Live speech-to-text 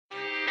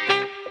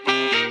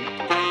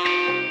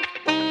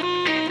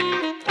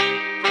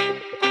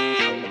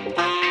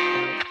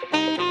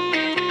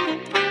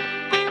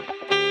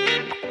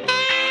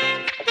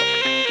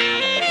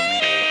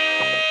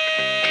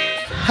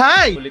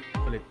Hi! Ulit.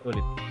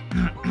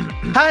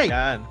 Hi!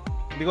 Yan.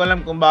 Hindi ko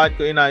alam kung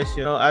bakit ko inayos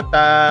yun. At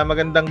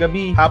magandang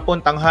gabi, hapon,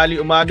 tanghali,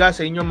 umaga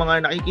sa inyong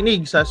mga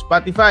nakikinig sa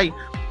Spotify.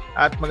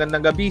 At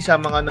magandang gabi sa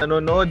mga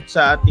nanonood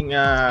sa ating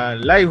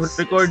live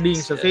recording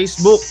sa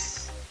Facebook.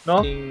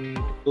 No?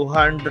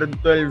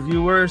 212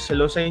 viewers.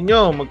 Hello sa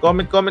inyo.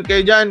 Mag-comment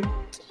kayo dyan.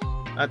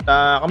 At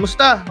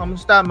kamusta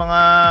mga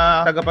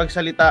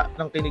tagapagsalita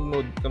ng Kinig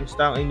Mode?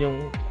 Kamusta ang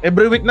inyong...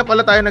 Every week na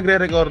pala tayo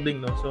nagre-recording,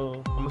 no? So,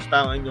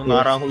 kamusta ang inyong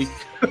araw week?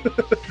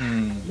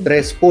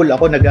 Stressful.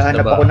 Ako,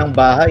 naghahanap ako ng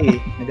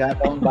bahay. Naghahanap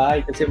ako ng bahay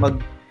kasi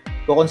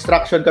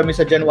mag-construction kami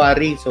sa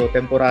January. So,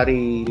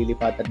 temporary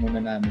lilipatan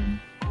muna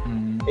namin.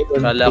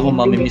 Kala ko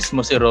mamimiss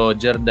mo si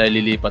Roger dahil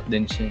lilipat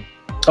din siya.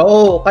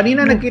 Oo,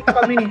 kanina nagkita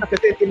kami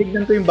kasi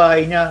tinignan ko yung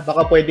bahay niya.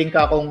 Baka pwedeng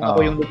ako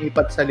yung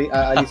lumipat sa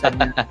alisan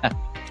niya.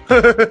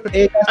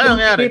 Ano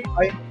nangyari?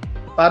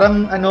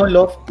 Parang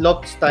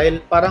loft style,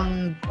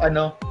 parang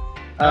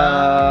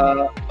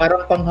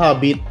parang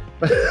pang-habit.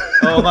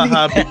 Oo nga,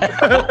 habit.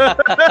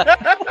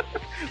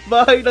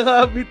 Bahay ng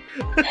habit.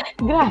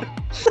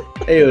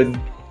 Ayun.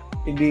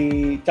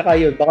 Hindi, tsaka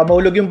yun, baka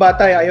mahulog yung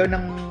bata. Ayaw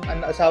ng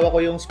asawa ko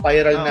yung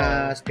spiral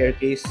na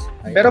staircase.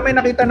 Pero may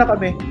nakita na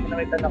kami.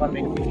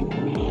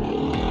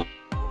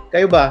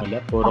 Kayo ba?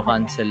 Wala, puro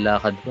cancel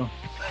lakad ko.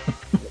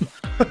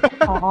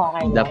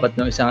 Okay. Dapat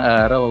nung isang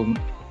araw,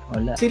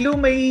 wala. Si Lou,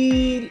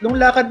 nung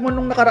lakad mo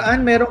nung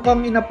nakaraan, meron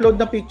kang in-upload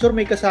na picture,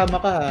 may kasama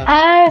ka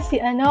ha?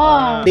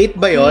 Date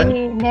ba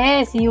yun?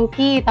 Si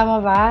Yuki, tama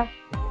ba?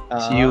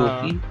 Si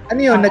Yuki? Ano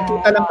yun,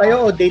 nagkita lang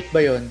kayo o date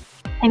ba yun?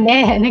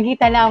 Hindi,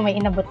 nagkita lang, may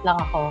inabot lang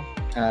ako.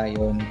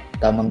 Yun.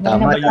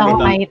 Tamang-tama. Inabot lang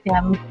ako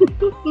item.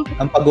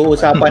 Ang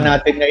pag-uusapan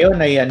natin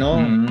ngayon ay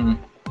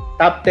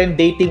top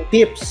 10 dating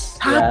tips.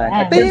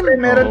 At siyempre,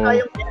 meron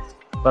tayong guest.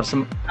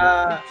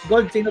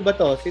 Gold, sino ba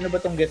to? Sino ba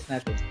tong guest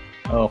natin?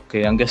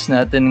 Okay, ang guest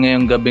natin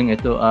ngayong gabing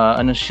ito,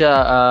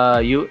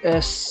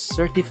 US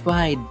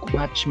certified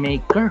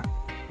matchmaker.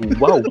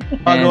 Wow.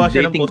 And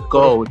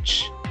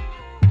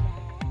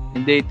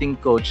dating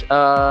coach.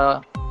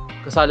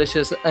 Kasali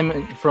siya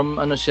from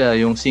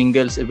yung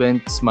Singles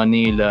Events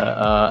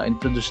Manila.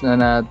 Introduce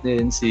na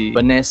natin si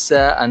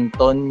Vanessa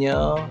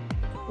Antonio.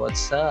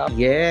 What's up?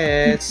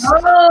 Yes.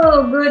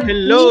 Oh, good.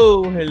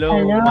 Hello.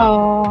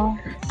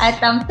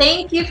 At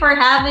thank you for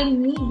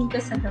having me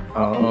dito sa gabi.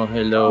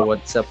 Hello.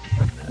 What's up?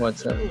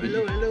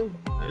 Hello.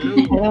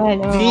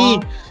 G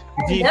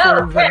Hello.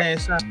 for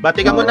Vanessa.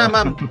 Bati ka muna,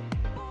 ma'am.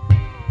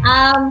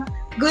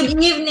 Good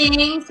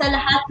evening sa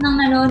lahat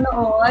ng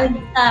nanonood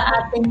sa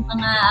ating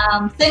mga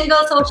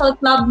single social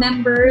club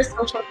members.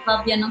 Social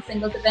club yan ng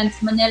Singles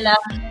Events Manila.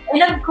 And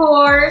of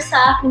course,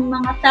 sa aking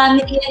mga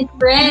family and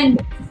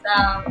friends.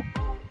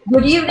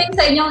 Good evening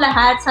sa inyong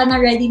lahat. Sana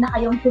ready na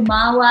kayong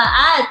tumawa.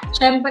 At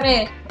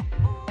syempre,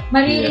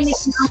 maririnig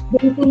ng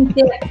dating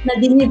tips na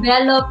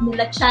dinidevelop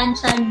nila Chan,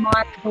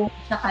 Marco,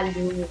 at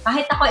Lou.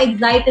 Kahit ako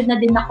excited na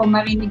din ako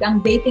marinig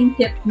ang dating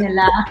tips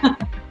nila.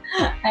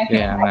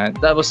 Kaya nga.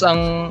 Tapos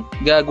ang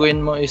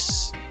gagawin mo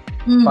is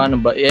paano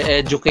ba?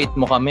 I-educate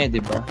mo kami, di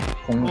ba?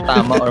 Kung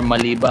tama or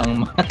mali ba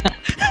ang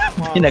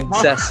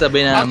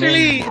pinagsasabi namin.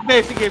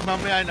 Actually, sige,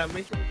 mamaya na.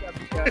 May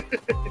sinasabi ka.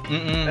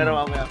 Pero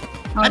mamaya.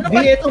 Ano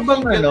ba ito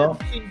bang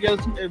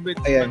Singles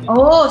Events Ayan.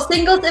 Manila?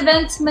 Singles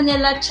Events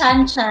Manila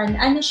Chan.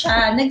 Ano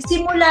siya?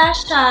 Nagsimula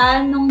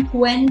siya noong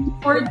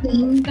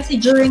 2014 kasi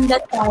during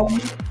that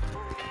time,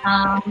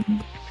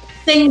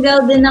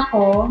 single din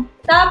ako.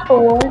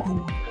 Tapos,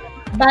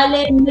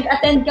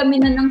 nag-attend kami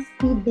na ng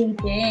speed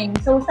dating.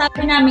 So,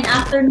 sabi namin,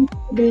 after ng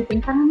speed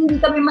dating, parang hindi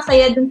kami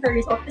masaya dun sa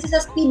result. Kasi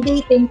sa speed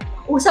dating,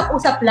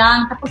 usap-usap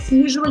lang. Tapos,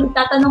 usually,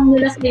 tatanong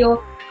nila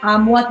sa'yo,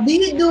 what do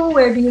you do?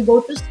 Where do you go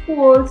to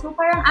school? So,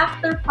 parang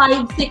after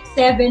 5, 6,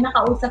 7,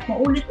 nakausap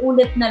mo,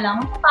 ulit-ulit na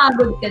lang,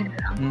 mapapagod ka na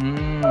lang.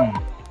 So,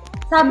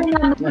 sabi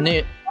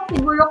namin,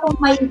 siguro kung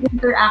may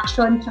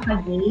interaction tsaka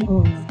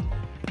games.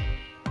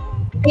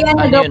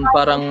 Yun,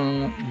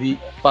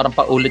 parang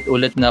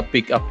paulit-ulit na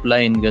pick-up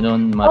line,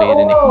 ganun,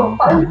 maririnig mo.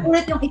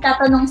 Paulit-ulit yung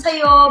itatanong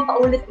sa'yo,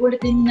 paulit-ulit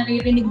din yung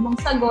naririnig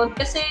mong sagot,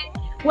 kasi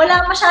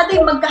wala masyado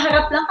yung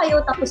magkaharap lang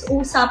kayo, tapos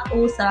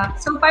usap-usap.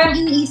 So parang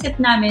iniisip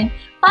namin,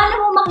 paano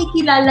mo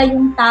makikilala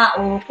yung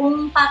tao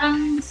kung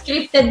parang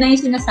scripted na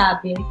yung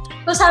sinasabi?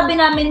 So sabi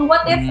namin,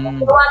 what if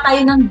gawa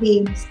tayo ng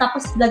games,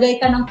 tapos lagay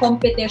ka ng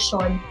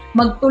competition,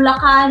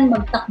 magtulakan,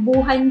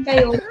 magtakbuhan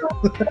kayo.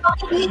 So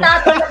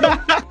makikita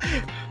talaga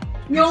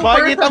yung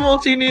makikita mo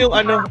sino yung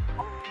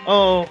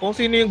kung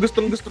sino yung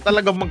gustong-gusto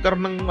talaga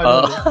magkaroon ng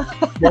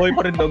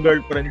boyfriend o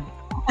girlfriend.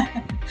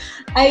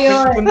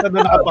 Ayun. Punta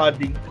doon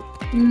nakapadding.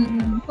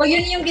 So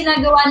yun yung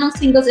ginagawa ng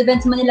Singles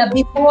Events Manila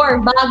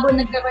bago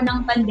nagkaroon ng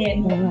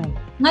pandemic.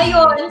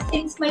 Ngayon,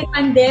 since may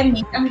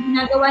pandemic, ang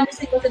ginagawa ng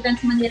Singles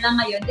Events Manila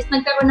ngayon is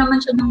nagkaroon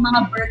naman siya ng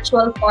mga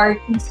virtual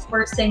parties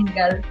for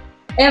single.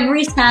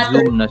 Every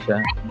Saturday. Zoom na siya.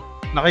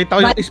 Nakita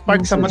ko yung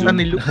spark sa mata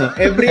ni Luke.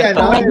 Every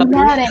Saturday.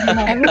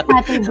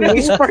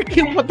 Spark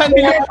yung mata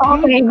ni Luke.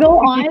 Okay,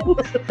 go on.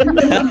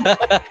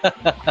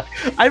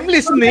 I'm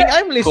listening.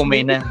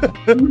 Kumay na.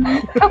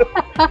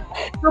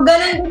 So,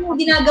 ganun din yung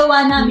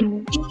ginagawa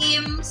namin.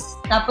 Teams,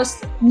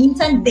 tapos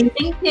minsan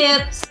dating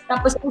tips,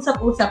 tapos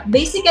usap-usap.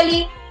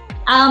 Basically,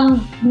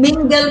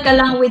 mingle ka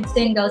lang with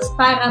singles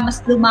para mas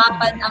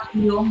lumapad ang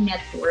iyong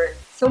network.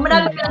 So,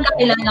 marami ka lang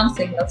kakilalang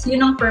singles.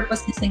 Yun ang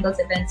purpose ni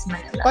Singles Events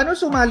Manila. Paano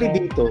sumali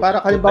dito?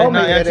 Para kalimbawa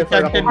may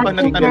refer ako.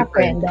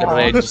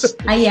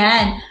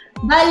 Ayan.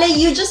 Bale,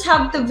 you just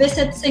have to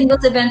visit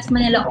Singles Events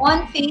Manila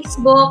on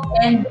Facebook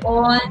and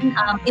on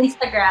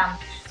Instagram.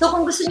 So,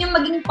 kung gusto niyo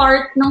maging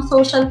part ng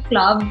social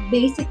club,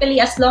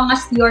 basically, as long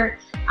as you're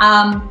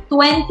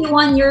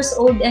 21 years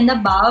old and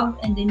above,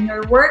 and then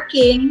you're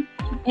working,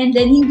 and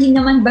then hindi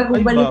naman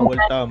bago-balik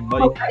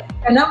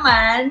ka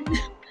naman,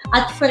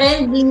 at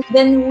friendly,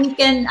 then we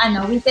can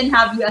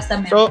have you as a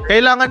member. So,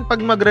 kailangan pag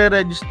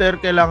magre-register,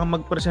 kailangan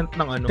mag-present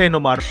ng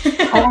Senomar.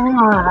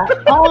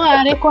 Oo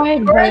nga,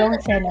 required ba yung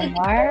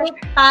Senomar?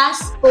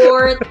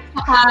 Passport,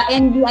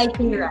 NBI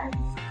clearance.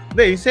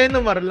 Hindi,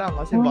 Senomar lang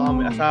kasi baka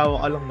may asawa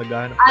ka lang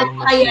naghahanap. At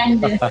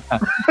ayan din.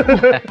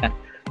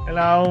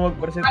 Kailangan mo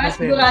mag-present para ng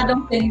Senomar.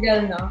 siguradong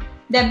single, no?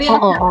 Debbie,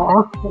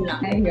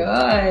 lang.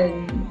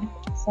 Ayun.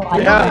 So,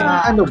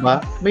 ano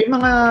ba? May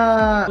mga,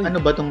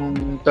 tong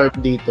term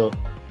dito?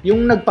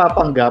 Yung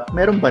nagpapanggap,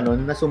 meron ba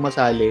nun na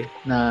sumasali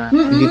na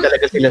hindi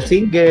talaga sila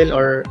single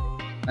or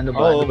ano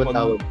ba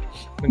tawag?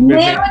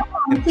 Meron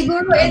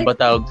siguro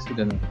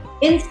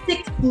in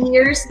 6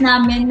 years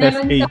namin,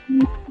 meron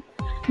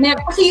kami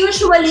kasi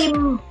usually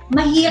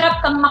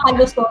mahirap kang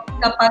makalusot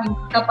kapag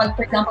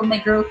for example may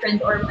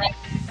girlfriend or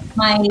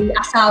may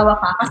asawa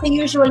ka. Kasi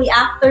usually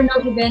after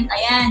ng event,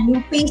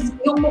 ayan,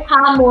 yung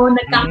mukha mo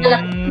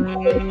nagkakalat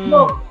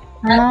mo.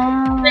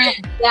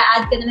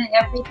 I-add ka na ng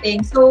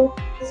everything. So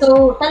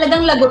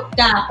talagang lagot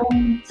ka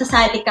kung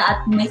sasali ka at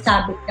may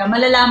sabit ka.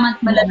 Malalaman.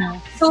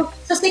 So,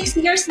 sa 6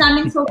 years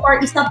namin so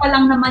far, isa pa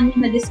lang naman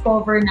yung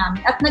na-discover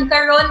namin. At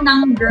nagkaroon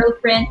ng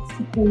girlfriend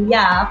si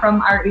Kuya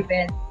from our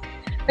event.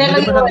 Pero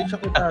hindi ba natin siya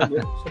kutago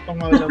sa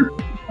pangalan mo?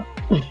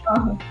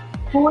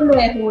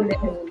 Huli.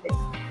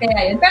 Kaya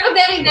yun. Pero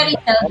very, very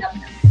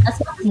seldom.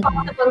 As much as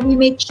possible, we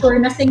make sure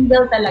na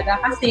single talaga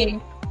kasi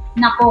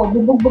nako,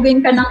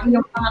 bubugbugin ka ng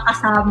iyong mga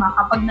kasama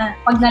pag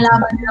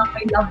nalaman nilang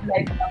may love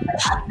life na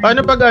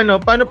pala.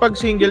 Paano pag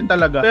single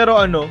talaga?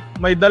 Pero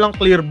may dalang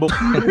clear book.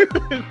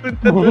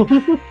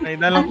 May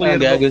dalang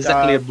clear book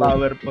sa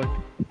PowerPoint.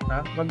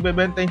 Ha?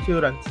 Magbebenta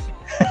insurance.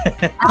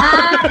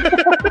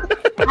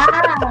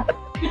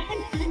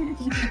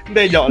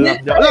 Hindi, joke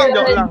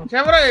lang.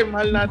 Siyempre,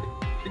 mahal natin.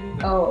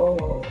 Oo.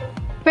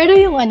 Pero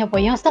yung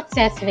yung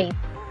success rate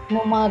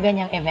ng mga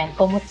ganyang event,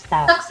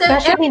 kumusta?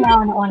 Especially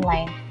now na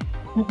online.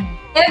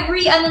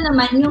 Every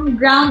yung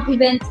ground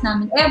events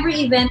namin, every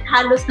event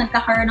halos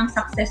nagkakaroon ng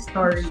success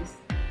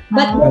stories.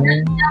 But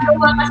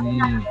ginagawa kasi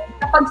namin,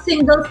 kapag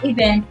singles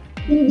event,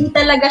 hindi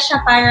talaga siya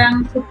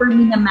parang super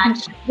mega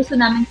match. Gusto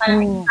namin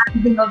parang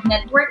expanding of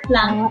network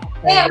lang.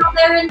 Pero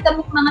meron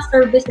kami mga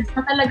services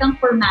na talagang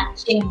for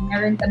matching.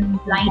 Meron kami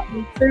blind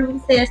date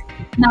services,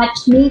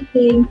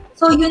 matchmaking.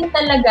 So yun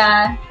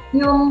talaga,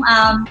 yung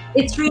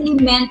it's really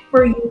meant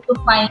for you to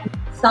find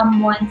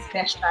someone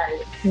special.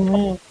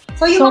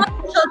 So yung mga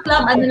social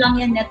club, lang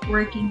yan,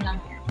 networking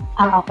lang yan.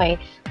 Okay.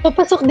 So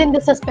pasok din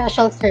doon sa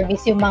special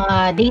service yung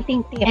mga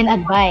dating tips and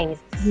advice.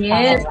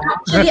 Yes.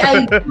 Actually,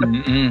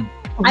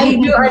 I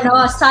do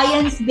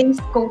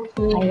science-based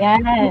coaching.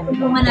 Ayan.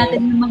 Tulungan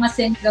natin yung mga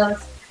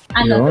singles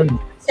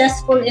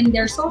successful in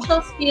their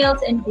social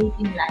skills and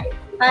dating life.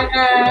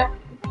 Para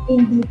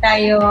hindi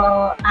tayo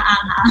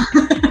aanga.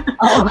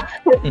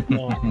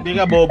 Hindi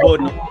ka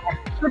bobo, no?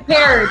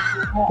 Prepared.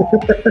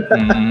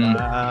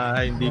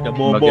 Hindi ka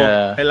bobo.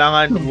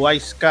 Kailangan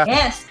wise ka.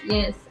 Yes.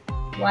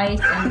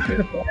 Wise and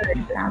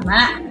prepared.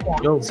 Tama.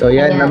 So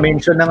yan,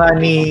 na-mention na nga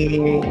ni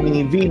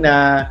V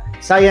na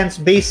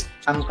science-based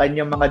ang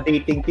kanyang mga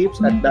dating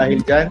tips at dahil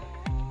dyan,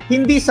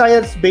 hindi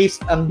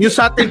science-based ang... Yung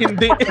sa atin,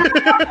 hindi.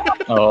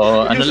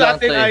 Oo, lang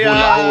to eh.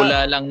 Hula-hula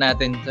lang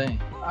natin to eh.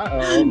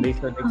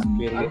 Based on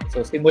experience.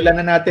 So,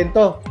 simulan na natin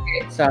to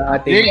sa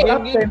ating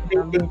top 10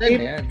 dating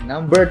tips.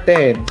 Number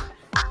 10.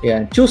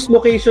 Yan. Choose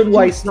location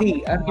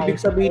wisely. Ang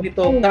ibig sabihin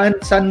nito,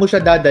 saan mo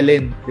siya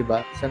dadalhin, 'di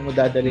ba? Saan mo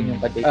dadalhin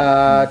yung kadate?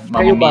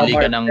 Mamimili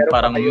ka ng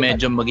parang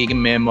medyo magiging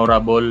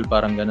memorable,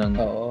 parang ganun.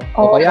 Oo.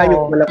 O kaya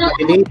yung walang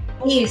delay.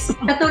 Yes.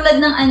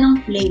 Katulad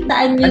ng place.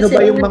 Ano ba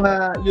yung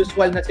mga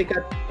usual na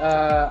sikat?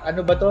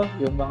 Ano ba to?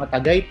 Yung mga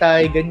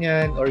Tagaytay,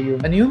 ganyan, or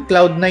yung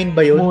Cloud9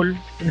 ba yun?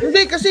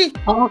 Hindi kasi.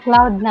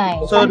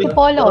 Cloud9. Sorry.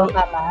 Antipolo,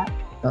 tama?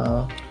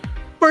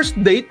 First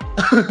date?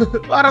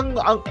 Parang,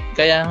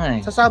 kaya nga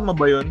eh. Sasama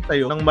ba yun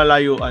sa'yo ng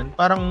malayuan?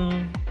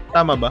 Parang,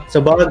 tama ba?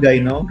 Sa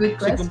bagay, no? Good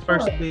question.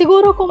 First date.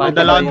 Siguro kung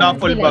madalang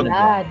duffel bag.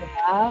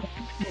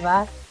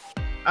 Diba?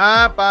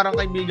 Parang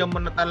kaibigan mo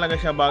na talaga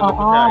siya bago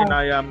mo siya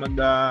inaya mag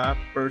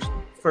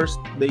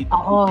first date.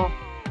 Oo.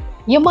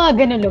 Yung mga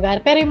ganun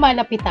lugar. Pero yung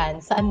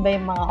malapitan, saan ba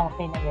yung mga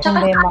okay na ganun? Tsaka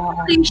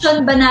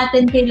location ba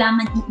natin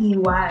kailangan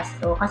iiwas?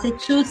 So, kasi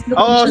choose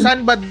location.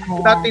 saan ba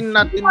natin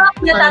saan ba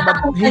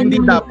hindi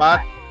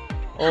dapat?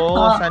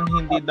 Saan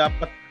hindi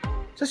dapat?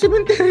 Sa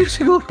cemetery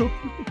siguro.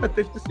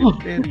 Natin sa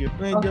cemetery.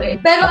 Medyo. Okay.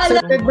 Pero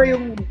accepted ba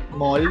yung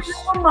malls?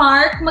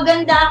 Mark,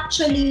 maganda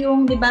actually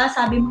yung, di ba,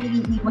 sabi mo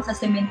iiwas sa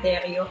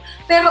cementeryo.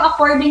 Pero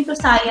according to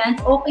science,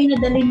 okay na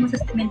dalhin mo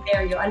sa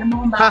cementeryo. Alam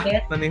mo kung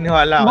bakit?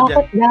 Naniniwala ako dyan.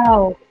 Bakit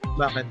daw?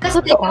 Bakit?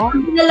 Kasi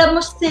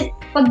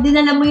pag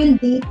dinala mo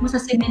yung date mo sa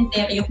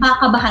cementeryo,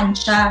 kakabahan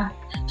siya.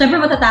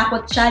 Siyempre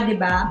matatakot siya, di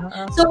ba?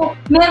 So,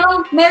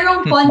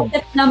 merong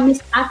concept na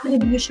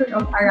misattribution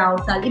of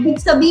arousal.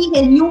 Ibig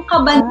sabihin, yung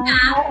kaba niya,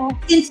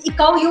 since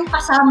ikaw yung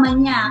kasama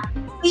niya,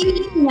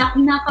 feeling niya,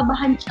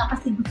 kinakabahan siya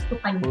kasi gusto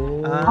ka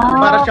niya.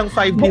 Para siyang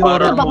 5D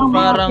horror movie.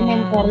 Parang,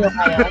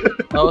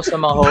 sa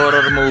mga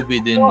horror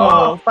movie din.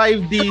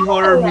 5D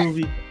horror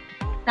movie.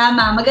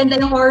 Tama,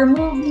 maganda yung horror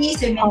movie,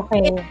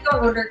 cemetery,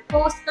 roller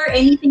coaster,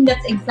 anything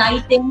that's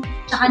exciting,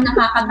 tsaka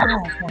nakakagawa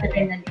ng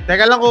adrenaline.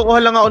 Teka lang,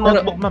 kukuha lang ako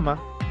notebook,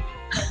 mama.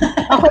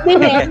 Ako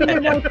din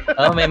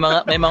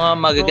may mga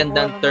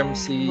magagandang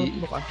terms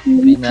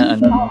na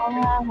ano.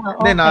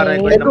 Hindi,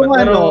 narecord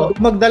naman. Pero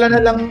magdala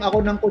na lang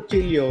ako ng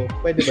kutsilyo,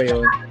 pwede ba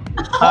yun?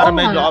 Para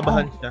medyo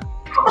kabahan siya.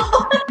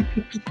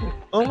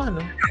 Oo nga,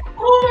 no?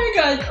 Oh my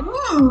God!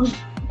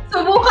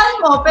 Subukan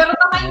mo, pero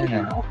baka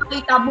hindi mo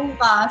makita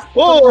bukas.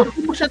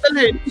 Hindi mo siya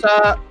talhin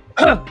sa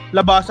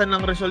labasan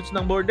ng results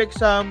ng board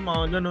exam,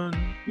 mga ganun.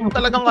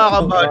 Talagang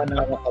kakabahan.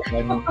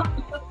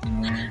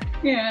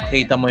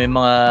 Kita mo yung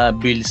mga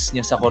bills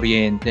niya sa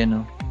kuryente,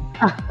 no?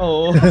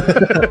 Oo.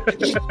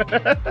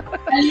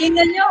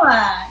 Halina nyo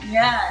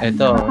Yan.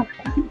 Ito.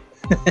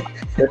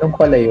 Ganun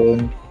pala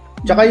yun.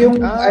 Tsaka yung,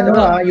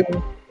 yung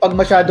pag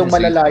masyadong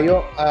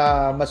malalayo,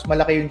 mas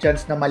malaki yung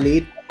chance na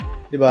malate.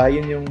 Diba?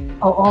 Yun yung...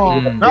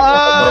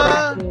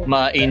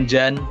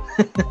 Ma-Indian.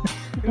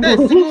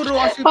 Hindi, siguro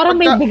kasi... Parang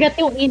may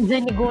bigat yung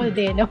Indian ni Gold,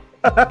 no?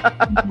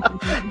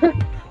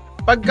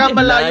 Pagka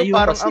malayo,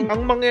 parang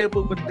ang mga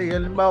pupunta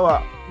yun. Halimbawa,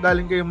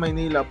 galing kayo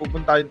Maynila,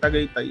 pupunta kayong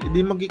Tagaytay,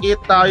 hindi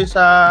magkikita kayo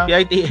sa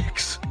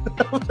PITX.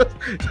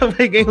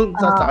 Sabay kayong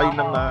sasakay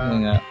ng...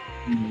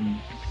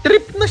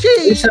 trip na siya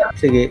eh.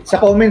 Sige. Sa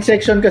comment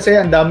section kasi,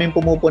 ang daming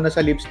pumupuna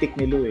sa lipstick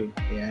ni Lou eh.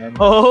 Ayan.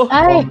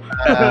 Ay!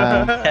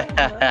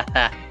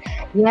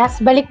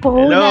 Yes, balik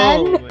puhunan.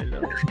 Hello.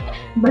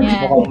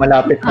 Mukhang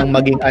malapit nang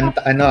maging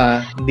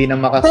hindi na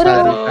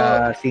makasali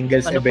sa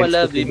singles events.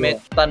 Pala, may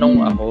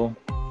tanong ako.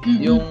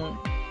 Yung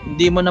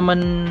hindi mo naman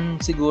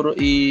siguro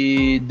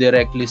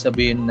i-directly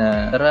sabihin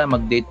na tara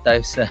mag-date tayo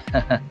sa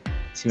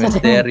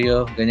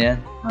cemeteryo, ganyan.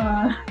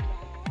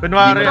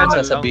 Kunwari,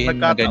 sasabihin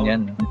na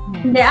ganyan.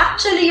 Hindi,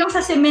 actually, yung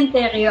sa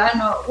cemeteryo,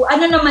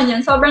 ano naman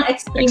yun, sobrang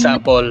extreme.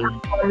 Example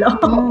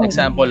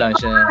lang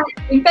siya.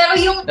 Pero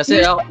yung...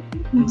 Kasi ako,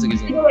 sige.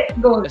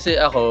 Go. Kasi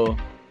ako,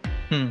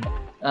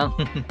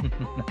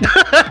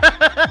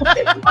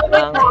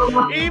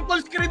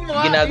 i-full screen mo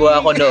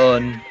ginagawa ko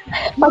noon.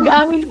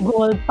 Pag-amin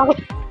Gold.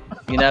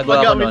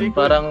 Ginagawa ko noon,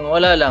 parang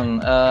wala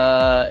lang,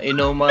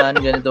 inuman,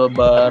 ganito,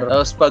 bar.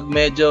 Tapos pag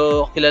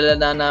medyo kilala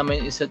na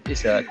namin isa't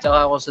isa,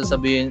 tsaka ako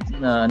sasabihin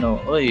na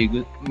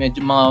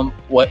medyo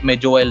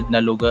wild na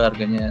lugar,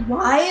 ganyan.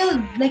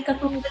 Wild? Like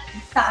katulad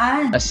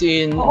saan? As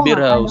in, beer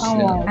house.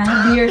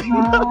 Beer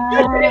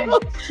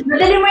house.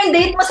 Nadali mo yung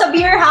date mo sa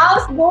beer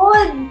house,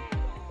 Gold!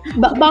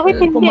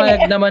 Bakit hindi?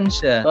 Pumayag naman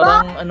siya.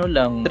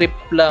 Parang trip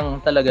lang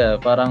talaga.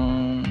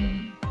 Parang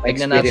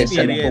tignan natin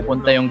saan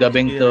pupunta yung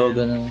gabing to,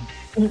 gano'n.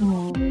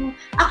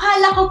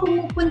 Akala ko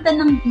pumupunta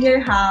ng beer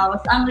house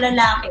ang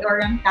lalaki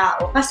or ang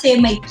tao kasi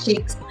may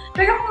chicks.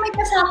 Pero kung may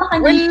kasama ka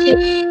ng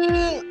chicks,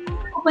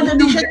 pupunta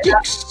hindi ng siya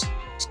chicks.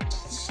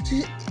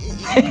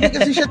 Hindi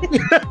kasi siya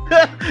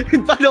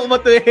paano ko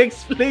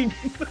matu-explain?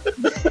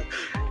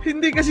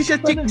 Hindi kasi siya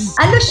chicks.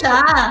 Ano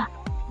siya?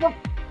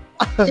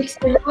 Chicks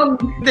tulog.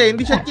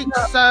 Hindi siya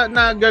chicks sa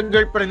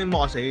nag-girlfriend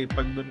mo kasi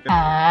pag doon ka.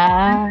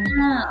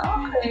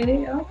 Okay.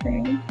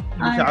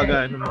 Hindi siya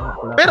agad.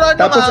 Pero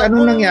tapos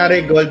anong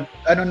nangyari, Gold?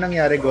 Anong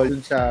nangyari,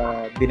 Gold, sa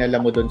dinala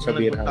mo doon sa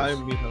beer house?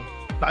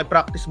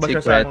 Naki-practice ba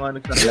siya sa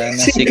mga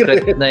nagsasabi?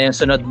 Secret na yung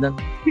sunod na.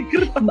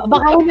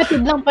 Baka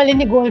hinatid lang pala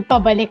ni Gold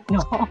pabalik, no?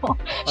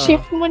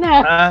 Shift mo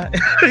na.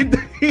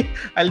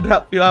 I'll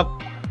drop you up.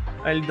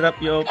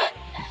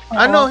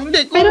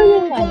 Hindi.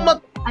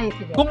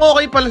 Kung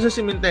okay pala sa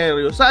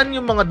sementeryo, saan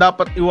yung mga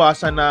dapat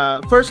iwasan na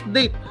first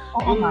date?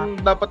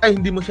 Dapat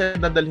hindi mo siya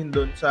dadalhin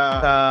doon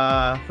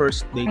sa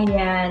first date.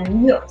 Ayan.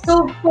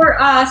 So, for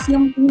us,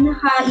 yung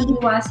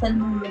pinaka-iiwasan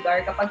ng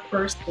lugar kapag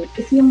first date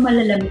is yung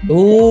malalamig.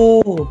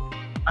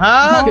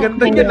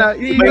 Ganda yun na.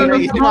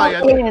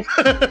 Yes.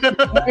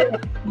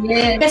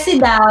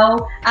 Kasi daw,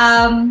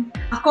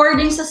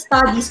 according sa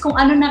studies, kung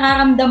ano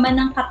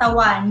nararamdaman ng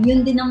katawan,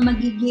 yun din ang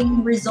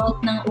magiging result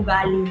ng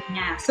ugali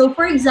niya. So,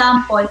 for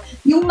example,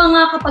 yung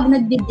mga kapag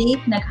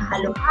nagde-date,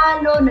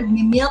 naghahalo-halo,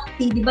 nagmi-milk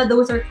tea, di ba,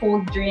 those are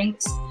cold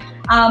drinks.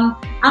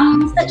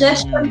 Ang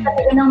suggestion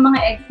talaga ng mga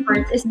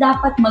experts is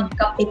dapat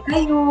magkape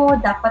kayo,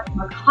 dapat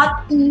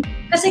mag-hot tea.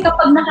 Kasi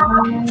kapag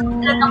nakakain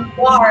sila ng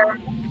warm,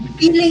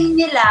 feeling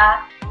nila,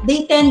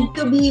 they tend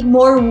to be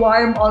more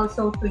warm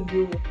also to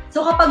you.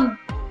 So kapag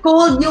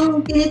cold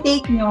yung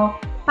tinitake nyo,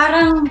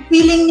 parang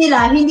feeling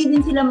nila, hindi din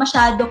sila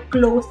masyado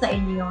close sa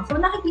inyo. So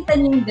nakikita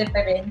niyo yung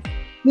difference.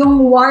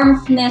 Yung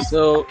warmthness.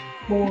 So,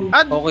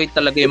 okay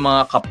talaga yung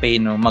mga kape,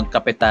 no?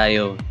 Magkape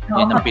tayo.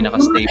 Yan ang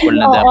pinaka-staple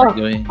na dapat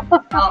gawin.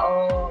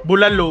 Oo.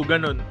 Bulalo,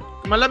 ganun.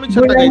 Malamig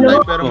sa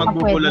Tagaytay pero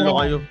magbubulalo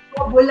kayo.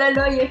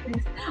 Bulalo, yes.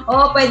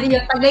 Pwede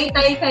yun.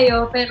 Tagaytay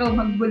kayo pero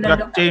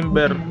magbulalo. Black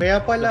chamber.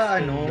 Kaya pala,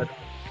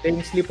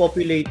 densely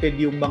populated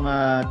yung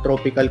mga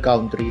tropical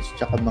countries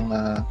tsaka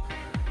mga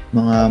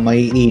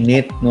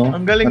maiinit, no?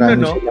 Ang galing na,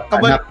 no?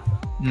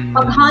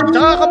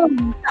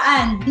 Pag-honeymoon,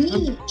 saan?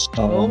 Beach.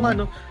 Oo nga,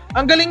 no?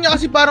 Ang galing niya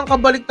kasi parang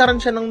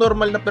kabaliktaran siya ng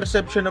normal na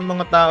perception ng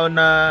mga tao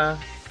na,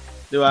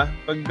 di ba?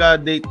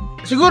 Pagka-date.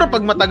 Siguro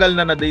pag matagal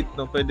na date,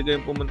 no? Pwede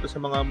kayong pumunta sa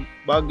mga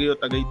Baguio,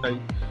 Tagaytay.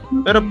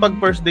 Pero pag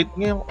first date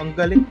ngayon, ang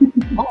galing.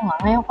 Oo nga,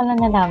 ngayon ko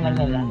lang nalaman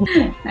nila.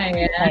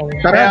 Ayan.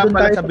 Kaya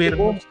pala sa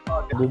Birmo.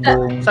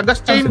 Sa gas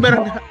chamber,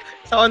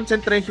 sa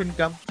concentration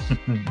camp.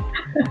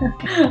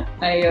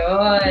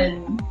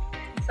 Ayun.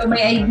 So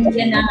may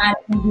idea ng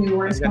ating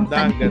viewers kung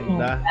saan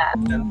ganda.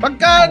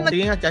 Pagka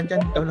sige nga, Chan,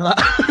 ikaw na nga.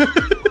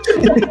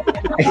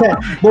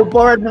 Move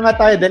forward na nga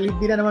tayo dahil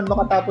hindi na naman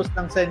makatapos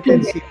ng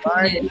sentence si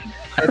Mark.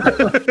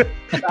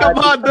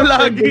 Kamado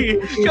lagi.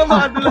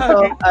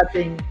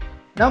 Ating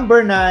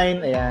number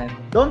 9, ayan.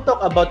 Don't talk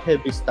about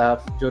heavy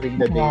stuff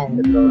during the day.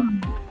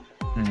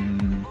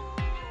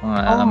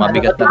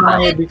 Mabigat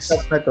na heavy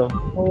stuff na to.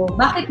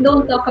 Bakit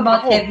don't talk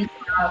about heavy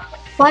stuff?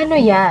 Paano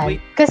yan?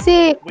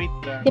 Kasi,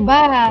 di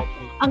ba,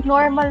 ang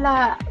normal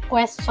na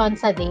question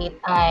sa date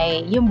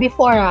ay yung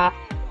before,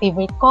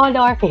 favorite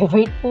color,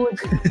 favorite food.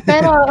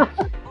 Pero,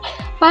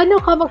 paano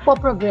ka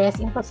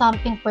magpo-progress into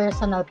something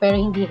personal pero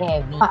hindi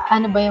heavy?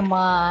 Ano ba yung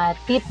mga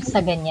tips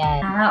sa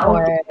ganyan?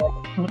 Or,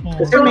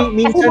 kasi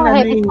minsan mga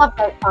heavy stuff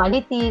like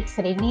politics,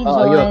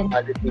 religion.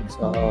 Politics,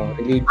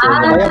 religion.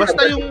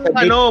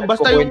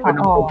 Basta yung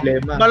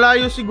problema.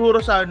 Malayo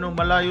siguro sa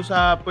malayo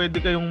sa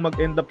pwede kayong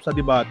mag-end up sa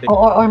debate.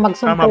 Or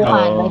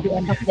magsumpukan by the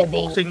end of the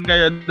day. Sing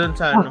kayo dun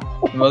sa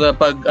Mga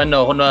pag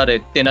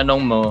kunwari,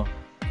 tinanong mo,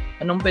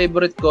 anong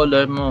favorite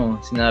color mo?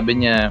 Sinabi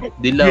niya,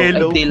 dilaw.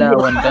 Yellow. Ay,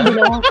 dilawan ka.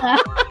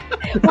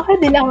 Baka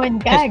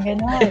dilawan ka,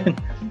 gano'n.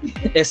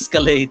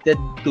 Escalated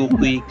too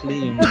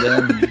quickly.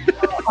 Ganun.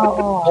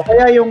 Oo. O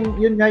kaya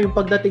yun nga, yung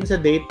pagdating sa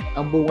date,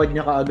 ang bungad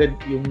niya kaagad,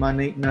 yung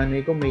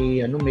nanay ko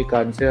may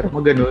cancer.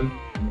 Maganon.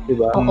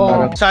 Diba?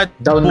 Parang sad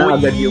down na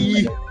agad yung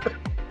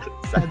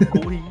sad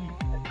boy.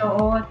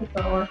 Oo,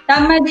 totoo.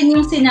 Tama din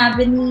yung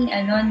sinabi ni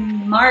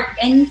Mark,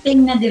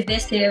 anything na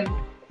divisive,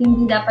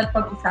 hindi dapat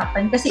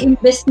pag-usapan. Kasi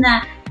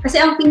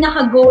ang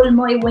pinaka-goal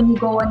mo ay when you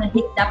go on a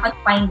date, dapat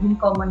finding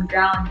common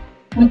ground.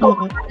 Kung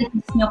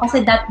commonalities nyo,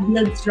 kasi that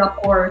builds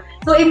rapport.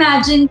 So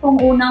imagine kung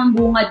unang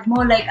bungad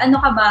mo, like ano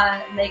ka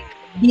ba? Like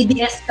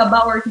DDS ka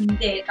ba or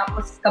hindi?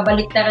 Tapos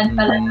kabaliktaran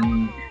pala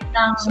ng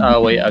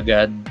away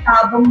agad.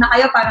 Sabong na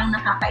kayo, parang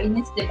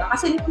nakakainis, di ba?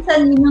 Kasi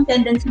minsan yun yung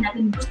tendency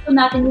natin. Gusto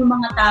natin yung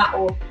mga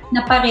tao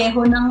na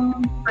pareho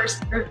ng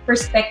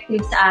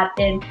perspective sa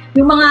atin.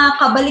 Yung mga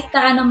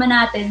kabaliktaran naman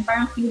natin,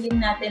 parang feeling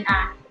natin,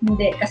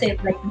 hindi. Kasi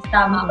like, mas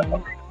tama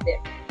ako.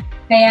 Hindi.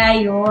 Kaya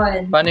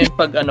yun. Paano yung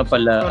pag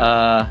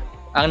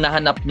ang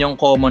nahanap nyong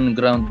common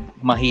ground,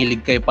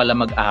 mahilig kayo pala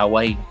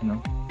mag-away, no?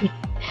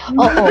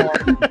 Oo.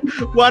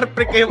 War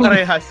freak kayo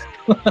parehas.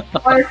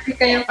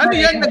 Ano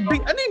yan?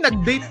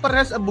 Nag-date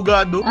parehas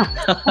abogado?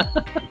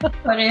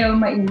 Pareho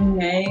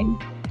maingay.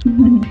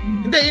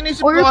 Hindi,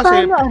 inisip ko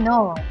kasi... Or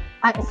paano,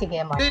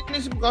 sige, Mark.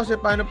 Inisip ko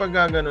kasi paano pag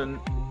gano'n.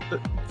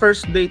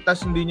 First date,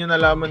 tas hindi nyo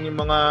nalaman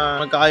yung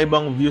mga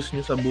magkakaibang views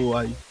nyo sa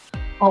buhay.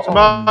 Oo.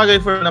 Sa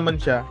bagay for naman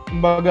siya.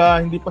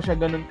 Kumbaga, hindi pa siya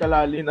ganun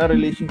kalali na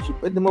relationship.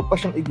 Pwede mo pa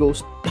siyang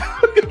i-ghost.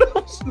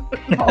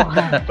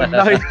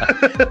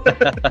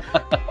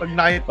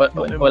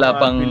 Wala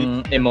pang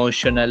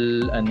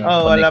emotional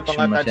wala pang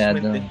connection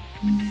attachment.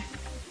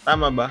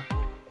 Tama ba?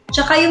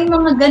 Tsaka yung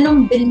mga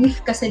ganong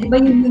belief kasi, di ba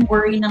yung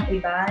worry ng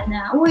iba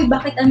na, uy,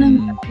 bakit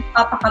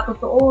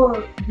papakatotoo?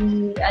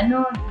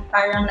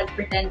 Parang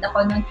nag-pretend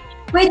ako nun.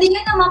 Pwede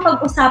nyo naman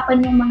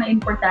pag-usapan yung mga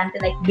importante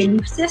like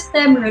belief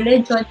system,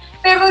 religion,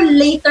 pero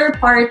later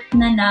part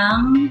na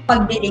ng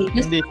pag-date.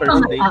 Hindi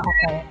first date.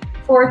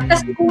 Fourth,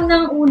 kasi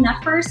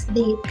unang-una, first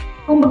date,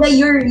 kumbaga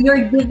you're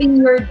giving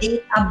your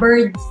date a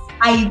bird's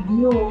eye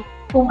view.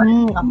 Kung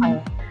ano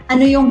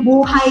yung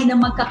buhay na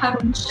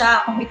magkakaroon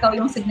siya kung ikaw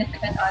yung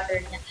significant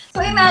other niya. So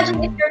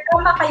imagine if you're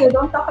kayo,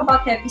 don't talk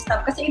about heavy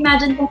stuff. Kasi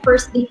imagine kung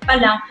first date pa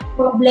lang,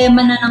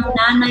 problema na ng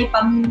nanay,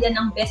 pamilya,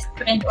 ng best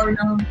friend, or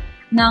ng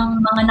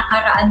mga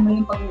nakaraan mo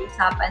yung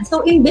pag-uusapan.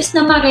 So, imbes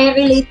na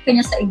ma-relate ka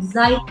niya sa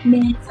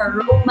excitement, sa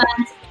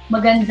romance,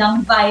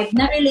 magandang vibe,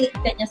 na-relate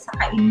ka niya sa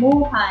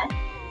kaimuhan,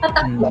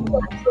 tatakbo.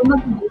 So,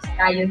 mag-boost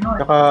tayo nun.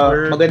 Saka,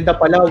 maganda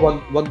pala,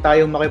 wag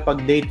tayong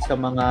makipag-date sa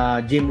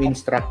mga gym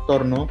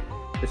instructor, no?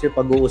 Kasi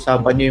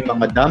pag-uusapan nyo yung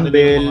mga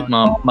dumbbell.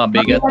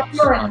 Mabigat.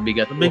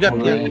 Mabigat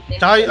yan.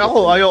 Tsaka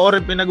ako, ayaw ko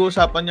rin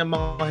pinag-uusapan yung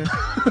mga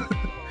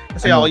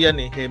kasi ako yan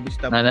heavy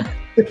stuff.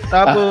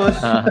 Tapos,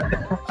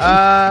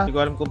 hindi ko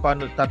alam kung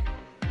paano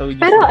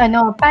tatawid. Pero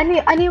ano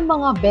yung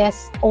mga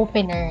best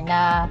opener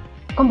na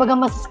kumbaga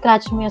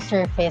mas-scratch mo yung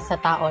surface sa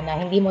tao na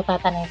hindi mo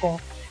tatanong kung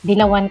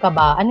dilawan ka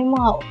ba? Ano yung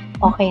mga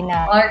okay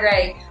na?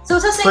 Alright. So,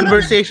 sa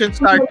conversation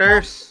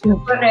starters.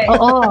 Correct.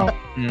 Oo.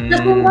 Sa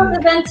Singles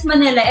Events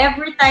Manila,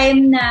 every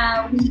time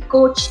na we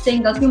coach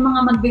singles, yung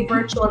mga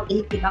magbe-virtual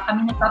date, diba?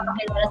 Kami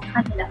nagpapakilala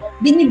sa kanila.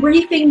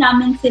 Bini-briefing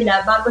namin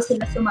sila bago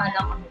sila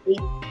sumalang on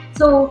date.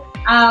 So,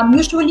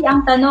 usually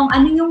ang tanong,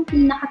 ano yung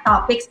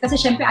pinaka-topics? Kasi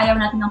syempre ayaw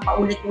natin ng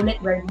paulit-ulit.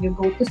 Where do you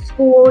go to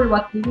school?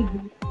 What do you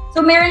do?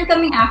 So, meron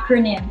kaming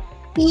acronym.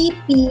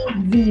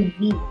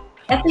 PPVV.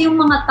 Ito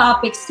yung mga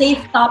topics,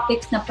 safe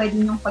topics na pwede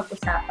niyong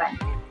pag-usapan.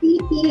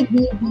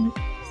 PPVV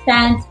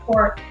stands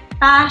for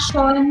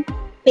Passion,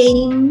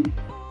 Pain.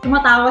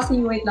 Tumatawa si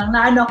wait lang,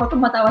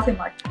 tumatawa si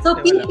Mark. So,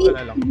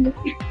 PPVV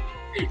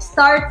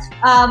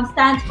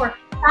stands for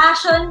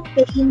Passion,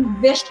 Pain,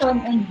 Vision,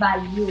 and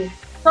Value.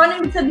 So,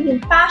 ano ibig sabihin?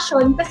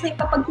 Passion, kasi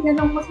kapag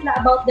tinanong mo sila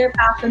about their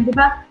passion, di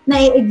ba,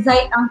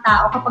 na-excite ang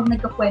tao kapag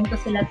nagkakwento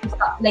sila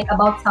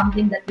about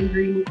something that they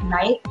really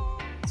like.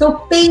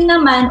 So, pain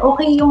naman,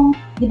 okay yung,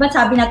 di ba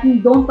sabi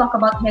natin, don't talk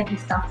about heavy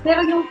stuff.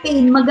 Pero yung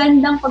pain,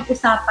 magandang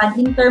pag-usapan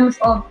in terms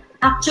of,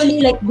 actually,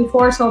 like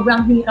before,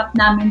 sobrang hirap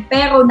namin,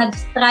 pero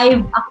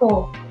nag-strive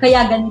ako,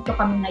 kaya ganito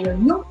kami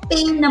ngayon. Yung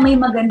pain na may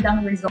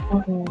magandang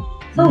result.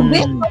 So,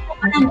 wish ko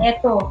naman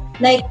ito.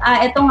 Like,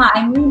 ito nga,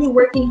 I'm really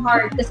working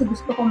hard kasi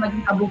gusto ko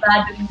maging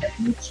abogado in the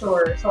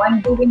future. So, I'm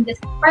doing this.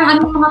 Parang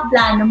anong mga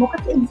plano mo?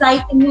 Kasi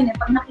exciting yun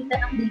Pag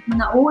nakita ng date mo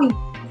na, uy,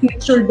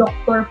 future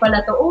doctor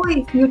pala to.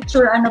 Uy,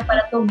 future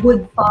pala to,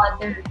 good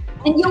father.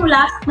 And yung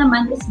last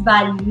naman is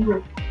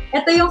value.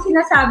 Ito yung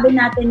sinasabi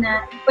natin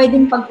na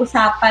pwedeng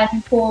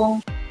pag-usapan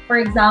kung,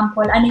 for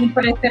example, ano yung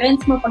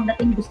preference mo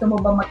pagdating gusto mo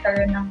ba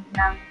magkaroon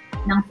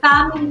ng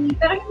family,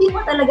 pero hindi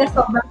mo talaga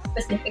sobrang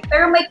specific.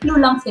 Pero may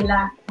clue lang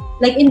sila.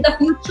 Like in the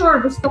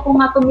future, gusto ko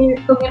nga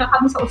tumira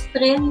kami sa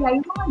Australia,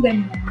 yung mga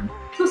ganyan.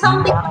 So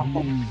something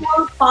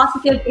more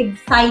positive,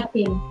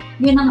 exciting.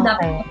 Yun ang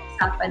dapat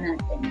pag-usapan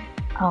natin.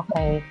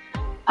 Okay.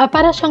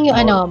 Para siyang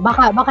yung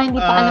baka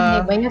hindi pa alam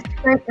niyo ba, yung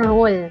skirt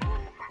rule.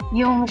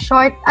 Yung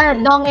short,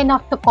 long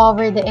enough to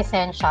cover the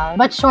essential,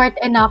 but short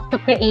enough to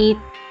create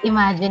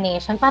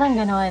imagination. Parang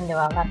gano'n, di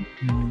ba?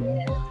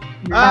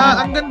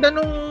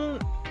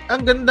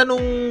 Ang ganda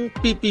nung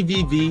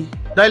PPVV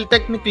dahil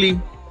technically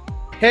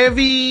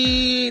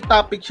heavy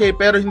topic siya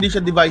pero hindi siya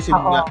divisive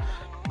nga.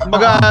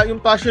 Kumbaga, yung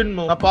passion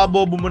mo,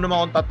 napabobo mo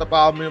naman kung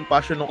tatapakan mo yung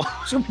passion ng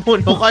kausap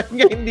mo. Kahit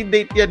nga hindi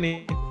date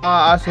yan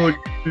asshole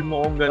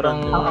mo kung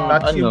gano'n.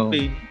 That's yung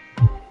pain.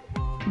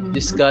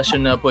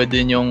 Discussion na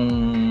pwede nyong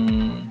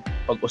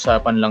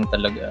pag-usapan lang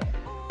talaga.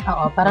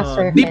 Oo, para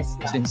surface.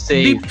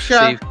 Safe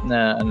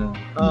na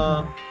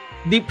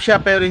deep siya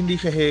pero hindi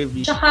siya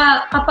heavy.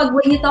 Tsaka kapag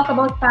when you talk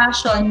about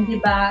passion,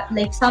 di ba,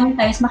 like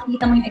sometimes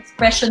makita mo yung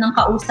expression ng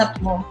kausap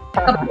mo.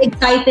 Kapag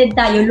excited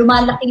tayo,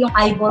 lumalaki yung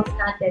eyeballs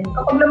natin.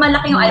 Kapag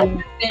lumalaki yung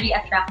eyeballs, very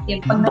attractive.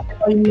 Pag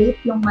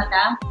nag-dilate yung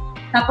mata,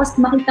 tapos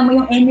makita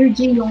mo yung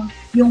energy, yung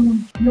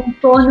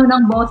tono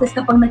ng boses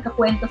kapag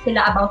nagkakwento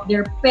sila about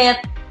their pet,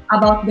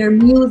 about their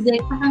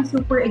music, parang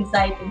super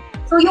exciting.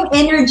 So yung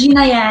energy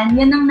na yan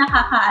ang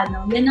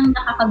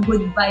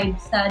nakaka-good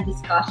vibes sa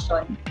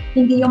discussion.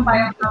 Hindi yung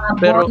parang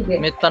pero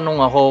may tanong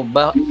ako,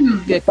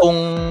 kung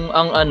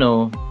ang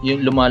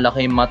yung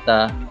lumalaki yung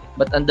mata,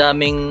 ba't ang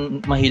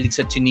daming mahilig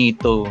sa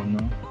chinito,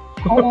 no?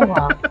 Oo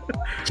nga.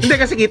 Hindi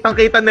kasi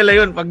kitang-kita nila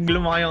yun pag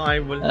lumaki yung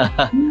eyeball.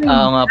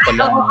 Nga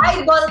pala.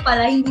 Eyeball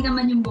pala, hindi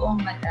naman yung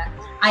buong mata.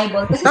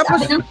 Eyeball. Kasi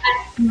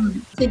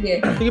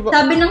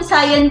sabi ng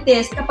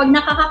scientist, kapag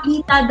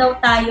nakakakita daw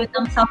tayo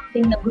ng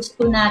something na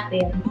gusto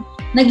natin,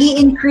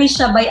 nag-i-increase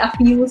siya by a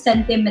few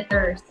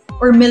centimeters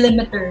or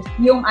millimeters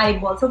yung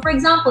eyeball. So for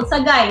example,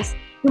 sa guys,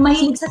 yung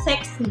mahilig sa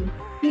sexy,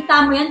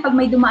 kita mo yan pag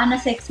may dumaan na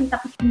sexy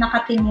tapos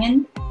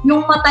nakatingin,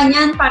 yung mata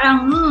niyan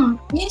parang,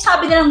 yun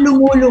sabi nilang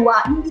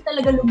lumuluwa. Hindi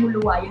talaga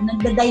lumuluwa yun.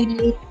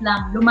 Nagda-dilate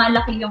lang.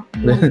 Lumalaki yung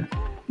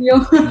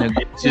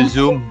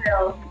zoom.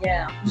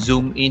 Yeah.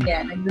 Zoom in.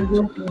 Yeah,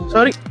 nag-zoom in.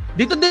 Sorry,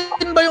 dito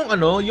din ba yung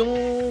yung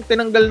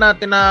tinanggal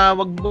natin na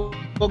wag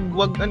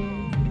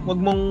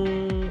mong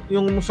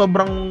yung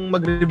sobrang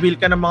mag-reveal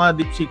ka ng mga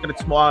deep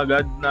secrets mo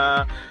agad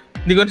na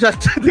hindi ko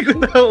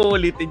na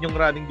uulitin yung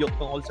running joke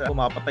tungkol sa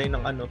pumapatay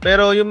ng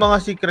Pero yung mga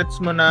secrets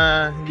mo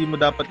na hindi mo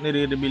dapat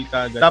nire-reveal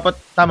kagad. Dapat,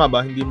 tama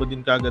ba? Hindi mo din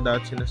kagad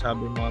dapat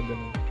sinasabi mga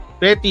ganun.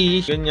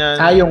 Fetish, ganyan.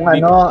 Yung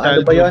ano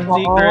ba yun?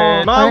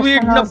 Secret. Mga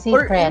weird na,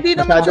 hindi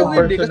naman siya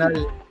weird. Personal.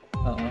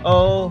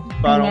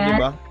 Parang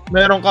diba?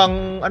 Meron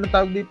kang,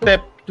 tawag dito?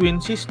 Step, twin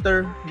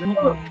sister.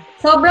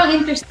 Sobrang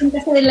interesting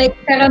kasi like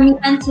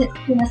karamihan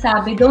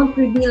sinasabi, don't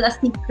reveal a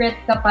secret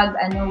kapag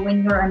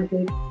when you're on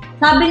date.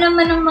 Sabi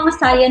naman ng mga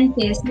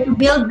scientists, you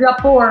build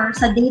rapport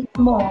sa date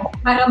mo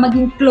para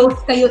maging close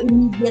kayo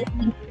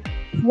immediately.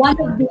 one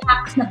of the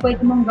acts na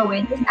pwede mong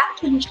gawin is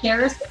actually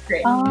share a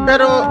secret.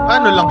 Pero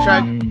ano lang siya,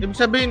 ibig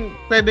sabihin,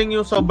 pwedeng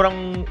yung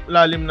sobrang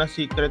lalim na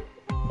secret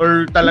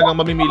or talagang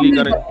mamimili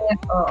ka rin.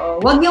 Oo.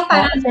 Wag yung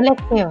parang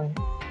selective.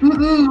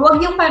 Wag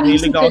yung parang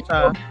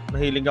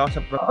Mahilig ako sa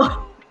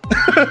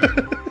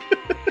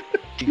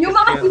yung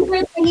mga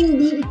secret na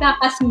hindi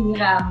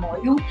ikakasira mo.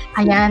 Yung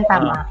ayan,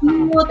 tama.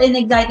 Cute and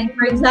exciting.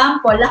 For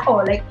example,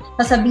 ako, like,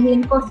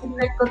 sasabihin ko,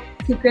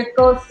 secret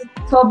ko,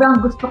 sobrang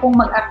gusto kong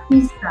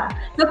mag-artista.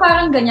 So,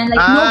 parang ganyan,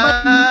 like,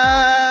 nobody...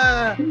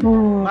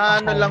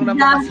 Ano lang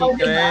naman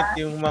secret,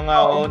 diba? Yung mga,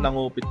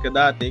 nangupit ka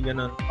dati,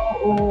 ganun.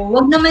 Oo,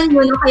 wag naman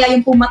yun, kaya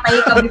yung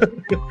pumatay ka, ano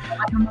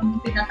naman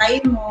yung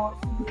pinatay mo,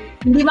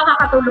 hindi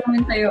makakatulong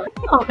yun sa'yo.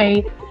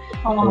 Okay.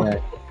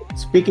 Yeah.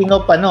 Speaking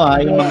of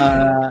yung mga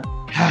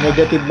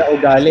negative na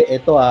ugali,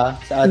 ito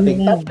sa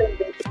ating top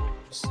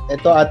 10.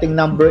 Ito ating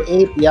number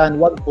 8,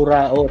 yan, wag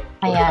buraot.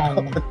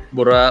 Ayan.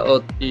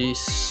 Buraot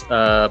is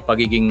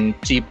pagiging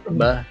cheap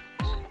ba?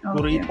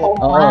 Kuripot.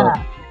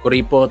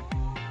 Kuripot.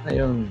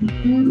 Ayun.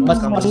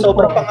 Mas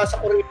sobra pa nga sa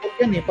kuripot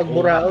yan pag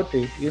buraot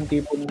yung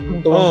tipong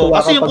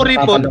tuwang-tuwa kasi yung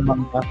kuripot,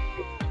 ka.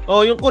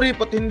 yung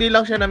kuripot, hindi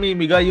lang siya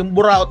namimigay, yung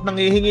buraot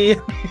nanghihingi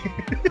yan.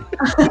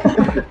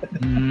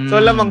 So,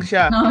 lamang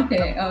siya.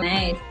 Okay,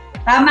 nice.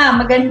 Tama,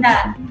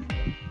 maganda.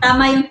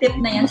 Tama yung tip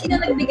na yan. Sino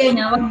nagbigay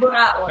niya? Wag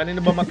buraot.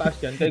 Kanino ba mataas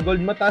yan? Kay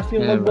Gold mataas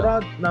yung wag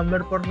buraot.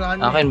 Number 4 sa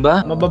kanya. Akin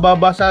ba?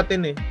 Mabababa sa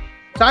atin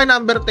Sa akin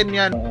number 10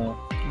 yan.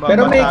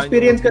 Pero may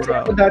experience kasi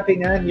ako dati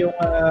niyan, yung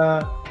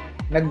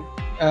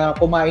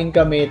kumain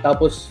kami,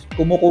 tapos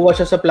kumukuha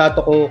siya sa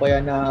plato ko,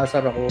 kaya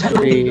naasar ako.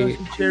 Kasi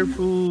share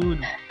food.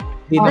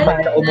 Hindi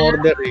naman siya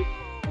umorder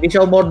Hindi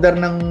siya umorder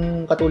ng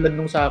katulad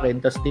nung sa akin,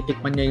 tapos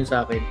titikman niya yung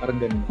sa akin. Parang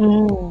ganun.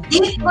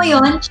 Date mo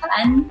yun,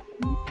 Chan?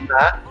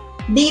 Ha?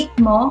 Date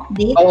mo?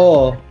 Date?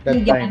 Oo,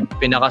 that time.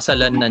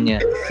 Pinakasalan na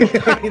niya.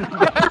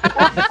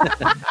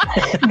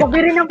 Gabi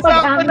rin ang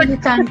pag-amin ni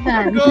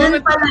Chan-Chan. Yan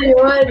pala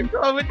yun.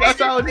 Comment ka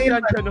sa audio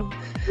yan, ano?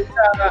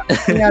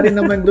 Nangyari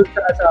naman doon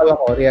sa asawa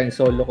ko, yan,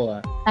 solo ko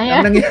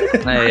Ayan.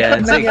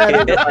 Ayan, nangyari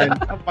naman,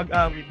 ang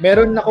pag-amin.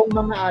 meron akong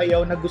mga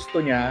ayaw na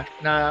gusto niya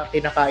na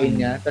kinakain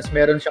niya, tapos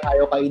meron siyang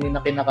ayaw kainin na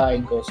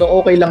kinakain ko. So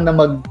okay lang na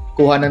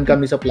magkuhanan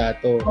kami sa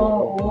plato.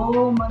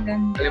 Oo,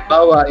 maganda.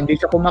 Halimbawa, hindi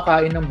siya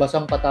kumakain ng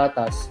basang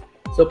patatas.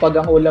 So pag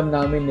ang ulam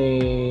namin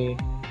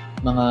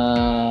mga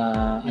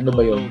ano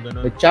ba yun?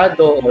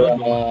 Mechado o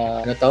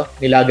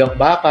nilagang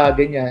baka,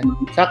 ganyan.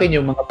 Sa akin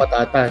yung mga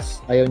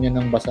patatas. Ayaw niya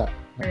ng basa.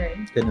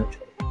 Ganun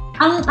siya.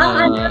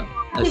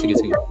 Sige.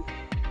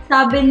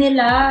 Sabi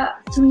nila,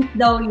 sweet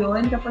daw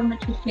yun kapag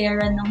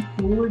nag-share ng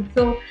food.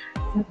 So,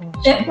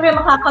 syempre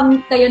makakamit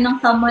kayo ng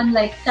someone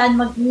like Chan,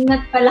 mag-ingat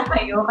pala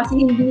kayo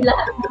kasi hindi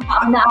lahat ng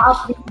tao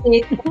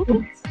na-appreciate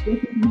food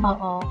stream.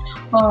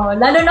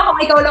 Lalo na kung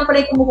ikaw lang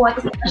pala yung kumukuha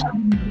tapos na siya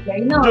binibigay,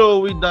 no?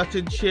 Joey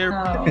doesn't share.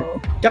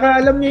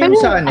 Tsaka alam niyo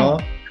yung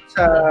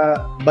sa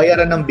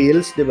bayaran ng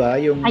bills, di ba?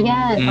 Yung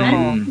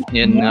ayan.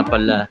 Yan nga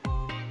pala.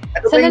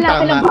 Ano Sa ba yung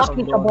lalaki tama? lang ba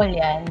applicable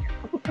yan?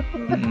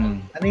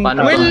 Ano yung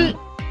Paano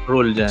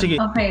rule dyan? Sige.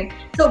 Okay.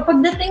 So,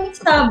 pagdating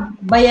sa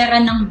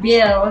bayaran ng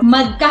bill,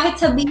 kahit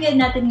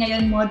sabihin natin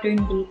ngayon modern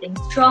dating,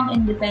 strong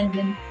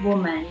independent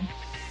woman,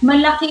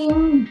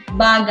 malaking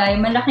bagay,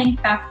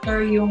 malaking factor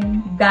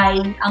yung guy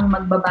ang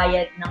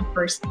magbabayad ng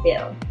first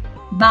bill.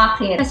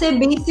 Bakit? Kasi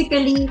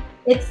basically,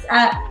 it's,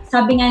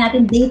 sabi nga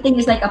natin,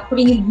 dating is like a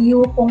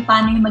preview kung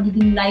paano yung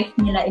magiging life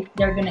nila if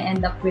they're gonna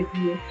end up with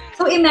you.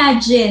 So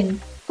imagine,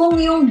 kung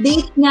yung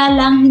date nga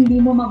lang hindi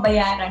mo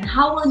mabayaran,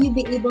 how will you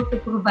be able to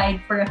provide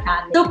for a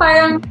family? So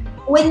parang,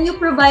 when you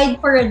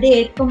provide for a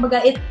date, kumbaga,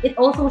 it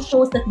also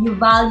shows that you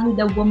value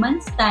the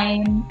woman's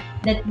time,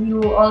 that you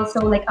also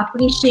like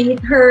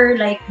appreciate her,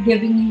 like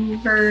giving you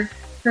her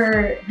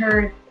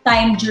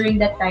time during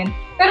that time.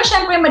 Pero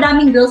syempre,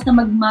 madaming girls na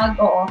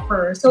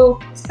mag-o-offer. So,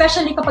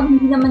 especially kapag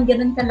hindi naman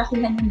ganun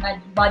kalakihan yung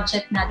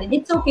budget natin,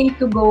 it's okay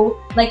to go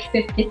like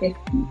 50-50.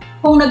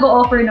 Kung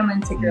nag-o-offer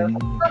naman si girl.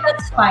 So,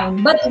 that's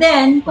fine. But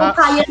then, kung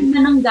kaya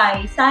naman ng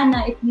guy,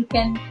 sana if you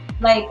can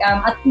like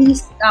at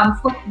least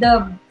foot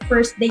the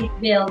first date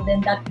bill, then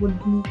that would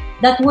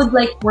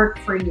like work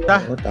for you.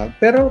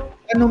 Pero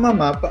ano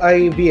mama,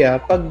 Via,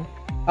 pag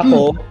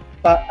ako,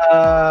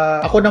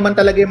 ako naman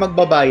talaga yung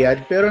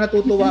magbabayad, pero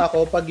natutuwa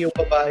ako pag yung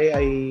babae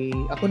ay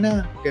ako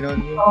na,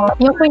 gano'n.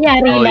 Yung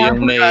kunyari lang.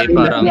 Yung may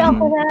parang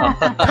ako na.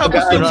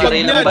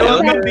 kunwari lang ba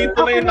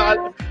yun?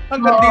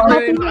 Hanggang dito na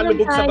yung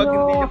nakalubog sa bag,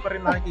 hindi niya pa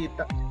rin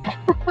nakikita.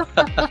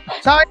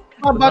 Sa akin,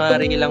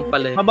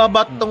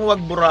 mababat tong wag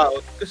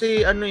buraot.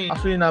 Kasi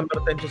actually number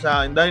 10 siya sa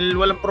akin. Dahil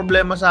walang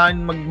problema sa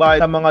akin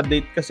magbayad sa mga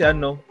date kasi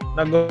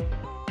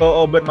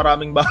nag-over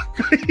maraming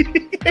bagay.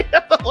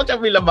 Ako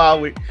siya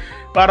bilabawi.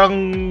 Parang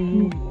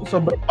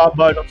sobrang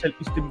baba ng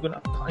self-esteem ko na.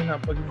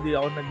 Pag hindi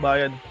ako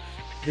nagbayad,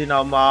 hindi na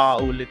ako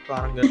makakaulit.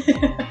 Parang gano'n.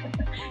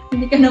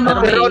 Hindi ka naman.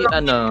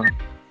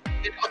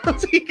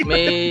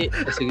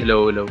 Sige,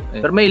 low.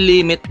 Pero may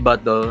limit ba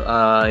to?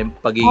 Yung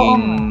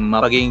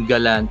pagiging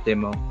galante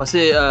mo?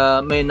 Kasi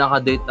may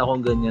nakadate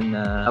ako ganyan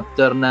na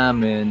after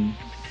namin,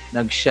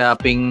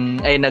 nag-shopping,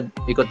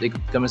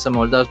 nag-ikot-ikot kami sa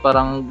mall. Tapos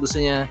parang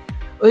gusto niya,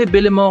 uy,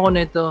 bili mo ako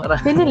nito.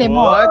 Binili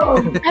mo.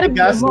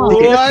 Gas mo.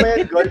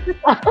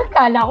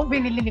 Kala ko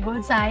binili ni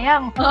Gold,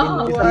 sayang.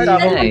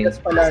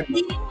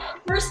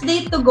 First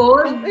date to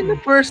Gold. Ano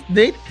first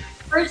date?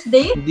 First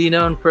date? Hindi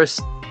naman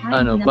first,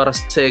 para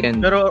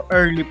second. Pero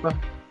early pa.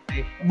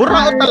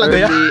 Burao talaga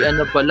yan.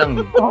 Early, pa lang.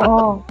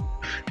 Oo.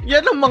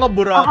 Yan ang mga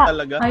burao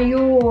talaga.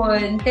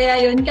 Ayun.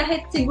 Kaya yun,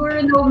 kahit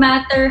siguro no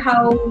matter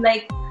how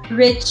like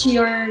rich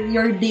your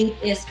date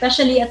is,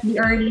 especially at the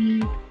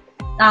early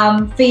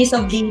phase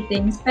of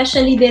dating,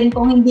 especially din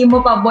kung hindi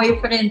mo pa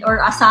boyfriend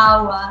or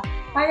asawa,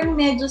 parang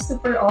medyo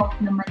super off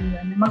naman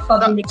yun.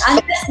 Magpabili ka.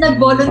 Unless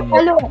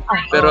nag-volunteer.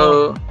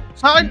 Pero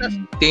sa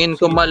akin, tingin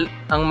ko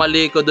ang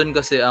mali ko dun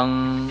kasi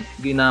ang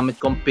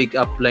ginamit kong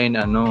pick-up line,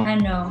 Ano?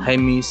 Hi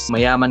miss,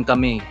 mayaman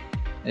kami.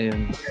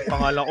 Ayun.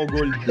 Pangalan ko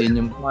Gold. Yun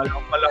yung pangalan ko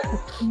pala.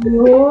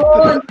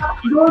 Yun.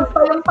 Gold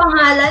pa yung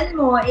pangalan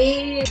mo.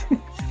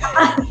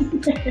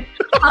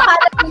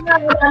 Akala niya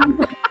lang.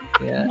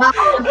 Yeah.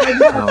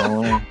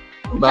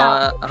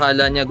 Baka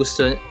akala niya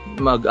gusto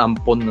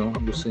mag-ampon, no?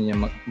 Gusto niya.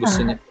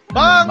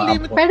 Bang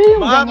limit. Pero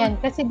yung ganyan,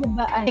 kasi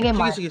diba, sige,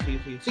 Mark.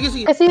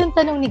 Sige. Kasi yung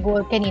tanong ni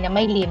Gold kanina,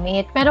 may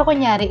limit. Pero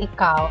kunyari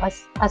ikaw,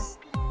 as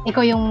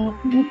ikaw yung,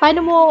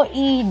 paano mo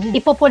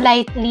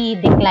i-politely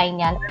decline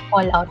yan or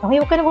call out? Okay,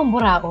 huwag ka naman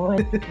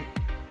buraon.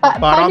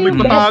 Parang may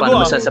patago.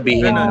 Paano mo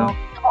sasabihin,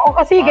 Oo,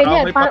 kasi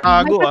ganyan. May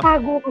patago, may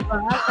patago ka ba?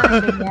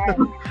 Parang ganyan.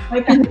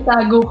 May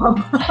pinatago ka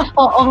ba?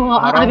 Oo,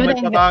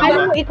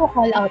 paano mo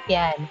i-call out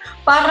yan?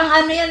 Parang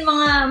yan,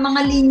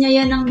 mga linya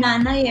yan ng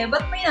nanay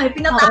Ba't may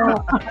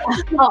pinatago?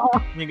 Oo.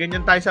 May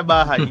ganyan tayo sa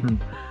bahay.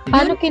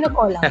 Paano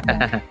kino-call out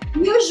yan?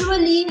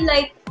 Usually,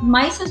 like,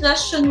 my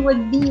suggestion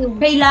would be,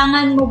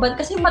 kailangan mo ba?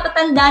 Kasi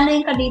matatanda na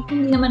yung kadate,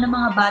 hindi naman ng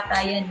mga bata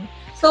yan.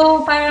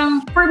 So,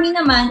 parang, for me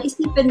naman,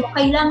 isipin mo,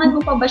 kailangan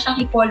mo pa ba siyang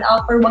i-call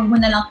out or wag mo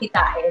na lang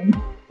kitain?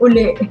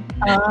 Uli.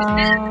 I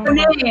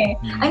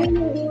mean,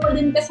 hindi mo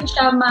din kasi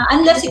siya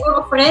unless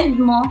siguro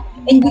friend mo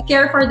and you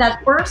care for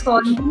that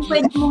person, hindi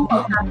pwede mong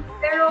kausap.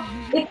 Pero,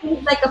 if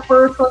it's like a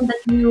person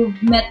that you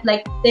met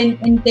like in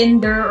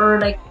Tinder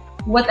or like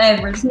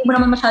whatever, hindi mo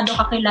naman masyado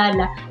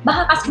kakilala,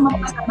 baka kasi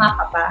mapasama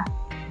ka pa.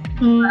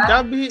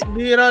 Kaya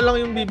bihira lang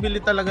yung bibili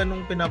talaga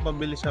nung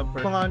pinapabili sa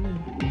first.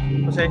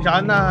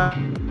 Pasensya ka na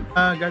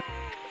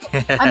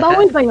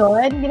bawal ba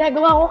yun?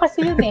 Ginagawa ko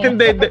kasi yun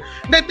Hindi,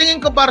 tingin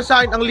ko para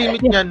sa akin, ang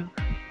limit niyan,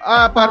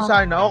 para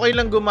sa akin, okay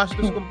lang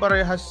gumastos kung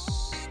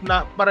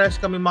parehas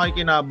kami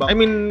makikinabang. I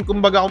mean,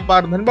 kumbaga kung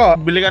parang,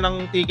 bili ka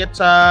ng ticket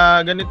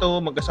sa ganito,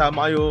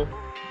 magkasama kayo,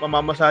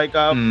 mamamasahe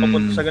ka,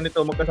 papunta sa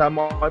ganito,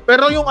 magkasama kayo.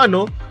 Pero yung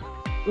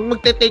yung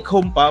magte-take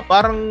home pa,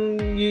 parang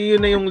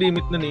yun na yung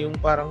limit nun yung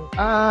parang,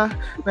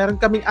 meron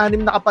kaming 6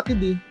 na kapatid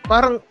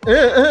Parang,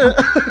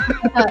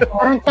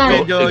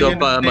 Ikaw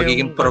pa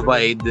magiging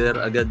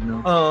provider agad, no?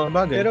 Oo,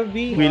 bagay. Pero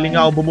V, willing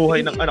ako bumuhay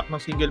ng anak ng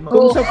single mom.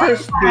 Kung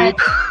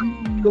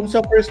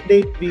sa first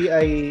date, V,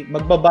 ay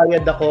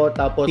magbabayad ako,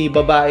 tapos si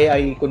babae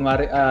ay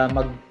kunwari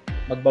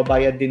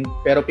magbabayad din,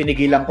 pero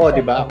pinigilan ko, di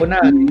ba? Ako na.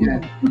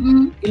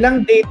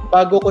 Ilang date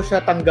bago ko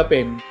siya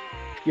tanggapin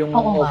yung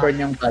offer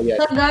niyang bayad?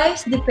 So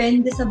guys,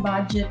 depende sa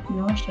budget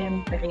nyo,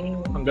 syempre.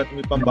 Hanggat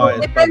may pambayad.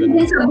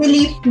 Depende sa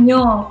belief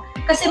nyo.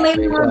 Kasi may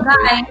mga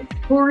guys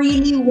who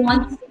really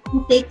want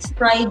to take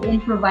pride in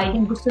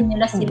providing. Gusto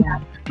nila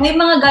sila. May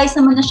mga guys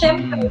naman na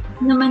syempre,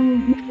 hindi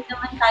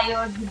naman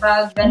tayo, di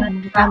ba,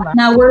 ganun,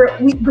 na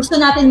gusto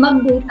natin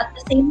mag-date at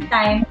the same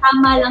time,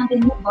 tama lang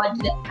din yung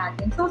budget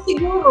natin. So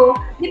siguro,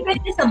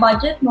 depende sa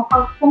budget mo.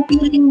 Kung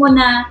feeling mo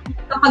na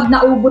kapag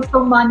naubos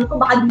tong money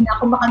ko, baka di na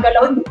ako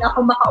makagalaw, di na ako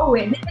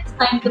makauwi, then it's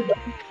time to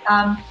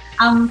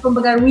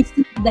kumbaga,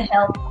 receive the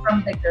help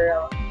from the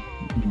girl.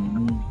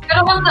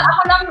 Pero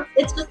ako lang,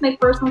 it's just my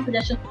personal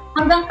suggestion.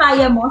 Hanggang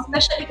kaya mo,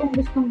 especially kung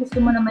gusto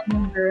mo naman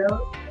yung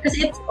girl,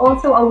 kasi it's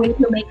also a way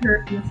to make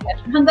her feel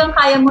special. Hanggang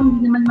kaya mo,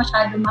 hindi naman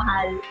masyado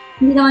mahal.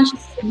 Hindi naman siya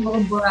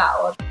siguro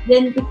buraot.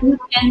 Then, if you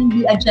can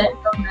be a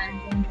gentleman,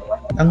 then go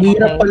ahead. Ang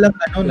hirap palang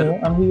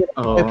ang hirap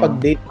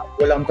pag-date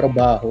walang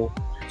trabaho.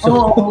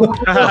 So,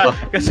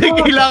 kasi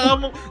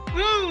kailangan mo,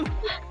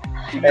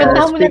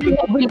 kanta mo na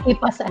yung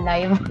keep us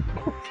alive.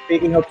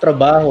 Speaking of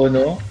trabaho,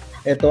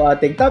 ito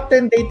ating top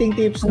 10 dating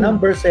tips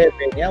number 7.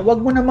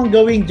 Wag mo namang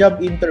gawing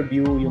job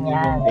interview yung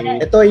inyong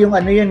date. Ito yung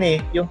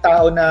yung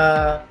tao na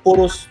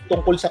puros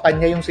tungkol sa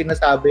kanya yung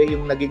sinasabi,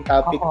 yung naging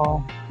topic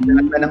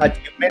ng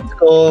achievements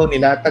ko,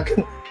 nilatag.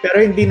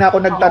 Pero hindi na ako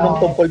nagtanong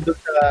tungkol doon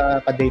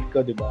sa ka-date ko,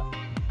 di ba?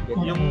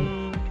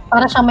 Yung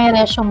para siya may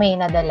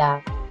resume na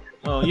dala.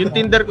 Yung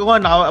Tinder ko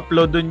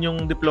naka-upload doon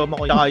yung diploma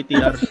ko sa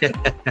ITR.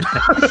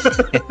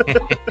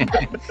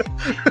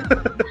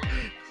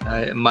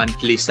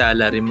 Monthly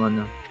salary mo,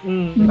 no?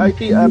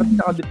 ITR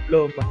saka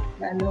diploma.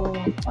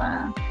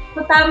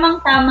 So,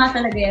 tamang-tama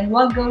talaga yan.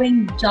 Huwag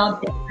gawing job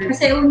interview.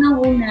 Kasi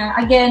unang-una,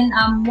 again,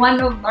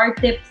 one of our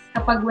tips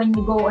kapag when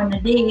you go on a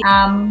date,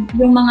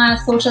 yung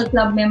mga social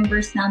club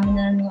members namin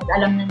na nanonood,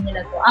 alam na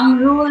nila to.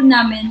 Ang rule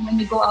namin when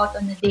you go out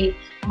on a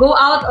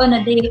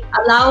date,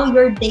 allow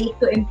your date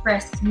to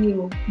impress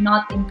you,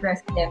 not impress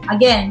them.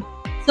 Again,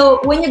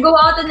 so when you go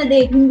out on a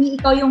date, hindi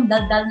ikaw yung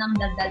daldal ng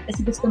daldal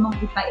kasi gusto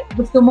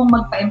mong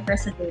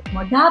magpa-impress sa date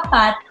mo.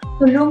 Dapat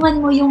tulungan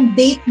mo yung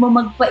date mo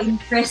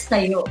magpa-impress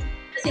sa'yo.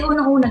 Kasi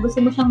unang-una,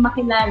 gusto mo siyang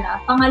makilala.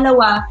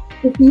 Pangalawa,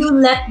 if you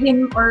let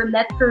him or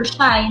let her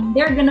shine,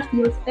 they're gonna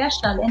feel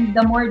special and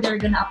the more they're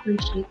gonna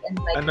appreciate and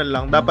like. Ano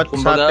lang, dapat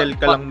subtle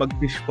ka lang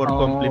mag-wish for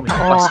compliment.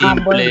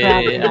 Pasimple,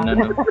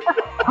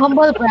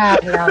 Humble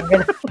brag lang.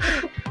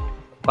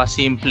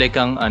 Pasimple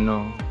kang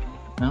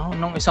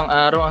nung isang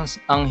araw,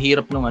 ang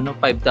hirap nung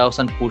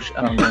 5,000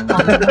 push-up.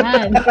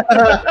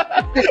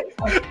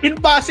 In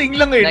passing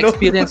lang no?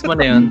 Na-experience mo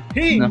na yun.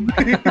 Hey! No?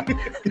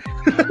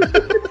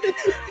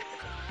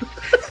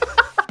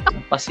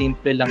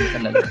 Pasimple lang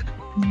talaga.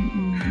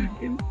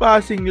 In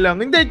passing lang.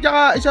 Hindi,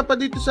 tsaka isa pa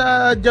dito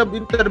sa job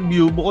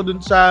interview, bukod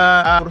dun sa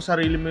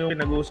sarili mo yung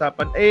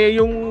pinag-uusapan,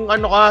 yung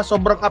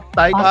sobrang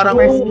uptight. Parang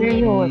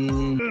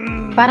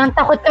parang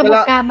takot ka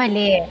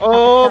magkamali.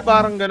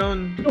 Parang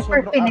ganun.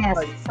 Super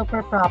finesse,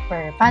 super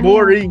proper.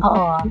 Boring.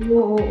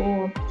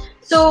 Oo.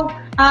 So,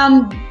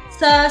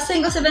 sa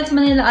Singles Events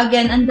Manila,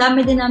 again, ang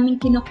dami din namin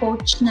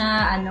kino-coach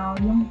na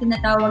yung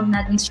tinatawag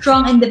natin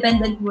strong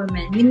independent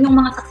women. Yun yung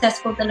mga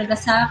successful talaga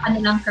sa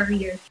kanilang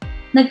career.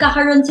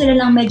 Nagkakaroon sila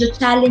ng medyo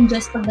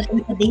challenges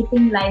pagdating sa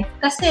dating life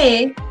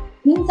kasi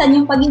minsan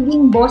yung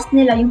pagiging boss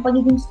nila, yung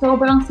pagiging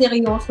sobrang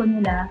seryoso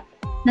nila,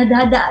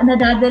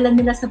 nadadala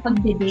nila sa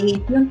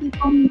pagde-date. Yung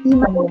tipong hindi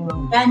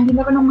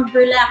marunong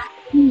mag-relax,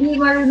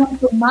 hindi marunong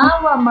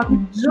tumawa,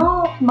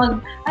 mag-joke,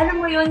 alam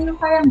mo yun, yung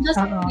parang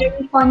just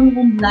very funny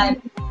and life.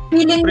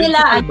 Feeling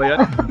nila,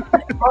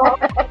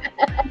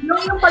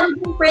 yung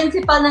pagiging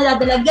principal na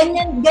dadala,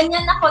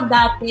 ganyan ako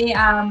dati,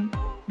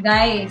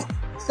 guys.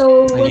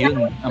 So,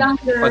 ayun, ang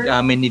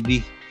pag-amin ni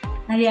D.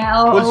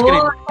 Full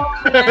screen.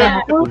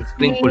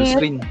 Full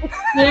screen.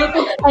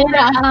 Ay,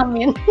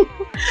 naamin.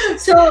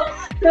 So,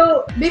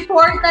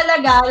 before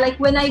talaga, like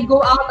when I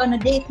go out on a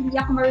date,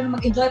 hindi ako marunong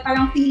mag-enjoy.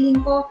 Parang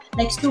feeling ko,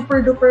 like super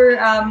duper,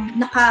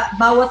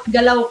 bawat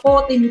galaw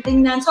ko,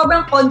 tinitingnan,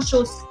 sobrang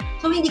conscious.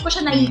 So, hindi ko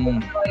siya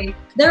na-enjoy.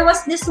 There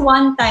was this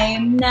one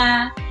time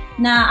na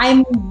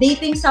I'm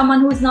dating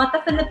someone who's not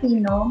a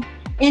Filipino.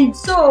 And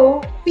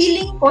so,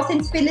 feeling ko,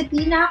 since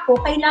Filipina ako,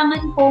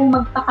 kailangan kong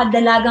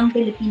magpakadalagang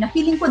Pilipina.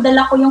 Feeling ko,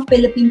 dala ko yung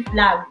Philippine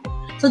flag.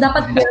 So,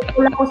 dapat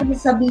careful ako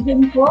sa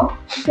sabihin ko,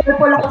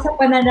 careful ako sa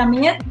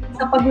pananamit,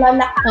 sa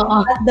paglalakad,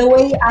 at the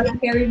way I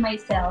carry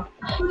myself.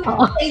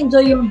 I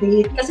enjoy yung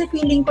date. Kasi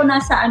feeling ko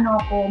nasa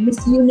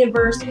Miss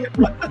Universe.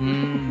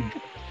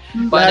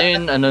 Paano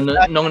yun,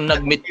 nung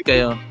nag-meet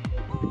kayo?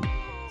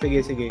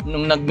 Sige.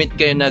 Nung nag-meet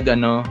kayo,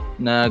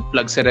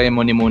 nag-flag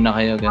ceremony muna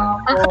kayo.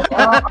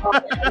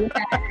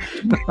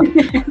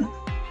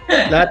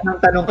 Lahat ng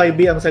tanong kay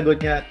B, ang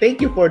sagot niya, thank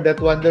you for that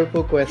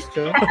wonderful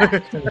question.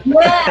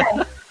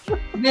 Yes!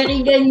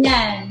 Very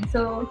ganyan.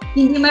 So,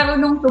 hindi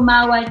marunong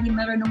tumawa, hindi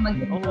marunong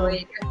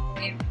mag-enjoy.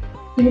 Kasi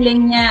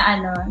feeling niya,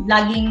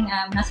 laging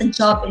nasa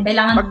job, and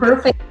kailangan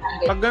perfect.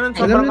 Pag ganun,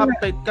 sobrang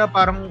uptight ka,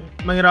 parang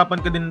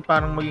mahirapan ka din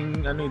parang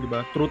maging, di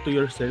ba, true to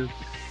yourself.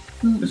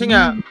 Kasi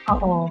nga,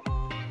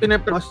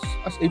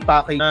 as a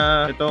package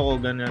na ito ako,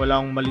 ganyan.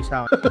 Wala akong mali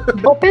sa akin.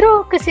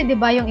 Pero kasi 'di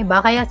ba yung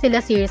iba kaya sila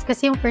serious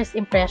kasi yung first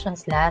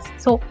impressions last.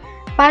 So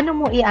paano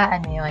mo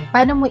yun?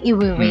 Paano mo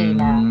i-weigh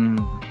na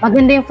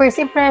maganda yung first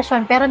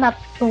impression pero not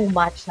too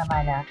much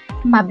naman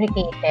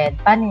fabricated.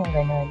 Paano yung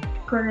ganun?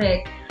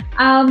 Correct.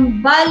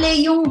 Bale,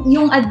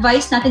 yung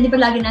advice natin, di ba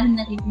lagi natin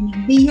nakikinig,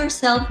 be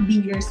yourself.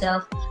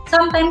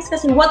 Sometimes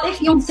kasi, what if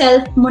yung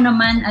self mo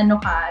naman,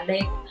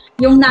 like,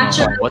 yung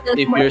natural what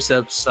if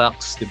yourself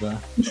sucks, di ba?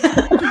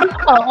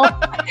 Oo.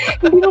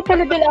 Hindi mo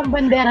pala dala ang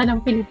bandera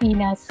ng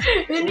Pilipinas.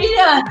 Hindi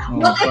na.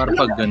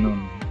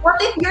 What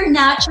if your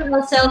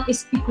natural self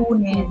is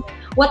pikunin?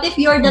 What if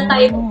you're the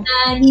type na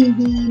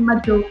hindi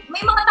mag-joke?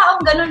 May mga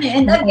taong ganun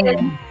And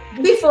again,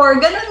 before,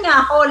 ganun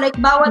nga ako. Like,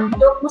 bawat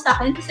joke mo sa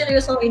akin,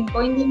 seryosoin ko,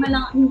 hindi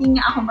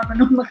nga ako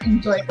marunong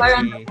mag-enjoy.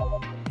 Parang,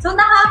 so,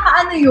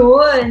 nakakaano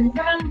yun.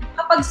 Parang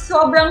kapag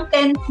sobrang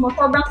tense mo,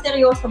 sobrang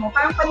seryoso mo,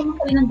 parang palingon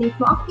ka rin ng date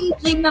mo, ang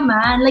PJ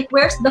naman, like,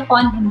 where's the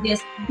fun in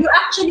this? You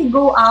actually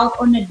go out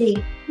on a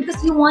date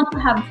because you want to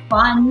have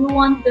fun, you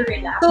want to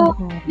relax. So,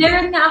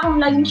 meron nga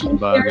akong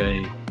laging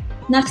share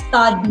na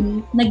study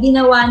na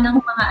ginawa ng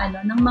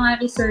mga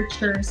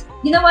researchers.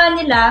 Ginawa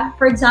nila,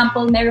 for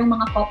example, merong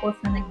mga couples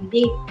na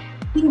nag-date.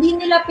 Hindi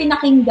nila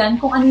pinakinggan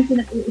kung ano yung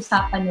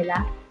pinag-uusapan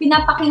nila.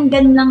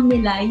 Pinapakinggan lang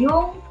nila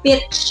yung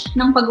pitch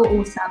ng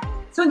pag-uusap.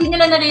 So, hindi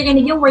nila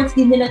naririnig yung words,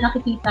 hindi nila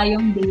nakikita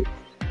yung date.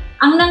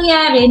 Ang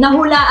nangyari,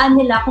 nahulaan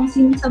nila kung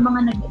sino sa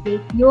mga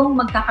nag-date yung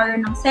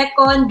magkakaroon ng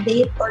second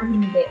date or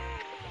hindi.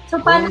 So,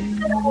 paano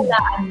nila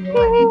nahulaan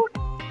yun?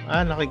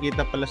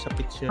 Nakikita pala sa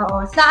pitch yun.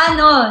 Oo. Sa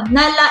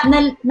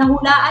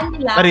nahulaan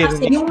nila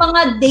kasi yung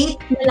mga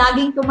date na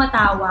laging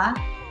tumatawa,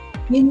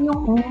 Yun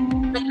yung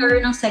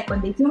nagkaroon ng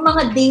second date. Yung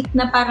mga date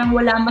na parang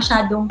wala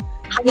masyadong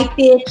high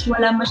pitch,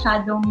 wala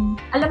masyadong,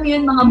 alam mo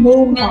yun, mga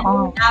moment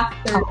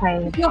after.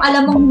 Okay. Yung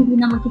alam mong hindi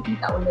na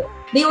magkikita ulit.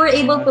 They were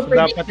able to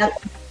predict that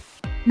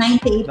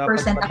 98%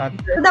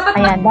 after. So,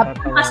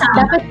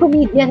 dapat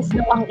comedians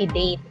daw ang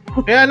i-date.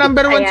 Kaya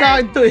number 1 sa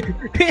akin to eh.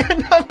 Kaya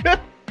number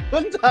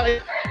 1 sa akin.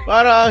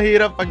 Parang ang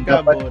hirap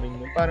pagka-boring.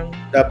 Parang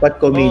dapat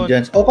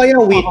comedians. O kaya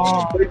witch.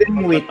 Pwede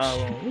yung witch.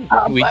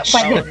 Witch.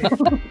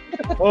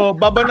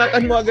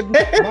 Babanatan mo agad.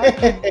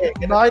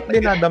 Bakit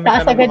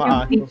dinadamitan ng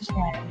mga aso?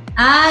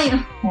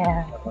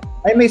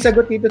 Ay, may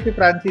sagot dito si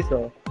Francis.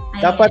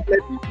 Dapat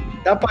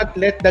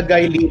let the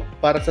guy lead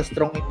para sa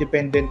strong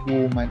independent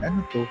woman.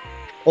 Ano to?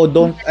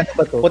 Don't, ano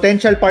ba to?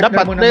 Potential partner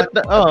dapat mo naman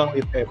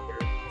if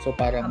ever. So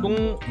parang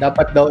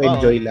dapat daw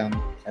enjoy lang.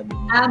 Sabi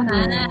niya. Tama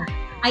na.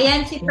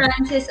 Ayan si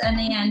Francis,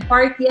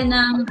 part yan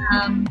ng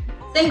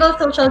Single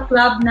Social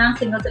Club ng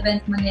Singles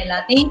Events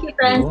Manila. Thank you,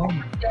 Francis, for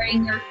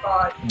sharing your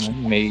thoughts.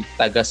 May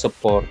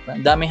taga-support.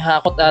 Ang daming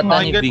hakot ata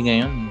ni B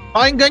ngayon.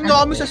 Pakinggan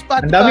nyo kami sa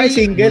Spotify. Ang daming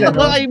single.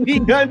 Mga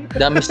kaibigan.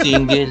 Daming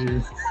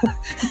single.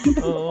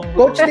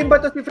 Coach din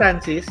ba to si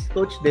Francis?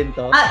 Coach din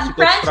to? Si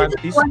Francis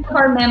is one of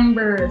our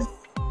members.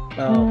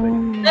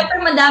 Okay. Siyempre,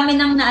 madami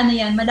nang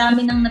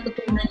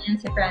natutunan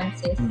yan si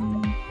Francis.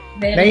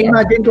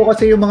 Na-imagine ko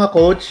kasi yung mga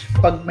coach,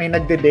 pag may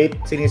nagde-date,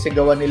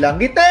 sinisigawan nila,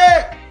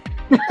 ngite!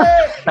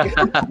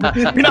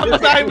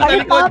 Pinamasahe mo sa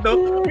likod,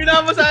 no?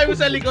 Pinamasahe mo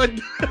sa likod.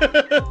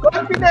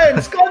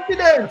 Confidence!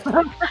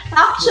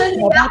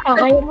 Actually,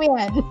 kaya mo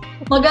yan.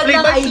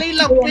 Magandang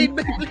idea.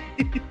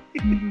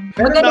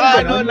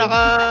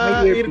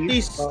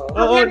 Naka-earpiece.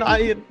 Oo,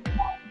 naka-earpiece.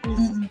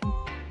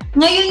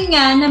 Ngayon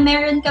nga, na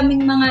meron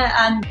kaming mga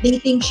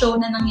dating show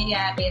na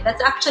nangyayari. That's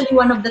actually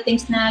one of the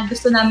things na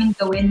gusto namin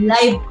gawin,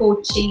 live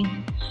coaching.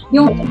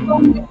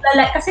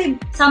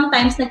 Kasi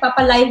sometimes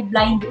nagpapa-live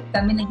blind date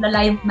kami,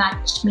 nagla-live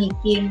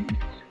matchmaking.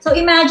 So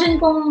imagine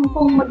kung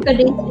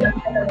magka-date silang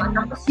dalawa,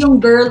 tapos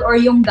yung girl or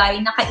yung guy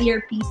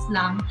naka-earpiece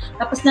lang,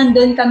 tapos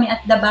nandun kami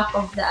at the back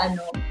of the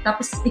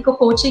tapos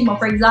iko-coaching mo.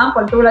 For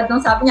example, tulad ng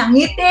sabi niya,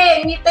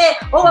 ngiti!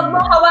 Wag mo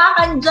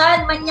hawakan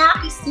dyan,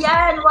 manyakis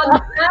yan,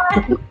 wag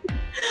yan!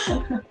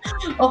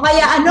 O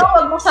kaya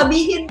wag mo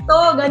sabihin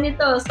to,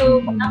 ganito.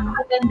 So,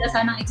 napakaganda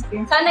sanang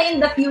experience. Sana in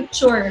the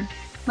future,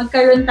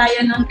 magkaroon tayo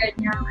ng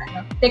ganyang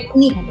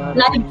technique,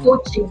 live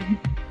coaching.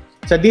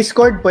 Sa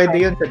Discord,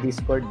 pwede yun sa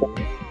Discord.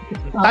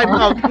 Time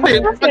out.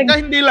 Hindi, pagka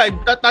hindi live,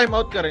 time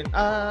out ka rin.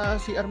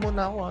 CR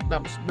muna ako.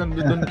 Tapos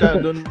doon ka.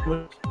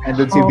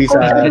 Andun si B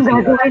sa...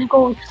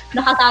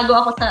 Nakatago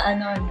ako sa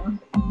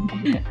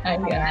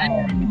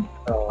Ayan.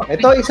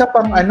 Ito, isa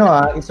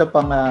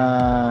pang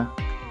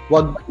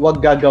wag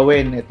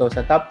gagawin ito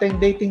sa top 10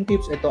 dating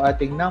tips. Ito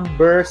ating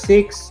number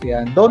 6.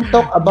 Yan. Don't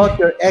talk about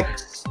your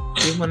ex.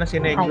 Yung mo na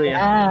sinegro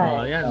yan.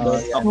 Yan.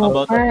 Don't talk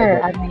about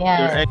your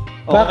ex.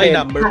 Okay,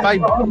 number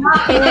 5.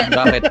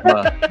 Bakit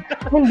ba?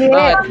 Hindi.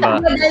 Bakit ba?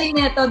 Madali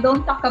nito,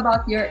 don't talk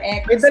about your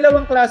ex. May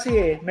dalawang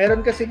klase Meron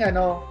kasing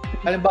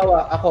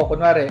halimbawa ako,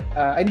 kunwari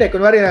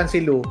lang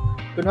si Lou.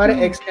 Kunwari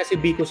ex niya si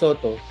Vico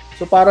Soto.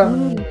 So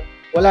parang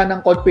wala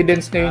nang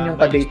confidence na yun yung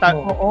ka-date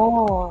mo.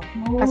 Oo.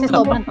 Kasi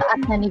sobrang taas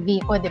na ni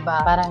Vico, di ba?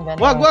 Parang gano'n.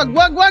 Wag!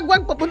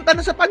 Papunta na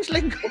sa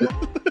punchline ko.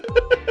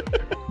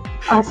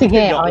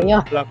 Sige.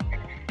 Yun.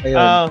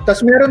 Ayun.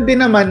 Tapos meron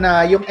din naman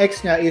na yung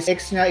ex niya is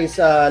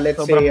let's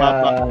say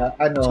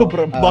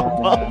sobrang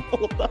baba.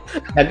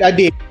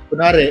 Nag-addict.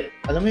 Kunwari,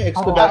 alam mo yung ex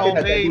ko dati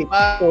nag-addict.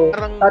 So,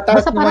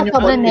 tataas naman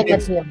yung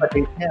confidence ng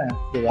ka-date niya.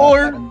 Diba?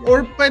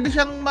 Or pwede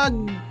siyang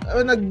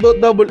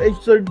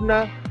nag-double-edged sword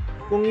na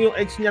kung yung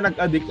ex niya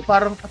nag-addict,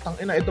 parang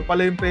ito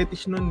pala yung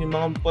fetish nun, yung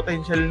mga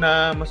potential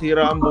na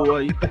masira ang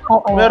buhay.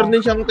 Meron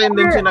din siyang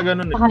tendency na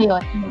gano'n.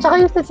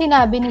 Tsaka yung sa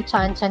sinabi ni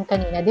Chan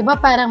kanina, di ba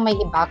parang may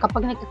iba,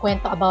 kapag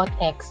nagkikwento about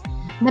ex,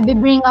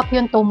 nabibring up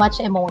yung too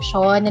much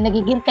emotion, na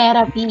nagiging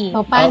therapy.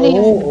 So, paano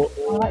yung...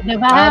 Di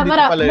ba?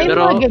 May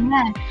mga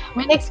ganyan.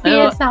 May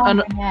experience na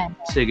ako ganyan.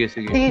 Sige.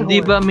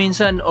 Di ba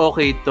minsan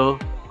okay to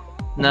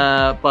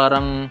na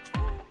parang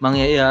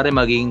mangyayari,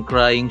 maging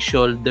crying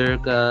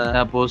shoulder ka,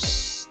 tapos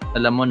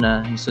alam mo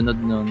na, yung sunod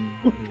nun.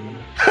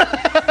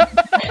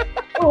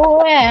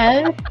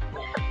 Well,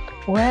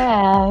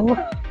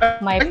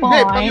 my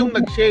point. Pag yung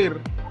nag-share,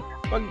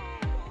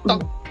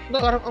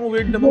 parang ang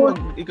weird naman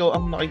ikaw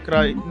ang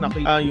nakikry,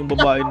 yung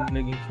babae na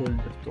naging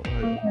shoulder to.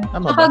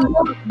 Tama ba?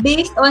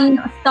 Based on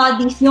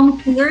studies, yung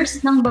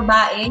tears ng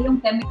babae,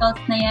 yung chemicals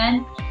na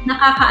yan,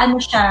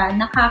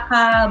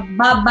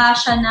 nakakababa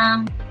siya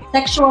ng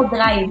sexual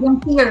drive,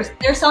 yung tears.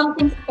 There's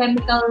something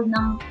chemical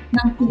ng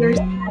tears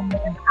na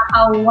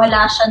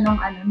nakakawala siya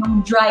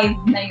nung drive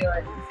na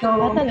yun. So,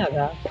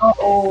 talaga?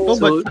 Oo.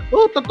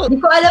 Totoo. Hindi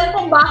ko alam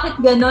kung bakit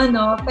gano'n,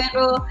 no?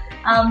 Pero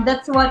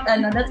that's what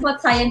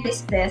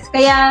scientists says.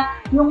 Kaya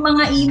yung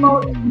mga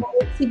emo,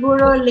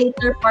 siguro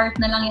later part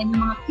na lang yan.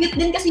 Yung mga cute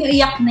din kasi yung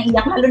iyak na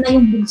iyak, lalo na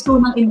yung bugso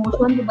ng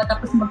emotion, diba?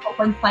 Tapos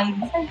magpo-confide.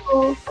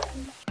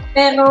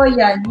 Pero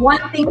yan,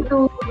 one thing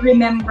to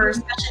remember,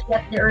 especially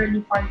at the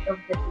early part of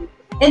the day,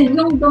 And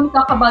yung don't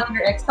talk about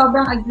your ex,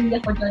 sobrang agree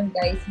ako dyan,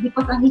 guys.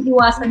 Because ang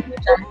iiwasan ko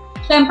dyan,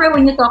 syempre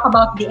when you talk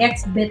about the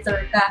ex,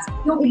 bitter ka.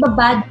 Yung iba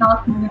bad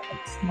mouth mo yung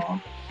ex mo.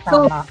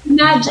 So,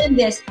 imagine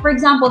this. For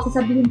example,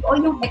 sasabihin ko,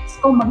 yung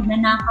ex ko,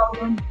 magnanakaw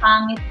yun,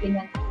 pangit,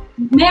 ganyan.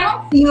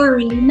 Merong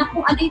theory na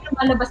kung ano yung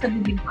lumalabas sa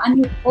bibig mo,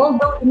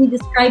 although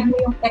ini-describe mo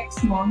yung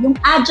ex mo, yung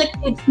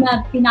adjectives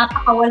na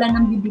pinapakawalan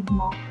ng bibig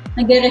mo,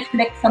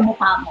 nag-reflect sa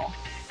mukha mo,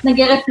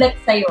 nag-reflect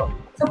sa'yo.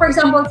 So, for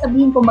example,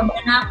 sabihin ko,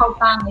 magnanakaw,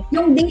 pangit.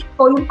 Yung date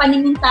ko, yung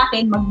paningin sa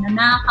akin,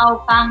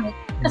 magnanakaw, pangit.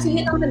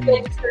 Kasi yun ang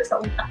nag-register sa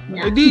utak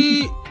niya.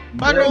 Hindi,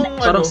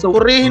 parang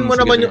purihin mo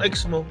naman yung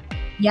ex mo.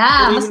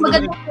 Yeah, mas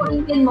magandang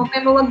purihin mo,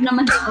 pero wag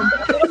naman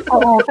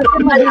Oo,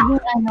 kasi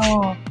magiging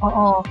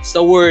oo.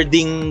 Sa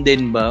wording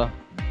din ba?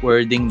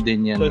 Wording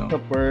din yan, Choice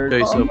of words.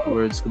 Choice of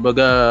words.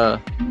 Kumbaga,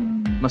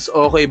 mas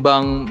okay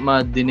bang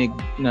madinig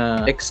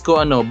na ex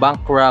ko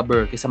bank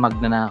robber kaysa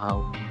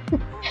magnanakaw?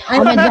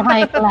 Medyo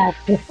high class.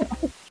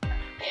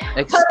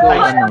 Ex ko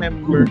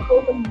member.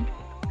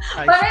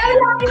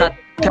 Cat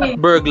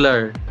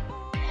burglar.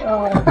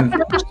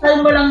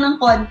 Napasyal mo lang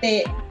ng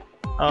konti.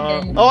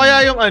 O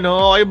kaya yung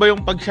okay ba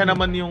yung pag siya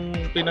naman yung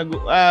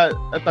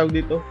tawag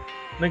dito,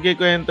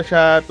 nagkikwento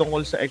siya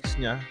tungkol sa ex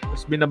niya,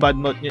 tapos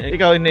binabadmouth niya,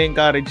 ikaw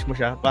ina-encourage mo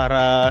siya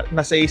para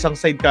nasa isang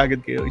side kagad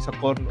kayo, isang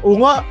corner. Oo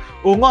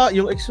nga,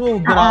 yung ex mo,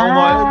 ginagawa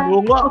mo yan.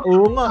 Oo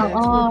nga,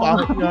 ex mo,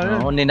 pangit nga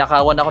yan. Oo,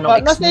 ninakawan ako ng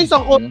ex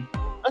mo.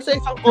 Nasa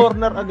isang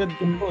corner agad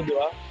ko, di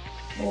ba?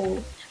 Oo.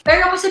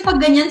 Pero kasi pag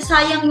ganyan,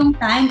 sayang yung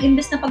time.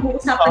 Imbes na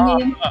pag-uusapan niyo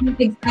yung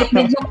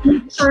excitement, yung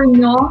picture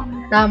nyo.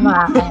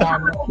 Tama.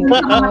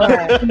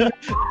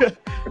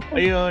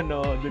 Ayun,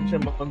 dun siya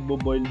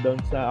mag-boil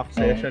down sa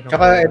accession.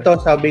 Tsaka ito,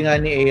 sabi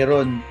nga ni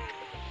Aaron,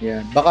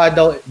 yan. Baka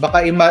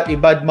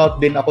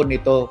i-badmouth din ako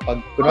nito. Pag,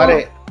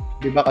 kunwari,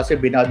 di ba kasi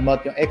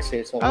binadmouth yung ex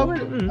So,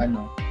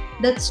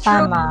 That's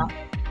true. Tama.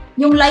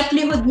 Yung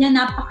likelihood niya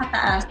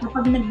napakataas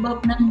kapag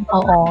nag-bout ng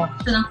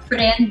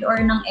friend or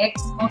ng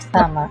ex,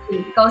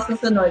 ikaw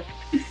susunod.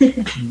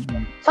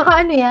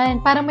 Saka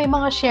yan, parang may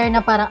mga share na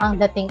parang ang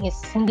dating is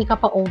hindi ka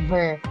pa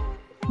over.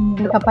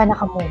 Hindi ka pa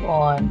naka-move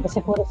on. Kasi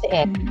puro si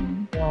ex.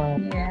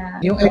 Yeah.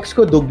 Yung ex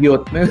ko,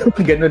 dugyot. May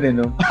ganun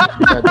no?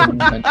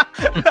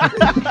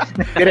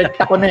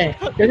 Direct ako na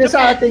Kasi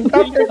sa ating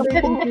top 10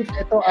 dating tips,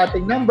 ito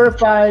ating number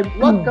 5,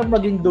 huwag kang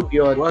maging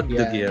dugyot. Huwag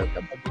dugyot.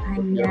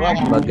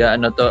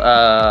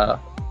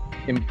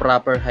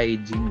 Improper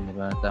hygiene,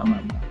 diba?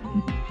 Tama ba?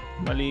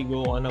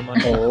 Maligo ka naman.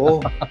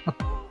 Oo.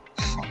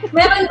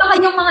 Meron ba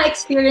kayong mga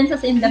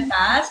experiences in the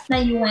past na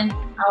you went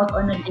out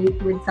on a date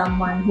with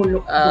someone who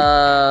looked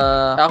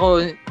good?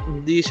 Ako,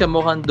 hindi siya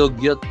mukhang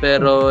dugyot,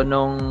 pero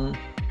nung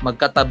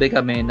magkatabi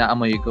kami,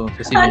 naamoy ko.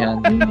 Kasi yan.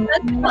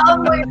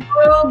 Naamoy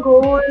ko,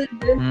 gold.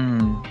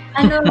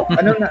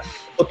 Ano na?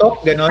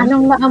 Putok? Ganon?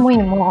 Anong naamoy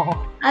mo?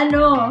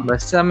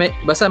 Basta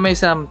may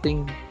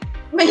something.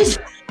 May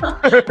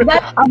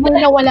amoy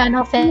na wala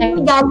ng sex.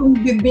 Galing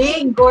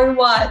bibig or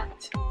what?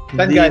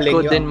 Hindi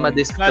ko din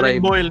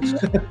ma-describe.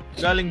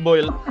 Galing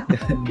boil.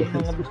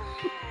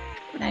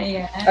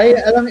 Ayan. Ay,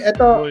 alam,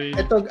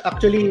 ito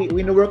actually,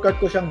 wino-workout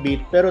ko siyang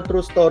beat, pero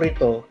true story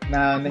to,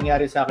 na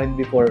nangyari sa akin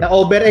before.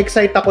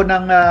 Na-over-excite ako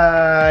ng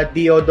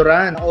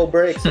deodorant.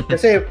 Na-over-excite.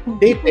 Kasi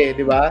date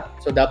di ba?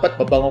 So, dapat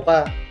mabango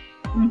ka.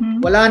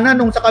 Mm-hmm. Wala na,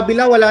 nung sa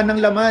kabila, wala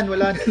nang laman.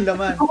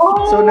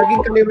 So,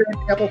 naging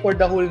kaliwete ako for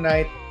the whole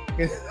night.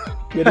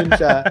 Ganun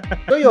siya.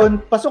 So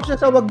yun, pasok siya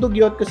sa wag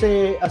dugyot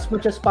kasi as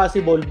much as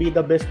possible, be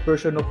the best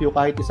version of you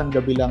kahit isang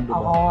gabi lang, di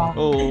ba?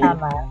 Oo.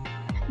 Tama.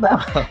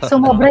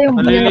 Sumobra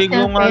yung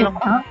naliligo nga lang.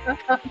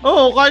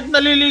 Kahit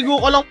naliligo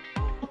ka lang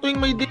tuwing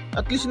may date,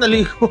 at least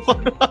naligo ka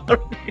na.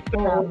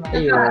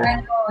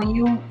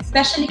 Yung,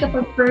 especially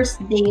kapag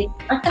first date,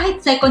 or kahit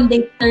second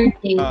date, third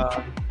date,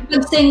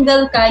 kapag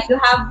single ka, you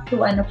have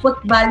to put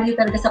value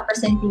talaga sa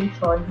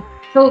presentation.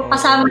 So,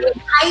 kasama yung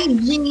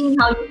hygiene,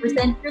 how you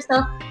present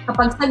yourself.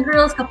 Kapag sa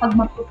girls, kapag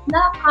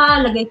maputla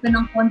ka, lagay ka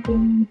ng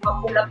konting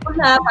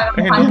papula-pula para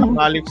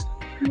mukha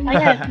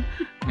Ayan.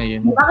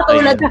 Ngayon. Mukha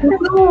katulad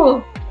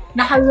ko.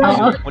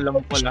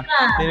 Pulang-pula.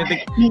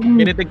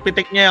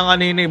 Tinitig-pitik niya yung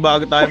kanina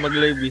bago tayo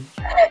mag-live.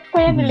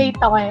 Kaya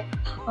late ako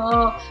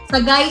Sa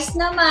guys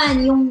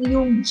naman,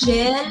 yung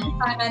gel,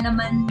 para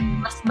naman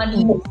mas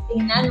malinis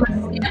tingnan.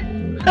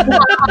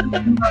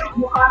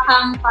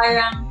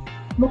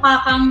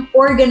 Mukha kang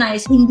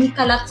organized, hindi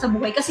kalat sa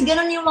buhay. Kasi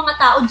ganun yung mga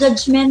tao,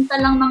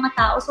 judgmental lang mga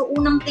tao. So,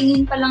 unang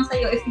tingin pa lang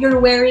sa'yo, if you're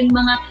wearing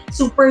mga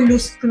super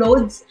loose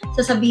clothes,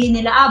 sasabihin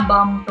nila,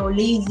 bum to,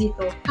 lazy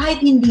to.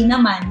 Kahit hindi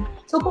naman.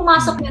 So,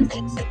 pumasok yun sa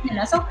isip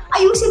nila. So,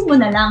 ayusin mo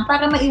na lang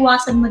para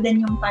maiwasan mo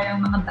din yung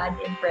parang mga bad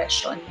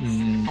impression.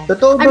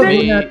 Totoo ba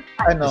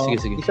na,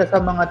 sige. Isa sa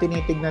mga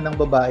tinitignan ng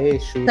babae,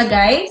 shoes? Sa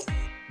guys?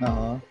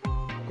 Oo.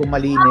 Kung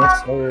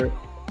malinis or...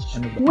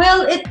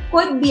 Well, it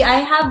could be. I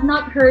have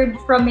not heard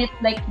from it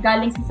like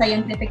galing sa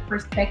scientific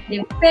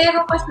perspective.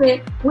 Pero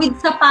kasi with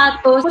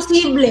sapatos,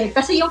 posible.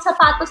 Kasi yung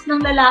sapatos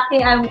ng lalaki,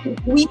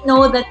 we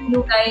know that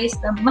you guys,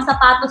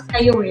 masapatos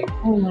kayo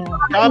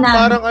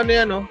Parang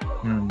yan,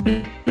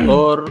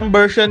 Or ang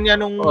version niya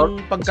nung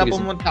pagka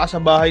pumunta ka sa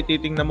bahay,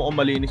 titingnan mo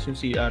kung malinis yung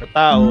CR.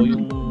 Tao,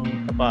 yung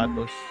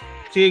sapatos.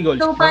 Sige,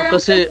 Gold. So, parang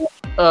kasi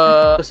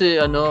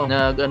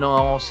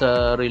ako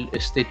sa real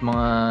estate,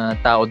 mga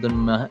tao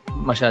doon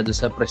masyado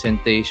sa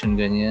presentation,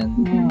 ganyan.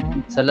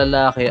 Sa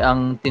lalaki,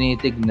 ang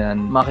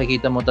tinitignan,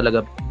 makikita mo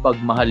talaga pag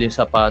mahal yung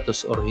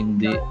sapatos or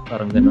hindi.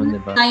 Parang gano'n, di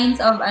ba? Signs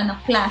of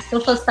class,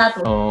 social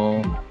status.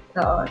 Oo.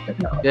 So,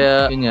 totoo.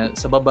 Kaya, yun nga,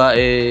 sa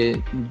babae,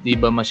 di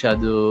ba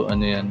masyado,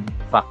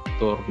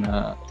 factor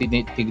na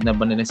tinitignan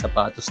ba nila yung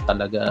sapatos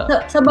talaga?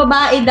 Sa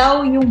babae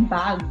daw yung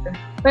bag.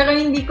 Pero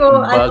hindi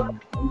ko, bag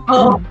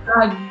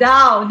bag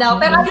daw.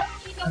 Pero alam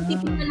ko yung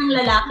titignan ng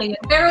lalaki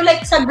yun. Pero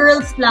like sa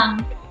girls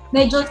lang,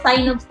 medyo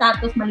sign of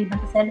status maliban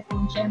sa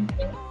cellphone,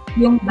 syempre.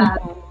 Yung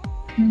bag.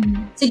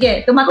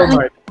 Sige,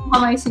 tumatanong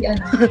kamay si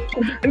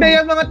Hindi,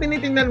 yung mga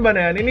tinitingnan ba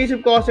na yan,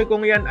 inisip ko kasi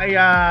kung yan ay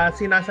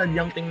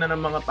sinasadyang tingnan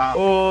ng mga tao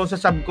o sa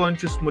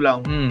subconscious mo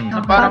lang.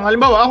 Na parang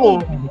halimbawa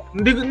ako,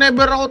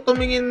 never ako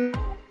tumingin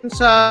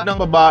sa ng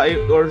babae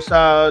or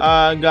sa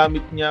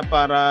gamit niya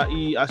para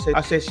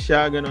i-assess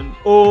siya, ganun.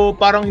 O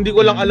parang hindi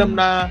ko lang alam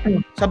na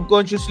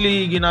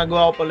subconsciously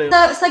ginagawa ko pala yun.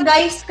 Sa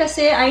guys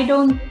kasi, I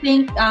don't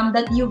think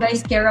that you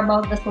guys care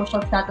about the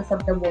social status of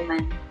the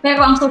woman.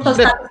 Pero ang social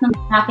status ng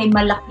lalaki,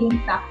 malaking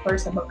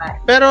factor sa babae.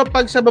 Pero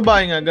pag sa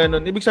babae nga,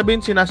 ganun, ibig sabihin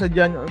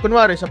sinasadya nyo,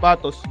 kunwari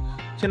sapatos,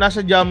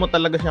 sinasadya mo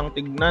talaga siyang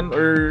tignan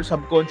or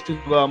subconscious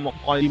ba mo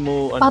kung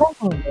mo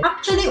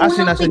Actually,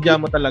 sinasadya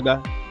mo talaga?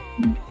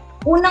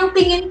 Unang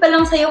tingin pa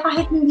lang sa'yo,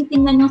 kahit hindi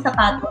tingnan yung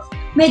sapatos,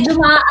 medyo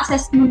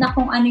ma-assess mo na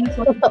kung ano yung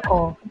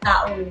totoo ng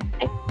tao.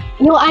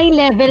 Yung eye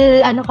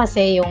level,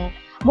 kasi yung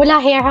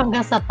mula hair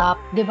hanggang sa top,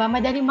 di ba?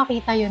 Madaling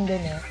makita yun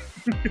dun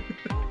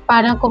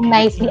Parang kung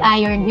nicely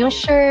ironed yung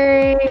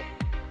shirt,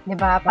 di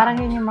ba? Parang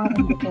yun yung mga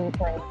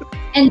indicator.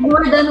 And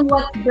more than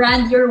what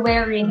brand you're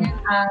wearing,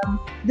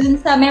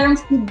 dun sa merong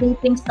speed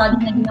dating study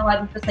na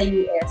ginawa dito sa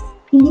US,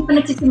 hindi pa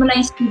nagsisimula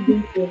yung speed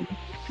dating.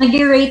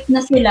 Nag-rate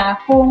na sila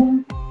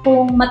kung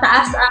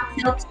mataas ang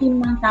self-esteem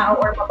ng tao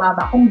or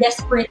mababa, kung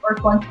desperate or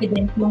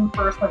confident yung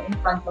person in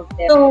front of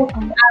them. So,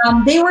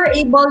 they were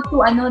able to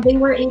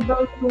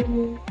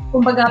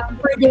kumbaga,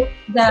 predict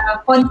the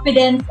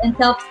confidence and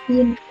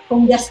self-esteem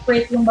kung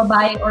desperate yung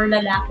babae or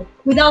lalaki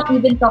without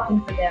even talking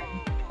to them.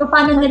 So,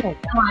 paano nila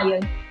ginawa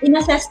yun?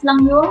 In-assess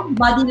lang yung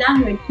body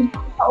language,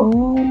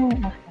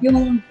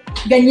 yung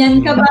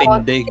ganyan ka ba?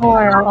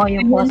 Or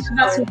yung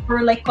posture.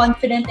 Super like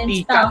confident and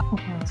stuff.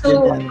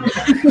 So,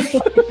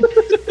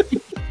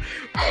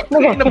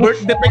 na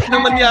birth defect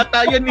naman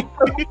yata yan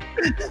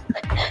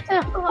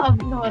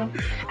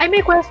Ay,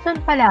 may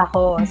question pala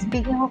ako.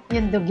 Speaking of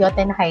yung dugyot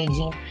and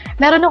hygiene,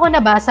 meron ako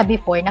nabasa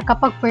before na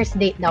kapag first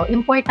date daw,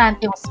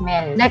 importante yung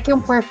smell. Like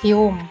yung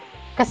perfume.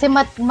 Kasi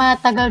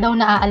matagal daw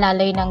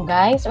naaalalay ng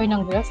guys or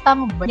ng girls.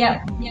 Tama ba?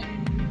 Yeah.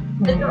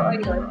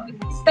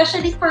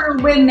 Especially for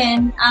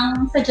women,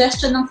 ang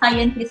suggestion ng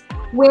scientists,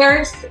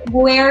 wear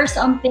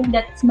something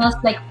that smells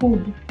like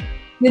food.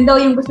 Yun daw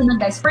yung gusto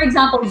ng guys. For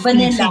example,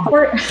 vanilla.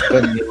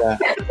 Vanilla.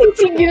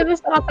 Sige na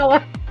sa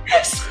katawa.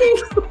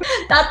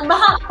 At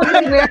baka pag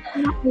nag-wear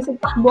natin,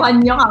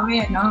 takbuhan nyo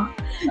kami, no?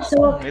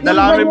 So, may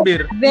dala kami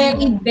beer.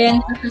 Very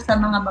beneficial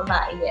sa mga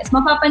babae, yes.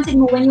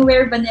 Mapapansin mo, when you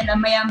wear vanilla,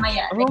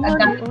 maya-maya,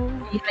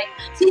 like,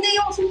 sino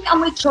yung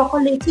amoy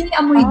chocolate? Sino yung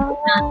amoy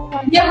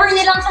banana? Never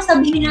nilang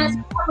sasabihin na,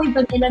 sino yung amoy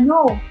vanilla?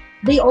 No.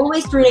 They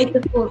always relate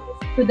to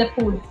the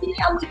food. Sino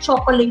yung amoy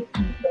chocolate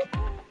dito?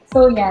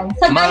 So, yan.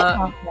 Sa guys,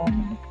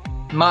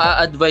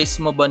 ma-advise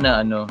mo ba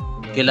na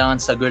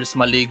kailangan sa girls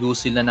maligo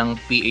sila ng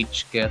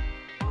pH care?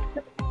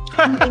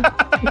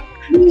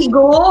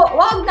 Ligo?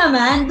 Wag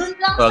naman. Doon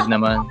lang. Wag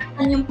naman.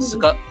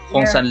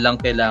 Kung saan lang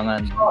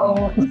kailangan.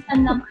 Oo, kung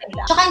saan lang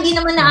kailangan. Tsaka hindi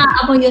naman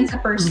naaamoy yun sa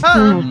first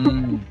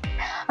time.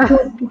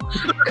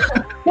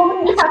 Kung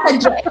hindi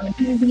sasadya,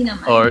 hindi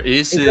naman. Or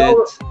is it?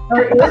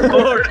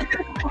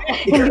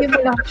 Hindi mo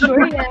lang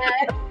sure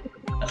yan.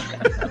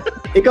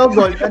 Ikaw,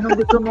 Gold, anong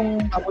gusto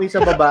mong amoy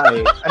sa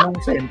babae? Anong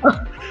scent?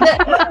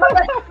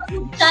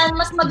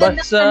 Mas maganda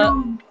sa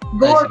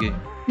Gold.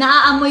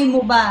 Naaamoy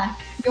mo ba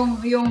yung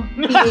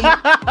PA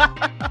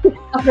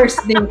sa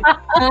first date?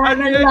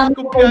 Ano yan?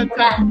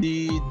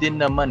 Hindi din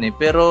naman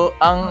Pero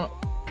ang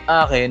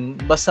akin,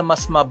 basta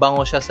mas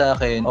mabango siya sa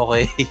akin,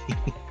 okay.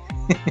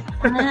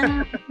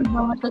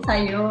 Mabango siya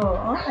sa'yo.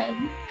 Okay.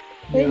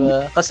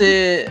 Diba? Kasi,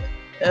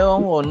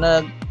 ewan ko,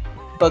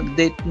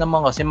 pag-date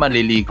naman kasi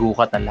maliligo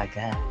ka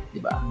talaga,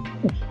 di ba?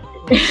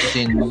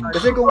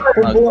 Kasi kung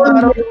buong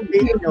araw yung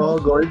date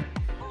nyo, Gold,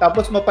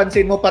 tapos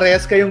mapansin mo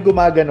parehas kayong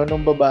gumagano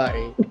ng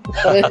babae.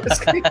 Parehas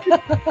kayo.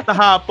 Sa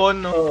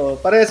hapon, no?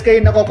 Parehas kayo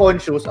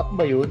nako-conscious. Ako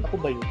ba yun?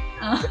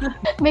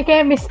 May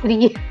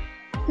chemistry.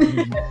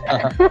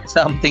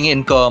 Something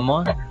in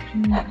common.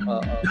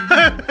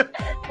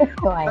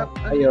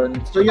 Ayun.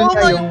 So yun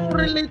yung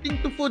relating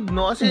to food,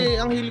 no? Kasi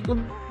ang hilig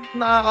ko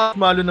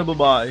nakaka-marshmallow na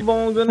babae.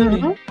 Bang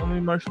ganun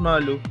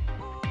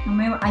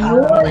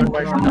Ayun.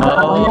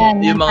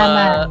 Yung mga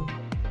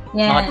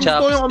Mga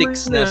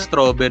chopsticks na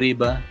strawberry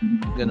ba?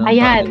 Ganun.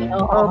 Ayan.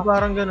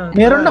 Parang ganun.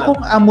 Meron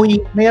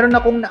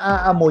akong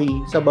naaamoy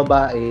sa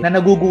babae na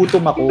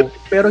nagugutom ako,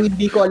 pero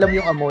hindi ko alam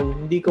yung amoy.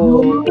 Hindi ko...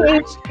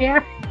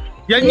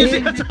 Yan yung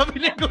sinasabi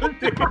ni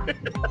Kunti.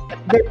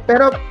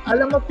 Pero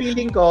alam mo,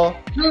 feeling ko,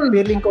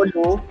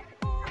 Lou,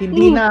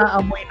 hindi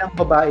naaamoy ng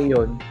babae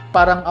yon.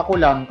 Parang ako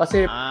lang.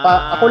 Kasi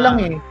ako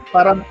lang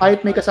parang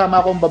kahit may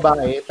kasama akong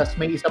babae, tas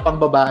may isa pang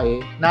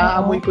babae,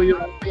 naaamoy ko yung,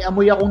 may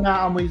amoy akong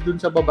naaamoy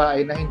dun sa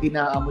babae na hindi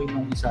naaamoy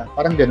nung isa.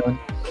 Parang ganun.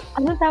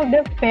 Ano tawag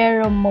na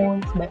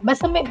pheromones ba?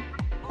 Basta may,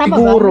 tama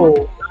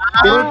siguro.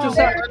 Pero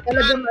sa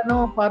talagang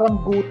parang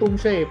gutom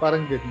siya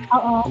parang ganun.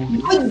 Oo.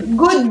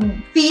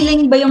 Good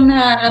feeling ba yung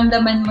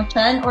nararamdaman mo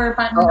dyan? Or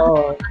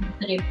parang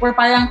trip? Or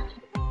parang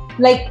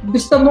like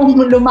gusto mong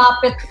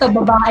lumapit sa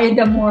babae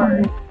the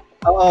more?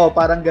 Oo,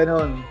 parang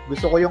ganun.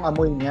 Gusto ko yung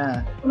amoy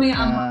niya. May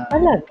amoy.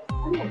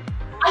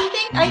 I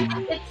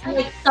think it's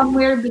like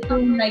somewhere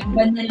between like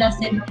vanilla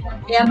and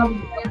kaya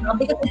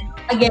because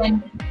again,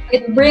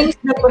 it brings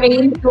the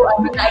brain to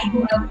an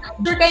idea of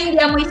sure kayo hindi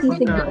amoy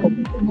sisig.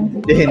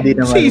 Hindi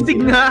naman. Sisig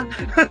nga.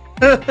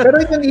 Pero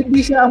yun,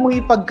 hindi siya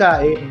amoy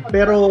pagkain.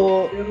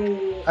 Pero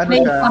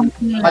siya,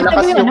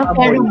 malakas yung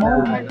amoy.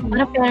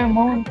 Ano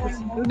pheromone?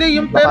 Hindi,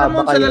 yung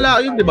pheromone sa lalaki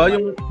yun, di ba?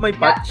 Yung may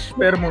patch,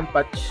 pheromone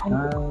patch.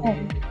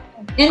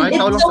 And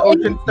it's so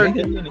Ocean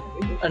 13 yun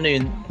Ano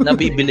yun?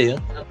 Nabibili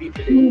yun?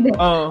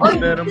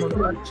 pheromone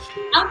patch.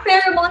 Ang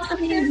pheromones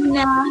kasi hindi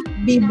na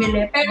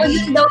bibili. Pero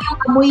yun daw yung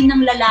amoy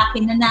ng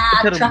lalaki na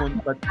na-attract.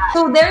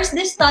 So there's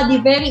this study,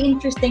 very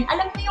interesting.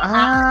 Alam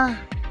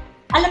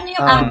niyo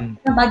yung act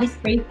na body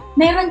spray?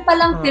 Meron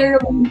palang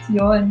pheromones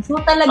yun. So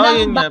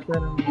talagang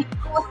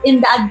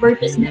in the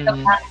advertisement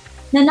of that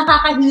na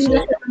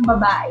nakakahila sa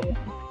babae.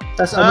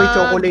 Tapos amoy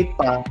chocolate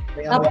pa.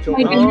 Tapos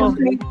may ganyan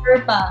flavor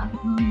pa.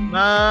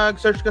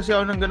 Nag-search kasi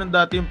ako ng ganun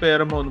dati yung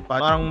pheromone patch.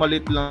 Parang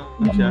malit lang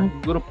siya.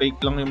 Siguro fake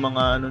lang yung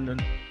mga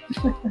nun.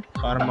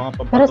 Parang mga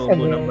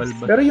pampatubo ng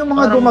balbas. Pero yung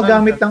mga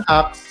gumagamit ng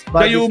Axe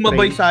body Gayuma spray.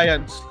 by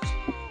Science.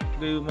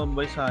 Gayuma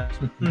by Science.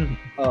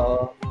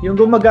 Yung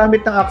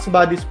gumagamit ng Axe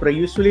body spray,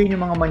 usually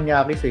yung mga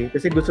manyakis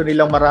kasi gusto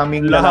nilang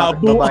maraming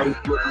labo. Babae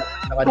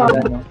sa kanila,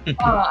 no?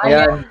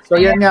 Ayan. So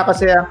yan nga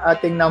kasi ang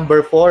ating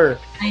number 4.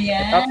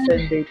 Ayan. Top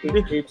 10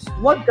 dating tips.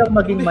 Huwag kang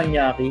maging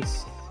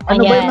manyakis.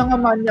 Ano ba yung mga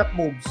manyak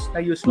moves na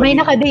usually? May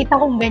nakadate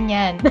akong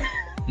ganyan.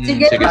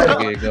 Sige, go.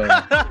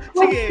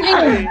 Sige.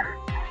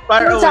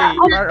 Far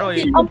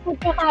away. Ang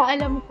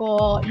pagkakaalam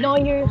ko,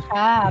 lawyer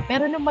siya.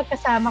 Pero nung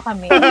magkasama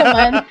kami,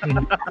 naman,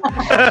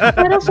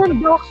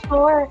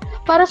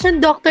 para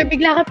siyang doctor,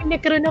 bigla kami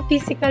nagkaroon ng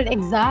physical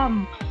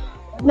exam.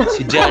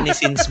 Si Johnny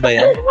Sins ba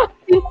yan?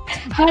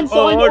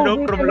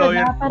 Hands-on from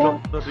lawyer. Parang,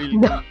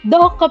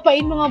 Doc,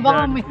 kapain mo nga ba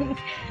kami?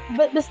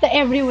 Basta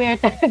everywhere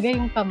talaga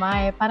yung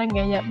kamay. Parang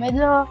ganyan.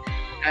 Medyo,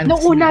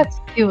 nung una,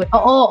 cute.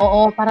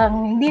 Oo.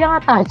 Parang, hindi na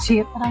nga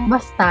touchy. Parang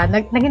basta,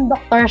 naging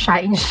doctor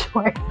siya, in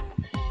short.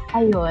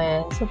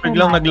 Ayun.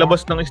 Biglang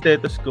naglabas ng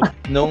stethoscope.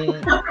 Nung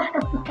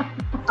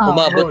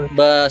umabot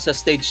ba sa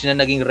stage na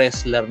naging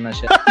wrestler na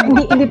siya?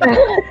 Hindi pa.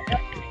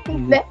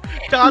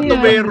 Tsaka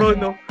tubero,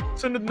 no?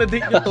 Sunod na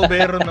date yung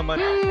tubero naman.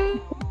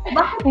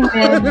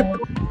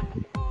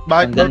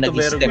 Bakit daw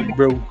tubero? Step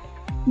bro.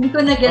 Hindi ko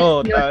na-get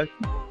yun.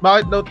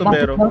 Bakit daw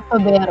tubero?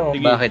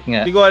 Sige, bakit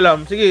nga? Hindi ko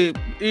alam. Sige,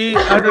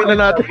 ano na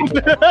natin.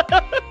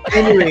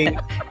 Anyway,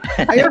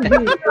 ayun,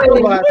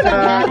 ba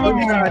sa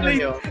ano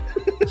nyo?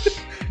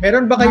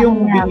 Meron ba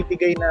kayong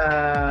binibigay na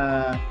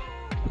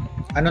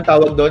anong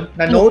tawag doon?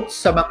 Na notes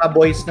sa mga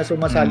boys na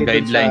sumasali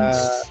doon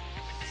sa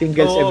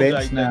singles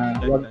events na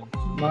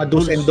mga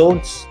do's and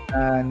don'ts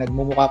na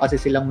nagmumukha kasi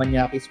silang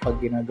manyakis pag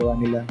ginagawa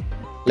nila.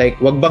 Like,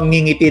 wag bang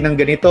ngingiti ng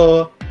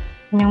ganito?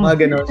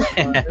 Mga ganun.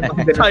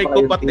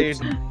 Psychopath eh.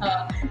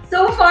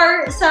 So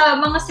far, sa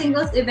mga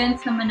singles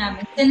events naman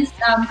namin, since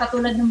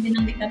katulad ng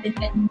binanggit natin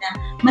kanina,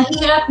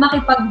 mahirap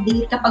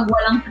makipag-date kapag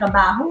walang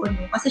trabaho.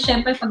 No? Kasi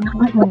syempre, pag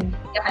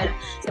nakapag-date.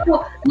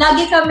 So,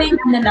 lagi kami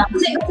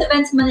singles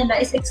events Manila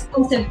is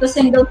exclusive to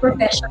single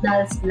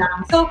professionals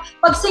lang. So,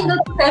 pag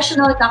single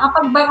professional ka,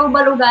 kapag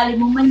baro-barugali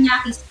mo,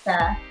 manyakis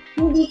ka,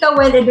 hindi ka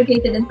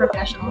well-educated and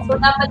professional. So,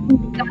 dapat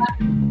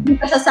hindi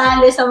ka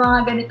sasali sa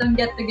mga ganitong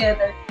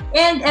get-together.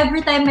 And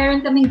every time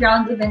meron kaming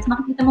ground events,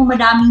 makikita mo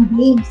madaming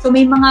games. So,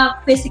 may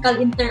mga physical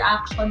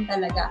interaction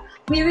talaga.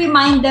 We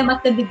remind them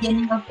at the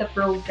beginning of the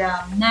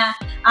program na,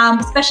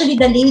 especially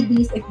the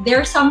ladies, if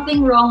there's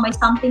something wrong, may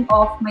something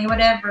off, may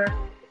whatever,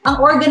 ang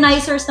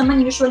organizers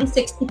naman, usually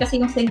 60 kasi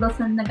yung singles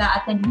na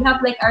nag-a-attend. We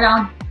have like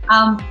around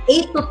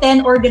 8 to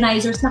 10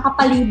 organizers na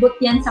kapalibot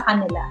yan sa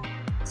kanila.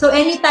 So,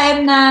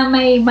 anytime na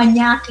may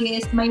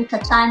manyakis, may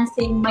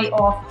chachancing, may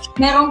off,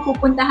 merong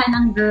pupuntahan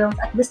ng girls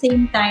at the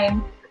same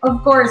time.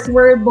 Of course,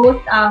 we're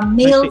both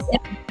males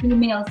and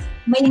females.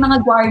 May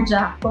mga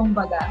gwardiya,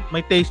 kumbaga.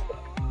 May taste.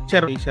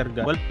 Share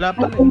ga. Wala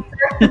pala.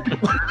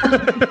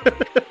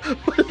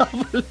 Wala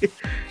pala.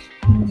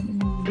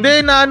 Hindi,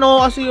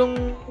 naano kasi yung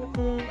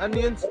ano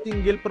yun,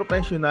 single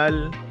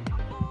professional.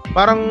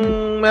 Parang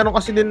meron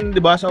kasi din, di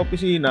ba, sa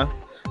opisina,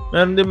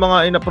 Meron din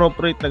mga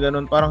inappropriate na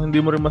ganun. Parang hindi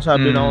mo rin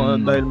masabi na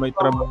dahil may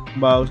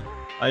trabaho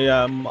ay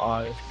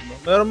maayos.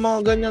 Meron mga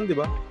ganyan, di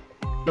ba?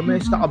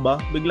 Lamesta ka ba?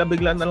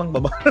 Bigla-bigla na lang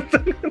baba.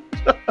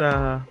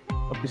 Na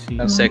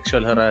opisina.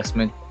 Sexual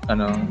harassment,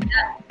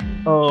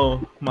 Oo,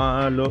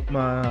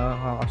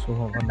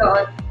 makakasuhan ka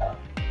na.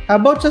 How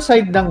about sa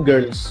side ng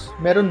girls?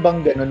 Meron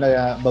bang gano'n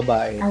na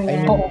babae?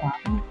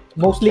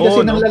 Mostly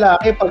kasi ng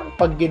lalaki,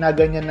 pag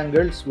ginaganyan ng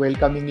girls,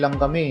 welcoming lang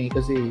kami.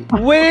 Kasi...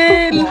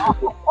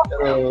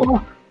 Pero,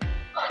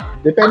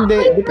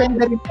 depende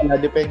rin pala,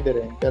 depende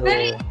rin. Pero,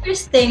 very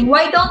interesting.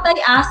 Why don't I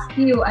ask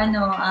you,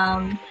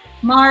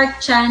 Mark,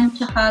 Chan,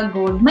 tsaka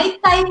Gold,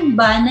 may time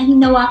ba na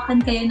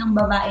hinawakan kayo ng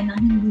babae ng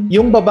hindi?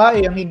 Yung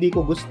babae ang hindi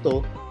ko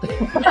gusto.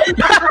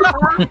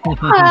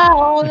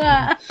 Oo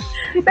nga.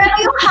 Pero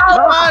yung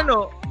hawak.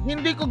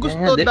 Hindi ko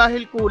gusto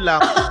dahil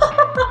kulang.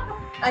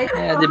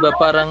 Di ba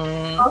parang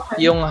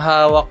yung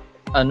hawak,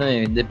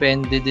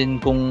 depende din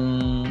kung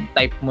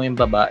type mo yung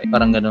babae.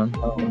 Parang ganun.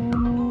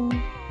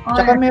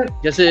 Tsaka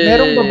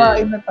merong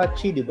babae na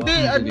touchy, di ba?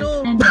 Hindi,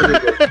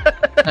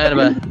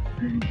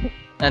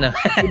 Ano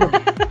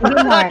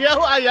ba?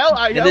 Ayaw.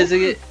 Hindi,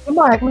 sige.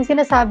 Mark, may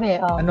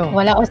sinasabi.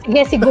 Wala.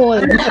 Sige, si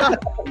Gold.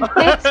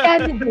 Next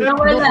candidate.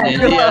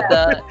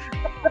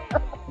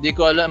 Hindi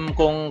ko alam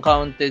kung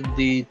counted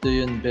dito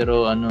yun,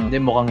 pero hindi,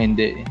 mukhang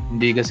hindi.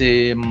 Hindi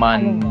kasi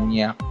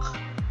maniac.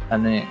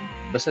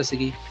 Basta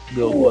sige,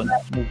 go on.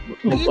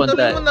 Move on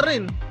tayo. Tuloy mo na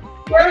rin.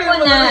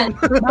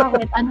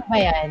 Bakit? Ano ba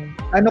yan?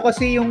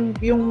 Kasi yung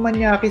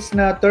maniakis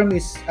na term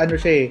is,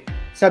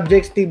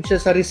 subjective siya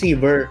sa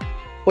receiver.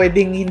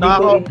 Pwedeng hindi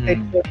ko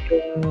intention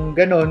yung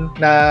ganun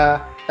na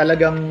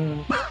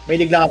talagang may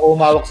liglang ako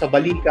umawak sa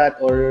balikat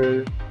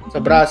or sa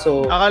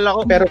braso. Akala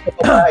ko, pero sa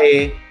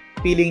babae,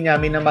 feeling niya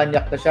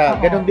minamanyak na siya.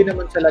 Ganon din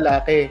naman sa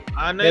lalaki.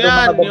 Pero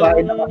mga babae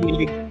na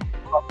mahilig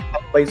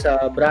makapay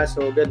sa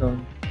braso,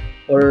 ganon.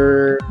 Or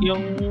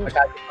yung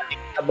masyadong mahilig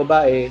na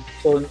babae.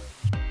 So,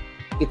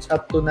 it's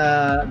up to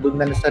na doon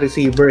na sa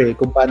receiver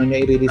kung paano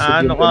niya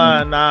i-receive yung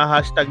na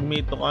hashtag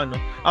mito ka,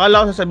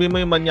 Akala ko sasabihin mo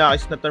yung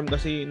manyakis na term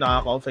kasi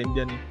nakaka-offend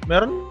yan.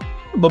 Meron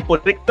ba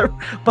politic term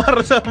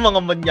para sa mga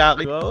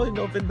manyakis?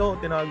 In-offend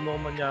ako, tinawag mo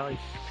manyakis.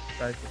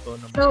 Kahit ito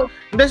naman. So,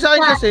 hindi sa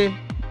akin kasi,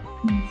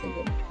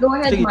 go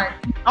ahead, Mark.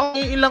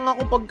 Ako ilang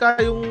ako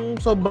pagka yung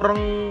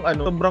sobrang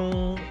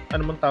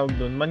man tawag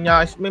doon,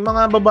 manyakis. May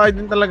mga babae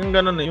din talagang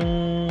gano'n yung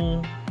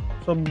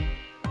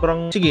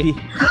sobrang, sige.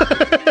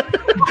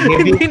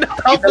 Hindi na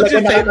tapos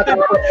yung setup.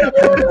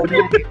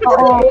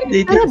 Oo.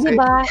 Pero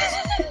diba?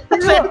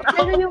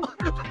 Pero yung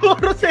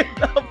puro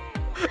setup.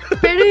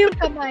 Pero yung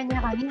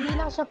kamanyakan, hindi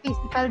lang siya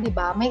physical,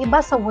 diba? May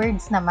iba sa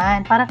words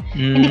naman. Parang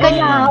hindi ka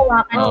niya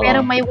hahawakan,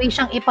 pero may way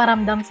siyang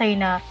iparamdam sa'yo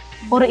na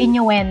puro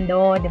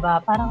innuendo, diba?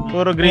 Parang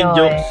puro green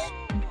jokes.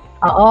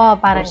 Oo,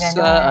 parang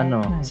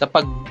gano'n. Sa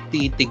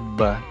pagtitig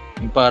ba?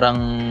 Parang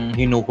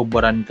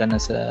hinuhubaran ka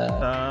na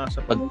sa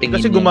pagtingin.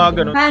 Kasi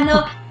gumagano.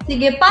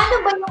 Paano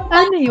ba yung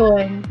ano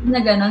yun? Na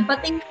gano'n?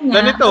 Patingin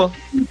nga. Ganito.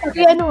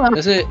 Kasi ano nga?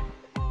 Kasi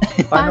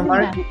paano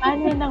Mark?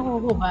 Paano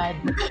nanghuhubad?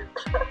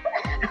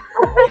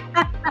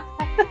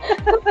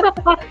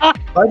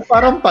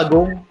 Parang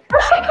pagong.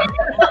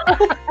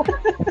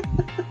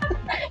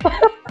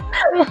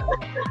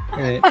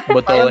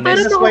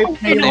 Botones.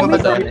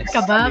 Botones.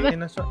 Ka ba?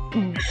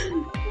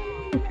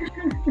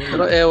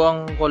 Pero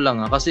ewan ko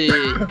lang kasi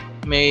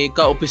may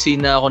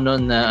ka-opisina ako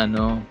noon na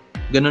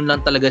ganun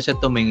lang talaga siya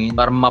tumingin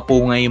para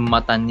mapungay yung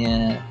mata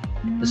niya.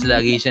 Tapos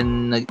lagi siya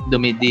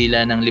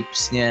dumidila ng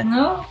lips niya.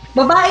 No?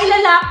 Babae,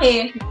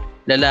 lalaki?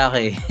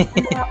 Lalaki.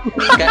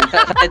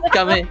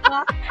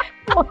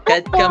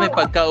 kahit kami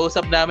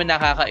pagkausap namin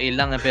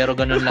nakakailang pero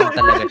ganun lang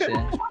talaga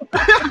siya.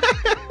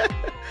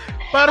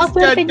 Para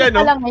sa chat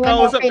ka,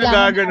 kausap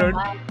ka gaganon.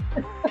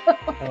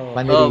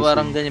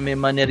 Parang ganyan, may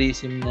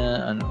mannerism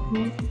na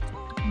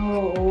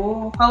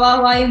Oo,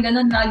 kawawa yung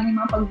ganun, lagi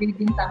mga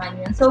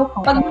pagbibintangan yan. So,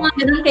 pag mga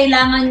ganun,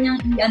 kailangan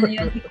niyang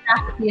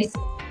i-practice.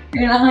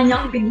 Kailangan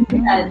niyang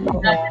pigilan.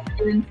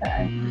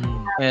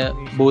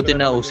 Buti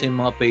na usin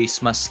mga face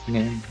mask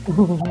ngayon.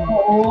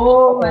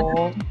 Oo,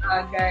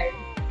 bagay.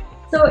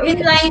 So,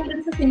 in line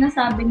dun sa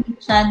sinasabi ni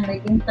Chan,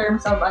 like in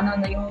terms of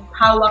yung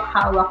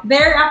hawak-hawak,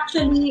 there are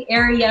actually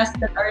areas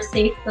that are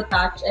safe to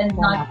touch and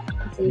not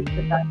safe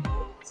to touch.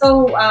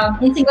 So,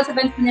 in Singles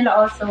Events nila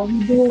also,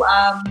 we do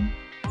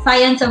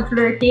science of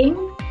flirting.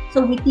 So,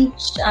 we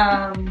teach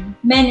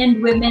men and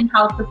women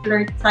how to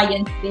flirt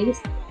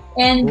science-based.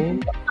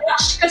 And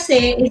touch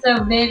kasi is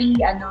a very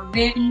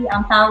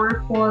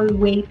powerful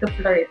way to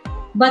flirt.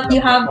 But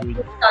you have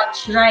to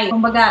touch right.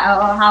 Kumbaga,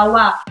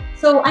 hawak.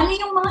 So, ano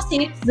yung mga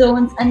safe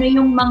zones? Ano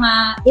yung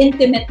mga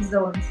intimate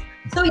zones?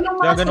 So, yung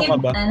mga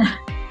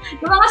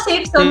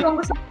safe zone, kung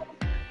gusto mo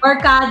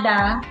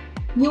barkada,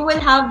 you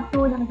will have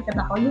to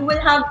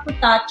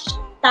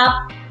tap,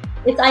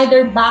 it's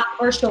either back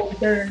or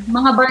shoulder.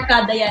 Mga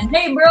barkada yan.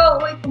 Hey bro,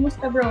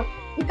 kumusta bro?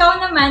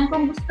 Ikaw naman,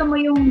 kung gusto mo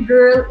yung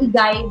girl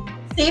i-guide,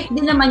 safe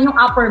din naman yung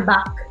upper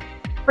back.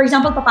 For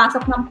example,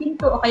 papasok ng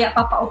pinto o kaya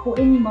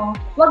papaupuin mo,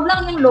 wag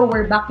lang yung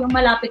lower back, yung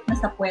malapit na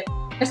sa puwet.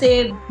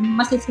 kasi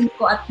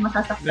masisiko at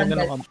masasaktan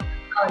ka.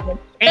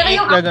 Pero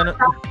yung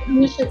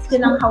should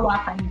silang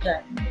hawakan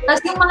dyan.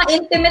 Tapos yung mga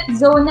intimate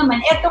zone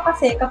naman, eto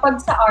kasi kapag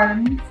sa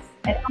arms,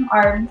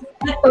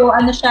 ito,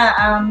 ano siya,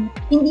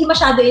 hindi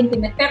masyado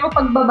intimate. Pero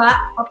pagbaba,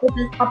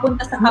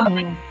 papunta sa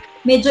kamay,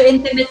 medyo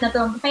intimate na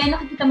to. Kaya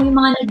nakikita mo yung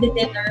mga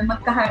nagde-dinner,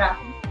 magkaharap.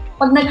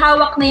 Pag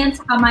naghawak na yan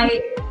sa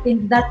kamay,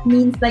 that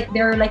means like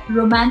they're like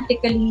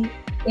romantically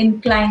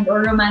inclined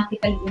or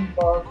romantically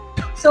involved.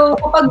 So,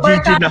 kapag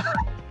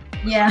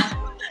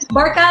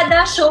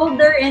barkada,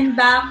 shoulder and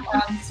back,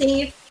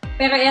 safe.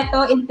 Pero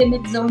ito,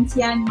 intimate zones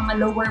yan,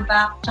 mga lower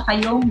back, tsaka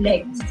yung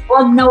legs.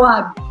 Wag na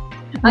wag.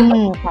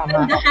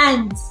 The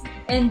hands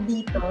and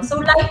dito. So,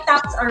 light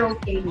taps are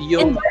okay.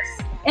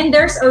 And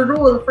there's a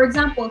rule. For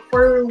example,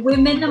 for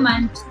women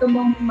naman, gusto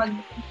mong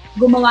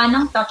gumawa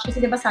ng touch,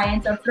 kasi diba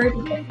science of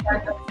flirting,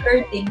 art of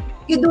flirting,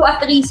 you do a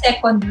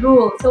 3-second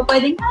rule. So,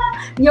 pwedeng,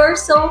 you're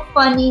so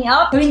funny.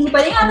 Hindi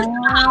pwedeng,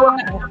 na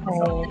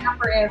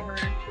forever.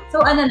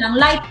 So,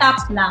 light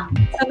taps lang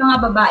sa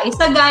mga babae.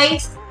 Sa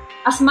guys,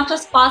 as much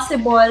as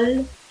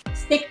possible,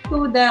 stick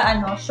to the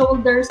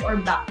shoulders or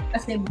back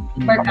kasi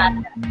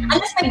barkada.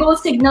 Unless may goal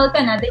signal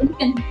ka na, then you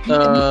can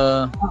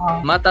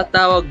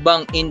matatawag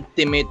bang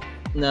intimate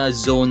na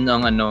zone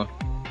ang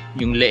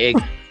yung leeg?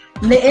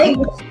 Leeg?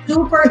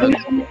 Super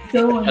intimate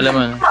zone. Alam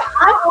mo?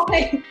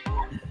 Okay.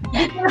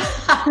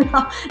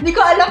 Hindi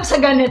ko alam sa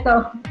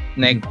ganito.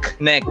 Neck.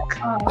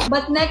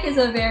 But neck is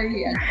a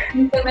very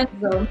intimate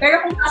zone. Pero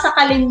kung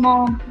kasakalin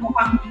mo,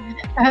 mukhang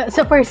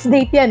sa first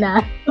date yan,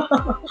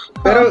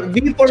 Pero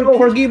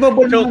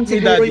forgivable naman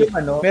siguro yung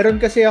meron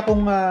kasi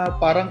akong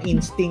parang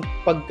instinct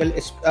pag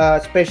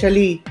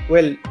especially,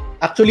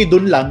 actually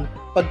dun lang,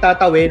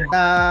 pagtatawid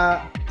na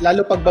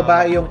lalo pag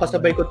babae yung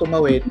kasabay ko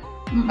tumawid,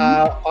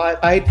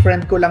 kahit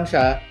friend ko lang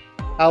siya,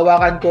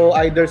 hawakan ko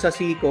either sa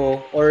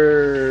siko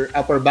or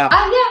upper back.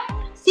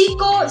 Yeah.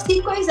 Siko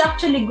is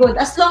actually good.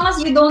 As long as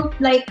you don't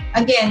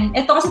again,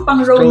 ito kasi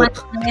pang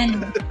romance na yan.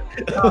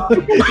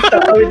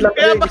 Tatawid lang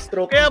kayo,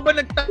 stroke. Kaya ba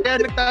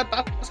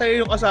nagtataka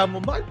sa'yo yung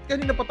kasama mo? Bakit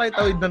kanina pa tayo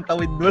tawid ng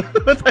tawid doon?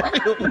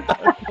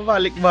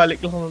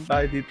 Balik-balik lang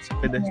tayo dito sa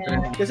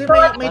pedestrian. Yeah. Kasi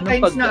may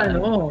times na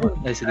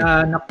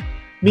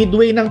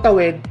midway ng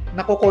tawid,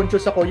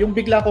 nako-conscious ako, yung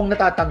bigla kong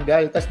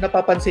natatanggal, tapos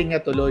napapansin niya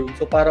tuloy.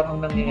 So parang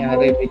ang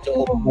nangyayari,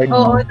 medyo awkward.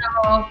 Oo,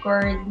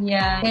 awkward.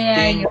 Yeah.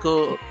 Tingin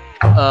ko,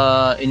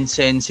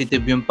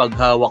 insensitive yung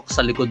paghawak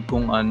sa likod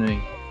kung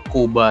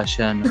kuba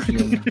siya.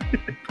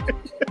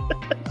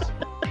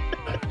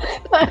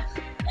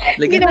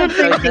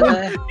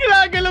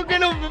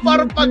 Ginagalaw-galaw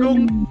parang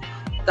pagong.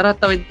 Tara,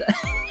 tawid.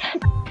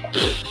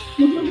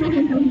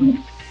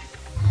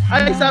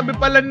 Ay, sabi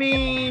pala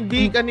ni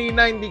B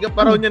kanina, hindi ka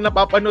pa raw niya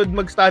napapanood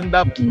mag-stand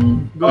up.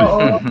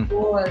 Oo,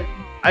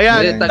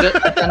 ayan.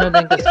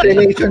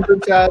 Explanation dun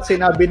sa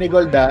sinabi ni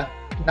Golda.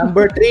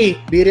 Number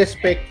 3, be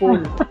respectful.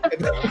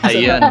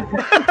 Ayan.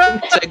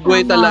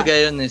 Segway talaga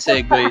yun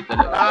segway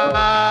talaga.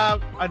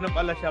 Ano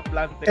pala siya,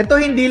 planted. Ito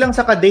hindi lang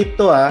sa ka-date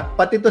to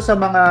pati to sa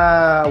mga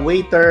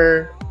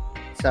waiter,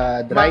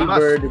 sa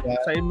driver, di ba?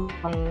 Sa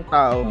ibang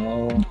tao.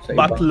 Sa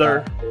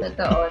butler.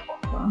 Totoo.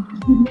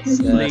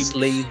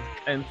 Slave.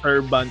 And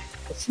servant.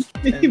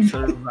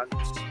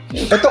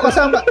 Ito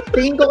kasama,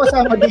 tingin ko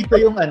kasama dito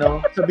yung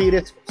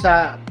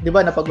sa di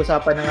ba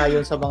napag-usapan na nga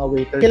yun sa mga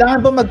waiter.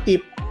 Kailangan ba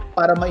mag-tip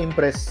para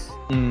ma-impress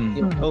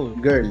yung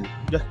girl?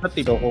 Just a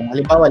tip. So kung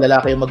halimbawa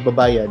lalaki yung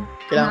magbabayad,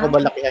 kailangan ko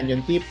ba lakihan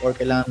yung tip or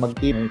kailangan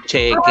mag-tip?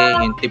 Cheque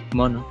yung tip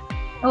mo, no?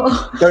 Oo.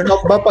 Turn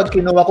off ba pag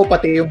kinuha ko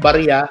pati yung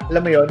barya?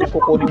 Alam mo yun,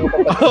 kukunin mo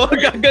pa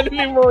pati.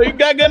 Gaganunin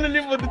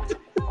mo dito.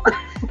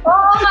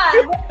 Oo nga.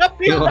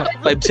 Yung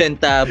 5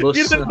 centavos.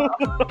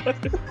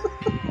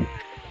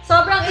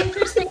 Sobrang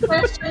interesting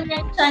question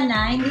yan siya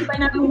na. Hindi pa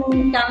namin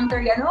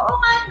encounter yan. Oo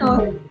nga,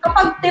 no?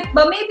 Kapag tip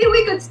ba, maybe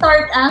we could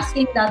start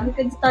asking that. We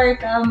could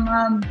start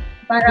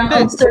parang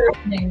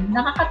observing.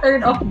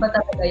 Nakaka-turn off ba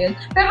talaga yun?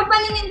 Pero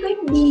paningin ko,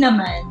 hindi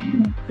naman.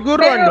 Siguro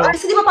pero,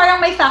 di ba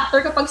parang may factor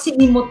kapag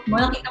sinimot mo,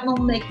 nakita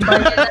mong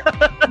barya na.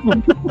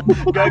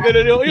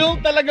 Gagano yung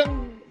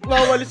talagang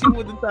wawalisin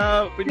mo dun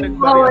sa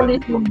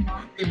pinagbarya.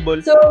 Wawalisin mo.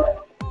 So,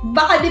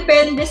 baka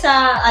depende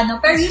sa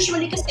pero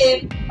usually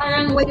kasi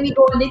parang when we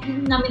go on it,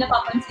 hindi namin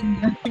napapansin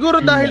yun.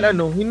 Siguro dahil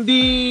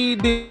hindi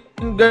din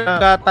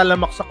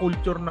katalamak sa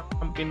culture ng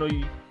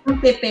Pinoy. Yung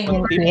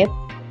tipping.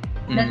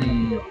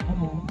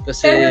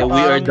 Kasi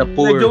we are the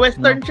poor. Medyo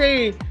western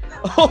siya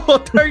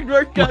third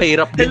world country.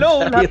 Mahirap din.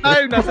 Hello, lahat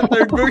tayo nasa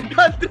third world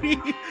country.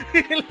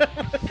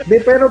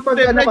 Pero pag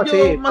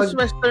kasi mas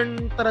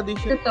western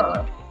tradition.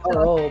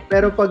 Oo,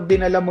 pero pag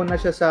dinala mo na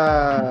siya sa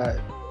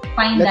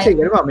let's say,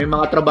 may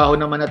mga trabaho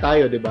naman na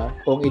tayo, di ba?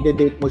 Kung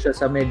i-date mo siya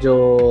sa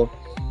medyo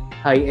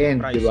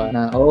high-end, di ba?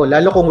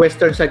 Lalo kung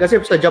western side. Kasi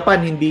sa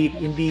Japan, hindi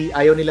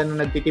ayaw nila nung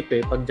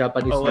nagtitip pag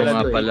Japanese style.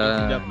 Wala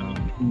pala.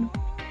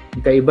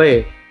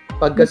 Kaiba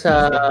Pagka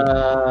sa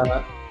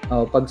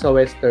pag sa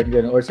western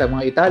gano'n, or sa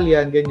mga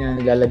Italian ganyan,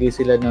 naglalagay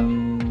sila ng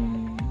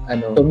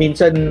So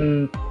minsan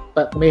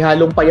may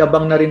halong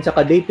payabang na rin sa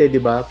kadate,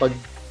 di ba? Pag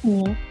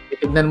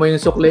titignan mo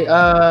yung sukli,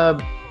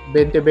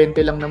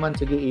 20-20 lang naman.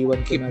 Sige,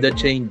 iwan ko Keep na. the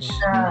change.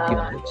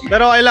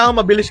 Pero kailangan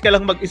mabilis ka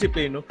lang mag-isip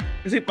no?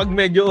 Kasi pag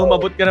medyo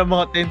umabot ka ng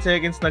mga 10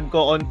 seconds,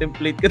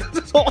 nagko-contemplate ka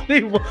sa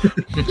sukli mo.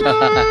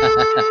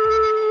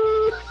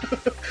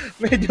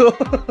 Medyo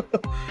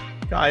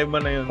kaya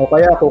mo na yun. O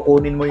kaya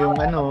kukunin mo yung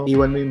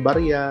iwan mo yung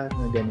barya,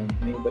 gano'n.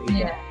 May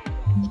iba-iba. Yeah.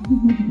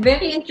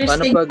 Very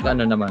interesting. Paano pag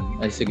naman?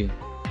 Ay, sige.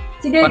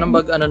 Paano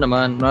pag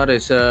naman?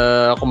 Mare,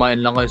 kumain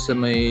lang kayo sa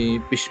may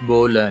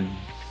fishbowlan.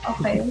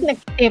 Okay.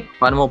 Nag-tip.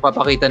 Paano mo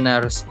papakita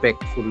na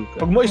respectful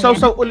ka? Pag mo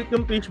isaw-saw ulit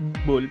yung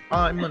fishbowl,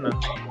 pakain mo na.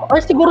 Or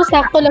siguro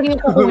sakto lang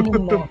yung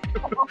kukunin mo.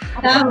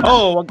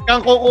 Wag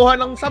kang kukuha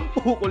ng 10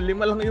 kung 5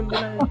 lang yung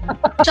binayan.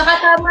 Tsaka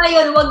tama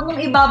yun, wag mong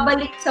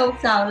ibabalik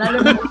sausaw.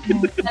 Lalo na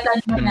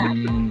mo na.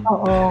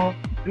 Oo.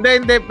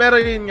 Hindi, pero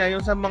yun nga,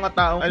 yung sa mga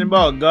taong,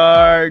 alimbawa,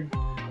 guard,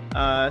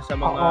 sa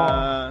mga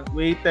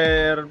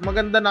waiter,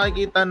 maganda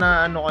nakikita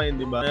na kayo,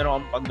 di ba?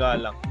 Meron kang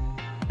paggalang.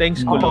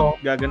 Thanks ko lang.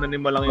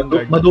 Gaganunin mo lang yung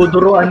guard.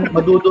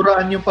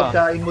 Maduduraan yung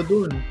pagkain mo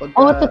dun.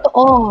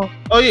 Totoo.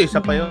 Isa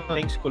pa yun.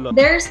 Thanks ko lang.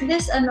 There's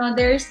this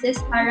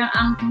parang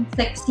ang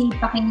sexy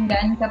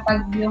pakinggan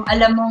kapag yung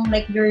alam mong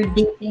like you're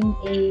dating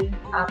a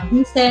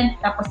decent,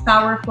 tapos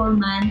powerful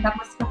man,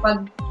 tapos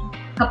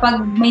kapag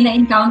may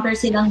na-encounter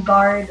silang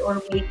guard or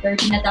waiter,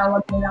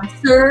 tinatawag mo lang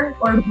sir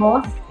or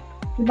boss.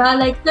 Diba?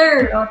 Like,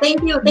 sir,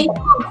 thank you.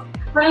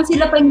 Parang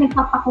sila pa yung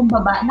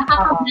nagpapakumbaba.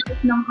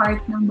 Nakaka-break ng heart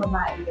ng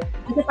babae.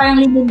 Kasi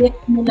parang linilift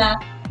nila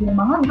yung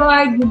mga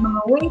guard, yung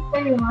mga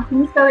waiter, yung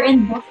mga sir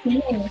and boss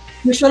nila.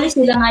 Usually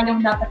sila nga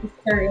yung dapat is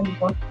sir and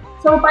boss.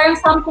 So parang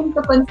something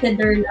to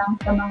consider lang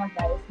sa mga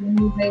guys. When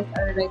you guys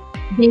are like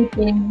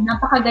dating,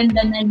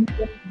 napakaganda na you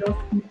lift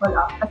those people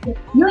up. Kasi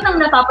yun ang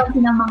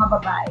napapansin ng mga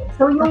babae.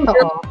 So yung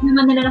girls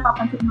naman nila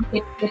napapansin ng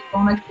tip-tip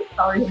kung nag-tip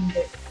ka or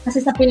hindi.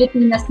 Kasi sa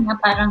Pilipinas nga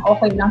parang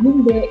okay lang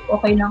hindi,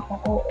 okay lang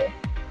kung oo.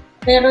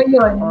 Pero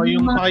yun.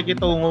 Yung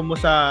pakikitungo mo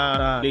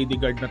sa lady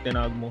guard na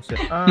tinawag mo, sir.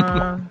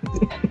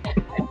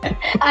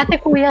 Ate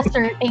kuya,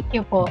 sir, thank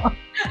you po.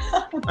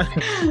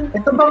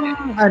 Ito bang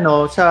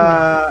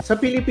sa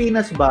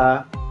Pilipinas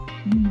ba,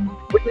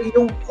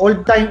 yung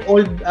old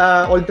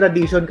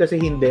tradition kasi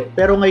hindi.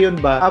 Pero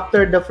ngayon ba,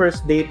 after the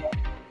first date,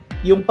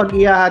 yung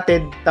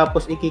pag-ihahatid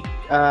tapos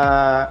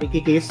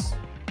ikikiss,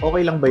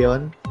 okay lang ba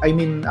yon? I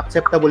mean,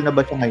 acceptable na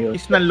ba siya ngayon?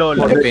 Kiss ng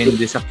lola.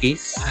 Depende sa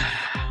kiss.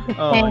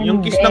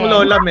 Yung kiss ng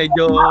lola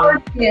medyo...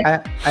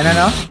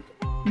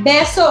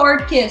 Beso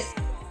or kiss?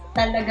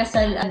 Talaga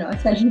sa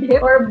hindi.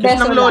 Or kiss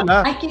beso ng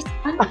lola. Ay, kiss.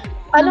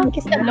 Anong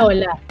kiss ng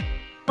lola?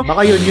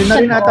 Baka yun na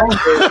rin ata.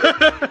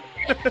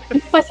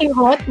 Yung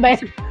pasinghot ba?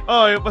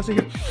 Yung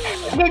pasinghot.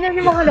 Ganyan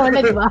yung mga lola,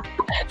 di ba?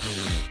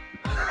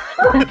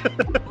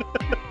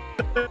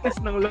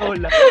 Kiss ng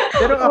lola.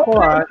 Pero ako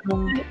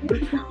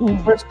nung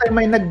first time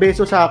may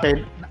nagbeso sa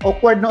akin,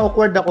 awkward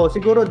ako.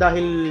 Siguro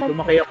dahil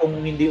lumaki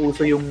akong hindi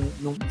uso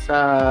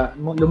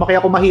lumaki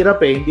ako mahirap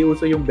hindi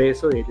uso yung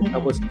beso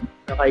Tapos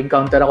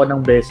naka-encounter ako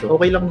ng beso.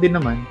 Okay lang din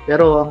naman,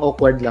 pero ang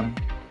awkward lang.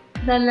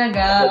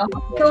 Talaga.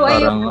 So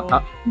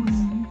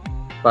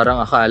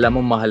parang akala mo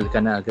mahal ka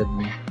na agad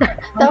mo.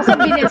 Tapos ang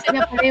binesa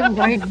niya pala yung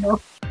guard,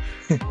 no?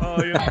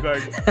 Yung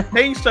guard.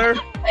 Thanks, sir.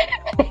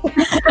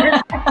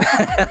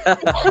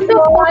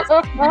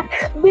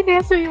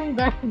 Bineso yung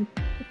guard.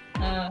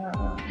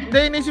 Hindi,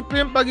 inisip ko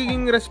yung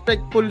pagiging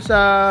respectful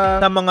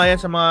sa mga yan,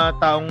 sa mga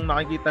taong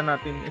nakikita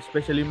natin,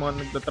 especially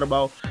mga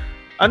nagtatrabaho.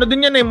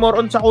 Din yan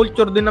more on sa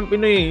culture din ng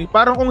Pinoy.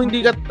 Parang kung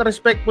hindi ka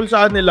respectful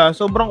sa kanila,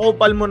 sobrang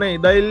opal mo na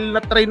Dahil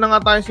na-try na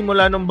nga tayo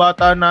simula nung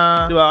bata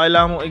na, di ba,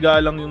 kailangan mong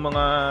igalang yung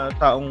mga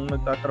taong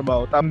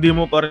nagtatrabaho. Hindi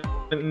mo pa rin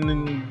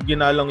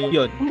ginalang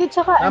yun. Hindi,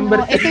 tsaka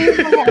ito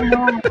yung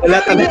mga Wala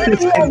talaga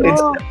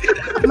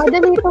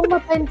madali itong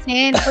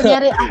mapansin.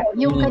 Kunyari,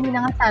 yung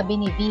kanina nga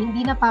sabi ni V,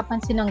 hindi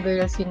napapansin ng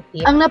girls yung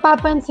tip. Ang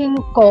napapansin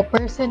ko,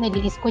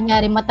 personally, is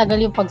kunyari matagal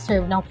yung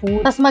pag-serve ng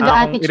food. Tapos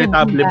mag-attitude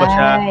irritable ba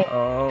siya?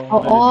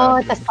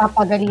 Oo, tapos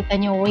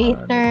papagalitan yung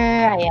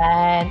waiter.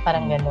 Ayan,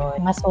 parang gano'n.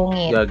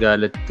 Masungit.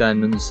 Gagalit ka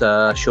nun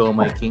sa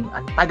Siomai King.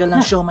 Ang tagal ng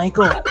siomai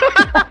ko.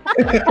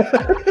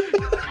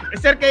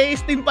 Sir, kay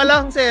Steam pa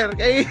lang, sir.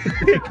 Kay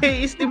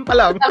Steam pa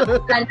lang.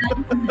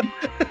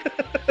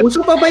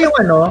 Uso pa ba yung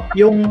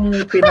yung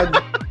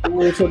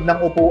pinag-uusog ng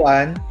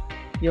upuan?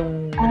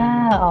 Yung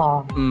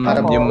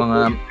parang yung mga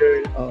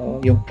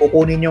yung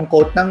kukunin yung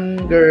coat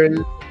ng girl.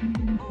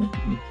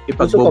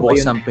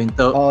 Ipagbubukas ang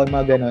pinto.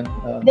 Mga ganon.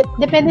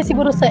 Depende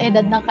siguro sa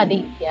edad ng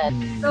kadate yan.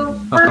 So,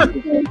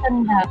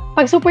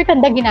 pag super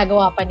tanda,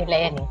 ginagawa pa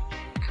nila yan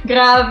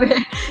Grabe.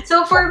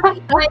 So for me,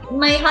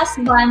 my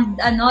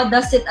husband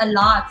does it a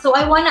lot. So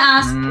I wanna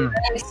ask you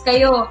guys,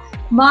 kayo,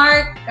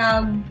 Mark,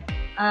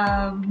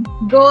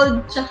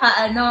 Gold,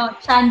 tsaka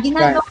Chan,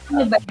 ginagawa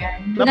niyo ba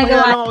yan?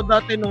 Napaya lang ako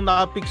dati nung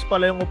naka-fix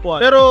pala yung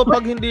upuan. Pero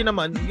pag hindi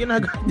naman,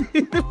 ginagawa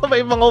hindi pa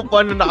may mga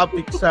upuan na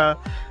naka-fix sa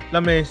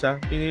lamesa.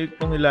 Pinilit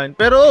kong hilahin.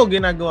 Pero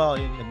ginagawa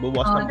ko yun.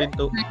 Nagbubukas ng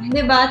pinto.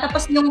 Diba?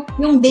 Tapos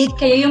yung date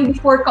kayo, yung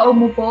before ka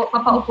umupo,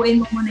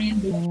 papaupuin mo muna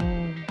yung date.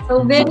 So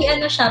So, very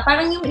siya.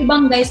 Parang yung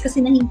ibang guys kasi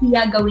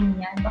nahihiya gawin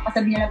yan. Baka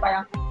sabihin nila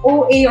parang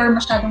OA or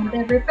masyadong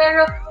whatever.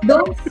 Pero,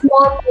 those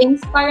small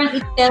things, parang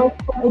it tells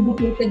kung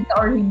educated ka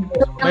or hindi.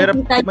 So,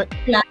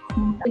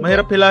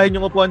 mahirap hilahin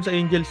yung upuan sa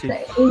Angels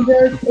eh.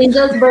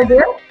 Angel's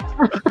Burger?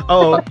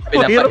 Oo.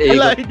 Mahirap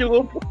hilahin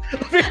yung upuan.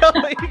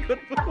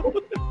 Pinapaikot mo.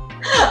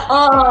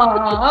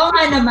 Oo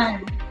nga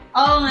naman.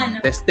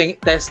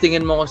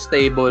 Testingin mo kung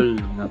stable.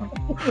 No?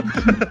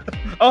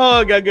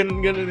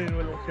 Gaganon din.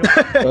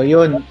 So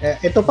yun,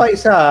 ito pa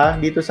isa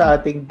dito sa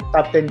ating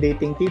top 10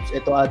 dating tips.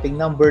 Ito ating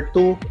number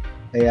 2.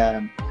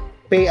 Ayan,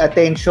 pay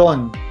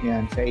attention.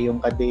 Yan, sa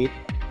iyong kadate.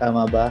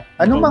 Tama ba?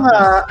 Ano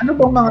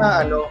bang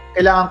mga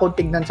kailangan kong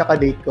tignan sa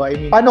kadate ko? I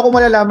mean, paano ko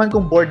malalaman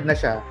kung bored na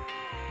siya?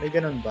 May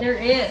ganun ba? There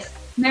is.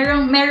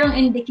 Merong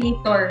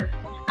indicator.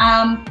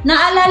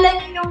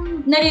 Naalala niyo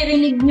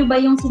naririnig niyo ba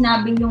yung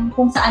sinabing yung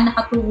kung saan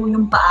nakatuko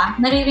yung paa?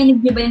 Naririnig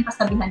niyo ba yung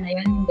kasabihan na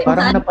yun? Hindi.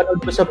 Parang napanood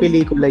ko sa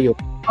pelikula yun.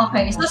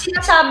 Okay.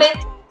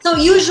 So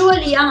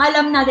usually, ang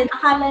alam natin,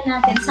 akala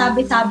natin,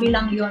 sabi-sabi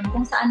lang yun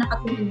kung saan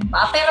nakatuko yung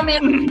paa. Pero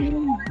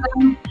mayroon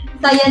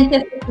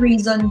scientific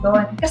reason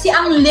doon. Kasi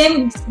ang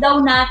limbs daw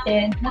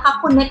natin,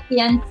 nakakonect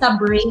yan sa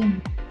brain.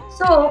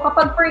 So,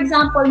 kapag for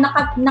example,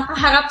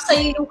 nakaharap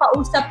sa'yo yung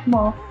kausap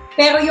mo,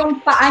 pero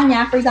yung paa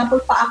niya, for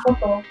example, paa ko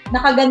to,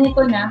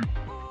 nakaganito na,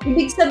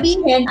 ibig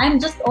sabihin, I'm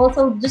just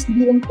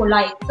being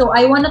polite. So,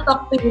 I wanna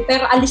talk to you,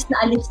 pero alis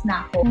na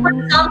ako. For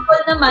example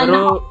naman,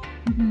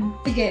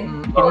 sige.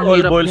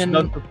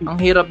 Ang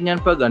hirap niyan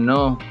pag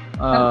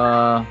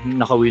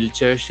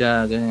naka-wheelchair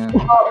siya, ganyan.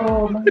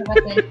 Oo,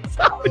 mahirap.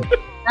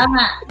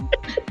 Tama.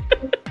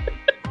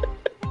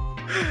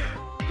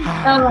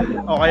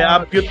 O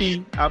kaya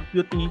amputee.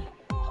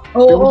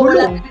 Yung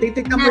gulong,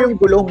 titignan mo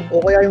yung gulong o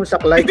kaya yung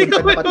saklay kung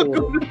saan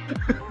nakaturo.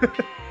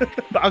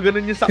 Baka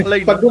ganun yung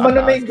saklay. Pag gumano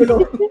na yung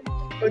gulong.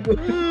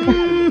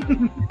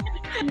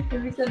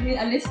 Ibig sabihin,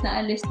 alis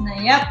na.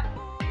 Yep.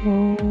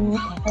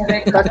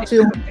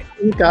 Kasi yung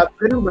hikap,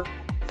 ganun ba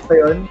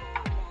yun?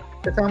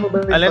 Kasama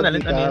ba yung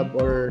pag-hikap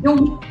or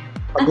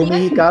pag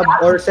humihikab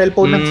or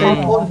cellphone ng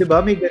cellphone, di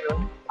ba? May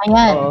ganun.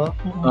 Ayan.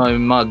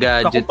 Yung mga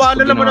gadgets. Kung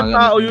paano naman ang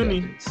tao yun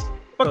eh.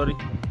 Sorry.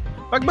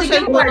 Pag ba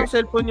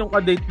cellphone yung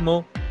kadate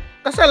mo,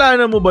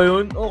 kasalanan mo ba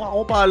yun? O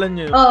kakupalan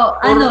niya yun?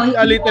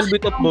 A little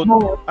bit of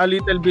both. A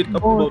little bit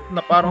of both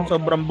na parang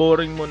sobrang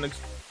boring mo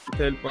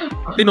nag-cellphone.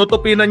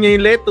 Tinutupinan niya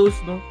yung lettuce,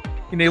 no?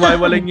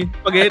 Hiniwalay niya yung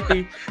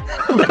spaghetti.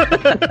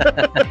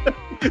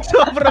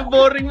 Sobrang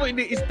boring mo.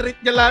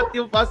 Ini-straight niya lahat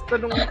yung pasta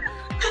ng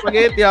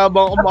spaghetti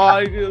habang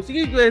kumakain kayo.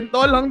 Sige,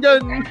 kwento lang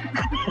dyan.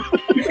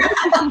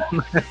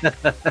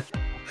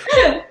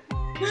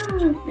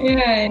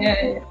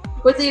 Yeah.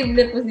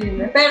 Posible.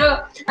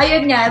 Pero,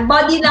 ayun nga,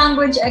 body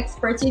language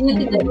experts, yun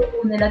yung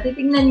titignan nila.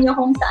 Titignan nyo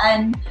kung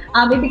saan.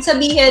 Ibig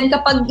sabihin,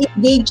 kapag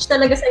engaged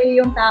talaga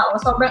sa'yo yung tao,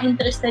 sobrang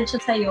interested siya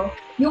sa'yo,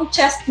 yung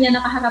chest niya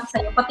nakaharap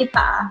sa'yo, pati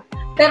paa.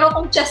 Pero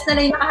kung chest na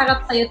lang yung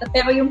nakaharap sa'yo,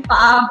 pero yung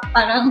paa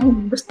parang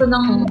gusto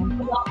nang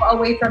walk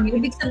away from you,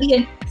 ibig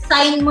sabihin,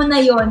 sign mo na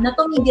yon na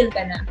tumigil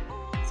ka na.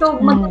 So,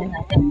 maganda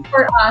natin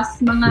for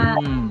us,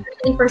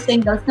 for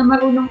singles, na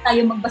marunong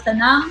tayo magbasa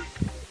ng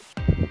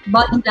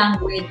body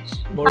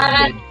language.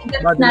 Body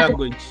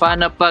language.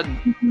 Paano pag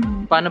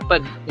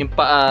yung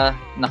paa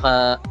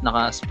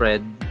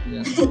naka-spread?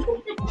 Yeah.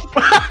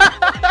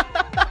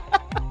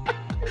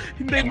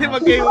 Hindi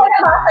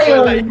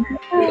magkahiwalay.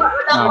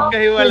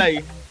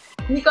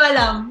 Hindi ko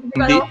alam.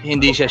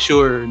 Hindi siya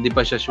sure. Hindi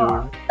pa siya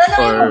sure.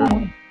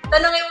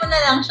 Tanungin mo na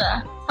lang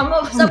siya.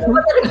 Saan mo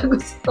ba talaga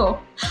gusto?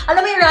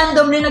 Alam mo yung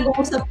randomly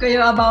nag-uusap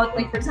kayo about,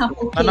 like, for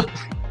example, cake.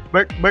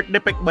 Birth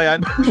defect ba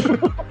yan?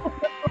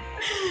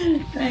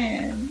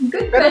 Ayan.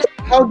 Good question.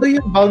 How do you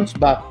bounce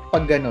back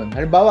pag ganun?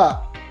 Halimbawa,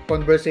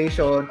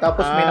 conversation,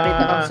 tapos may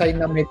nakita kang sign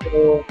na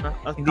medyo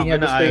hindi niya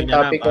gusto yung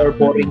topic or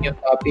boring yung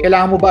topic.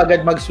 Kailangan mo ba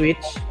agad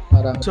mag-switch?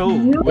 Parang,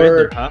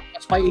 whether,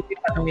 mas maiisip,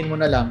 tanungin mo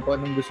na lang kung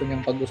anong gusto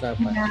niyang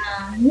pag-usapan.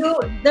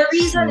 The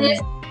reason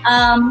is,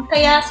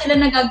 kaya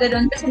sila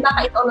nagaganon kasi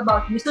baka it's all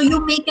about you. So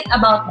you make it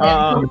about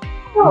them.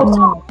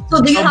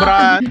 So do you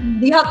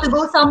have to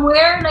go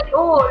somewhere? Like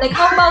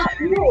how about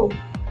you?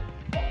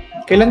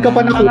 Kailan ka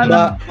pa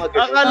nakuha?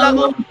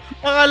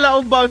 Akala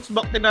ko bounce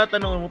back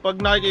tinatanong mo.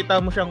 Pag nakikita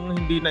mo siyang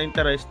hindi na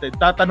interested,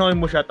 tatanungin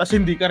mo siya, tapos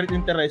hindi ka rin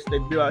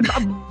interested, di ba?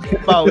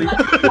 Bawi.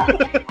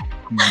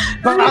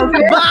 Bounce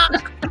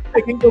back!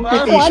 Taking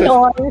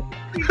competition.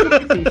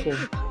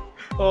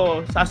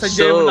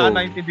 Sasadya mo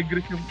na 90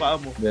 degrees yung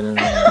paa mo. Ganun.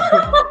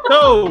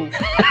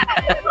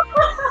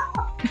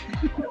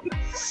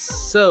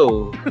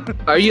 So,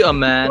 are you a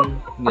man?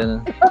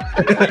 Ganun.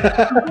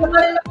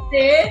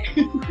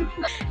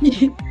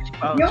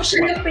 Yung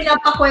siya yung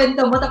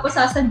pinapakwento mo, tapos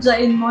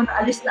sasadyain mo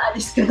na alis ka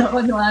na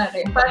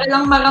kunwari. Para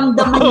lang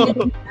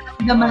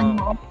maramdaman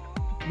mo.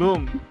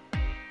 Boom.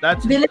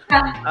 That's Bilis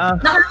ka.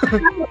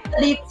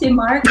 Nakakasalitali si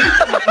Mark.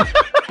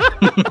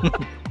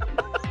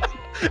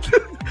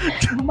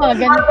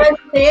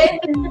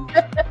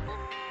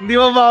 Hindi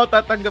mo ba ako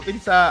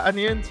tatanggapin sa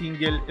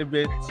single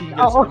event?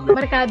 Oo,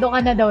 markado ka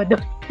na daw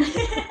doon.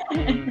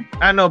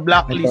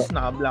 Blacklist,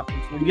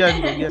 naka-blacklist.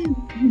 Bigyan.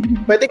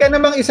 Pwede ka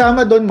namang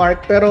isama doon,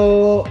 Mark,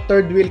 pero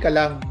third wheel ka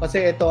lang.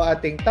 Kasi ito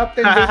ating top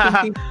 10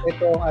 dating tips.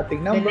 Ito ang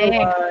ating number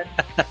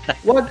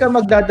 1. Huwag ka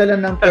magdadala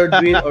ng third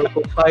wheel or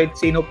kung kahit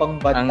sino pang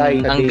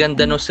bantay. Ang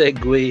ganda no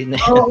segue na.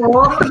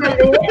 Oo,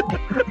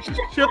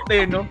 Shoot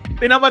no?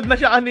 Tinamad na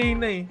siya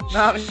kanina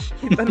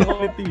Nakakita na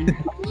committee.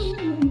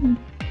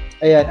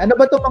 Ayan. Ano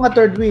ba itong mga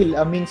third wheel?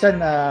 Minsan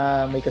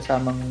may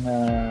kasamang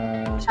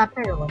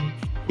chaperone.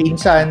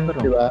 Pinsan,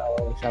 di ba?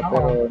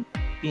 Chaperone.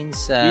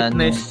 Pinsan,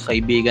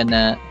 kaibigan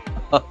na.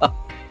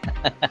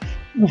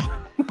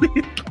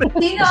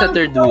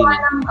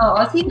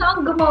 Sino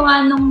ang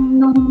gumawa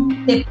nung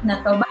tip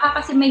na to?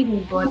 Baka kasi may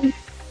hugot.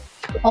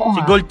 Oo.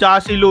 Si Gold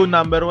tsaka si Lou,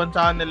 number 1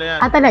 sa kanila yan.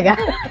 Talaga?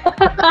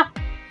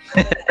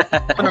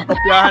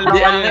 Nagkopyahan lang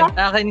kayo.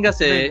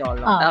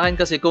 Akin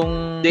kasi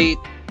kung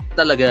date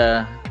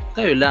talaga,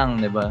 kayo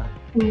lang, di ba?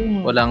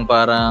 Walang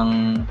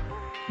parang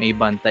may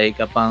bantay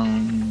ka pang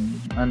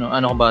ano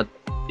ka ba?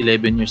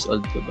 11 years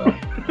old ka ba?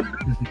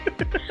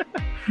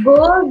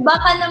 Gold,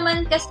 baka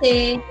naman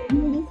kasi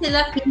hindi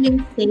sila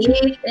feeling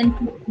safe and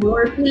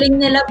secure. Feeling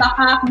nila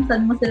baka kung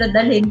saan mo sila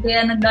dalhin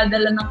kaya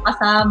nagdadala ng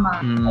kasama.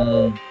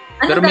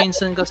 Pero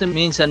minsan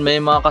may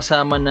mga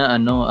kasama na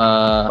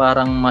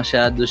parang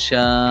masyado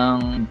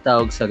siyang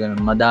tawag sa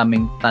ganun,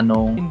 madaming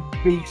tanong,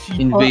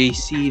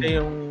 invasive. Siya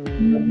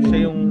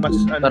yung mas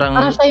parang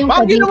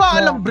bakit ginawa ka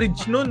lang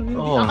bridge nun?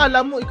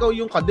 Akala mo ikaw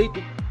yung kadate,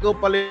 ikaw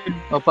pala.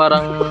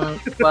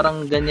 Parang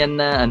ganyan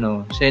na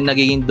siya yung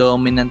nagiging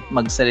dominant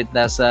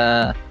magsalita sa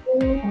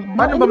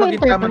paano ba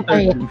maging tamang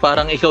third wheel?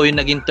 Parang ikaw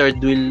yung naging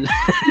third wheel.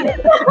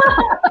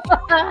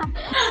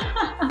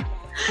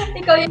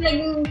 Ikaw yung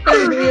naging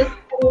third wheel.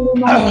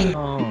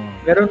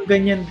 Meron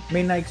ganyan,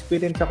 may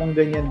na-experience akong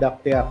ganyan,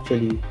 Dakte,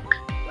 actually.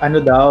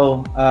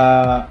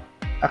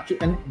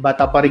 Actually,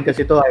 bata pa rin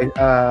kasi to,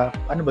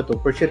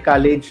 first year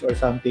college or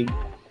something.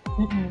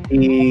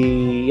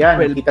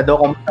 Kita daw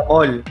kami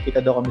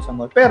sa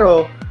mall.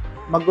 Pero,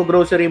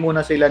 mag-grocery muna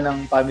sila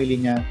ng family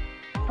niya.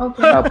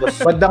 Okay. Tapos,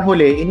 bandang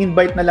huli,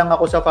 in-invite na lang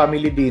ako sa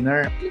family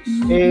dinner.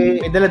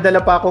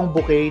 Dala-dala pa akong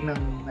bouquet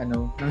ng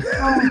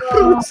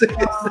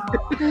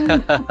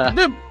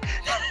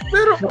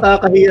pero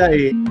nakakahiya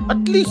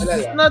at least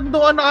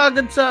nandoon ka na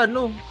agad sa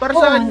para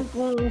sa akin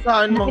kung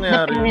saan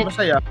mangyari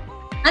masaya.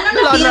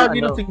 Ano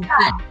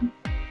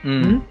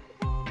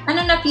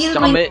na feel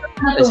mo?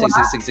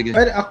 Sige.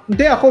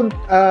 Hindi ako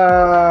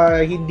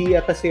hindi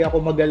kasi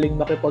ako magaling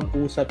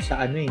makipag-usap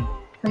sa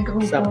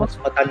sa mas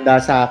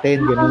matanda sa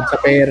akin, ganun, sa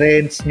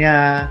parents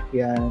niya,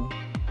 yan.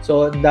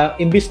 So,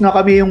 imbis na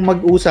kami yung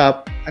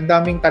mag-usap, ang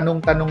daming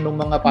tanong-tanong ng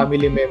mga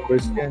family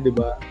members niya, di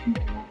ba?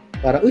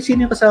 Para,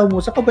 sino yung kasama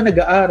mo? Saan ka ba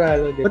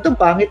nag-aaral? Ba't ang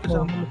pangit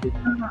mo?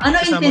 Ano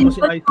intention?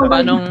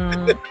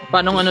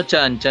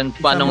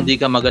 Paano hindi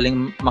ka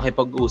magaling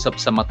makipag-usap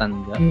sa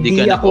matanda?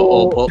 Hindi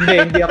ako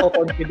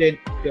confident.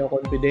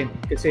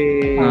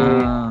 Kasi,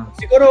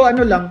 siguro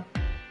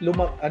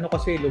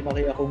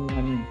lumaki akong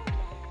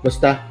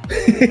basta.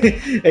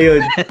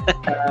 Ayun.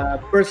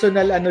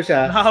 Personal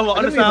siya. Nahawa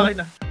ka na sa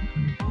akin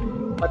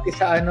Pati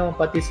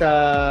sa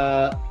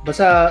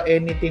basta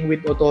anything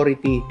with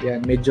authority.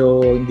 Yan,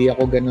 medyo hindi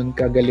ako ganun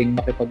kagaling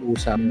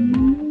makipag-usap.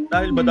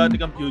 Dahil ba dati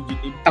kang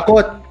fugitive?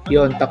 Takot.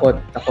 Yun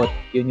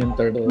yung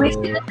third. May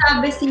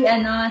sinasabi si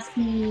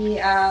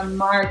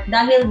Mark,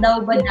 dahil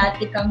daw ba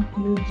dati kang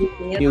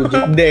fugitive?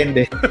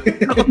 Hindi.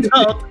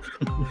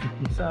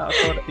 Sa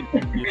authority.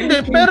 Hindi,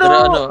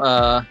 pero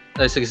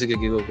sige.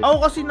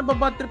 Ako kasi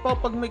nababad trip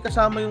ako pag may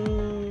kasama yung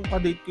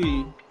kadate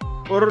ko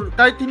Or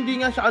kahit hindi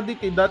nga siya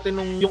kadate dati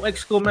nung yung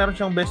ex ko meron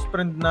siyang best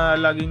friend na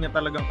lagi niya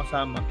talagang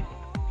kasama.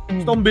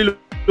 Gusto kong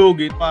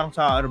bilugit, parang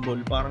sa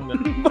arbol, parang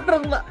gano'n.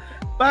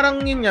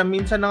 Parang yun nga,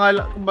 minsan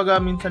lang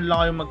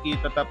kayo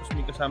magkita tapos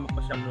may kasama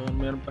pa siya,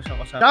 meron pa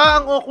siyang kasama. Saka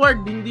ang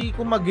awkward, hindi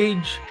ko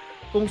mag-gauge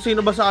kung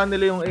sino ba sa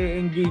kanila yung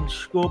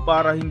i-engage ko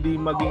para hindi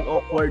maging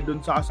awkward dun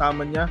sa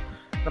kasama niya.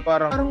 Na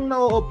parang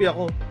na-OP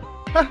ako.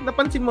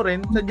 Napansin mo rin,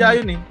 sadya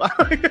yun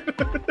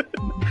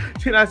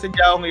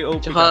Sinasadya akong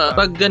i-OP. Tsaka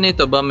pag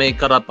ganito ba, may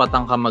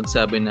karapatan ka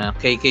magsabi na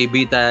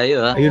KKB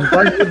tayo Ayun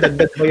pa,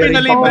 dagdag mo yan.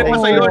 Pinalibre pa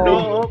sa'yo,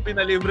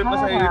 pinalibre pa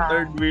sa'yo yung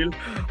third wheel.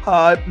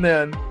 Hot na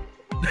yan.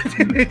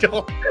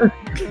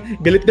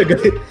 Galit na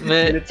galit.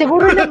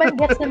 Siguro naman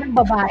gets na ng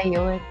babae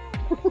yun.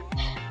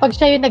 Pag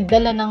siya yung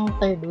nagdala ng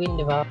third wheel,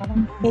 di ba?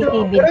 Parang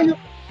KKB.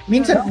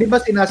 Minsan, di ba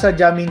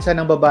sinasadya minsan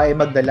ng babae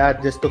magdala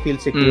just to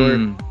feel secure?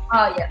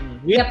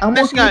 Yeah. Ang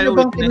most nyo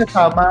bang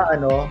kinasama,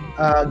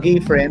 gay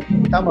friend?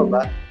 Tama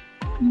ba?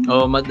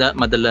 Oo,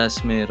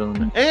 madalas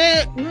meron.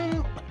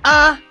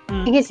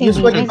 Sige.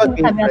 Usually pag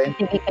gay friend.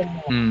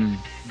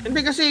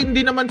 Hindi kasi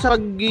hindi naman sa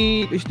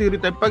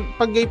pag-stereotype.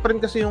 Pag gay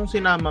friend kasi yung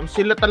sinama,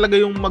 sila talaga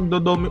yung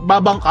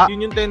babangka.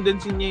 Yun yung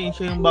tendency niya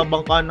siya yung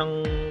babangka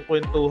ng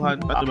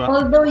kwentuhan. Diba?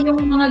 Although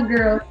yung mga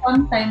girls,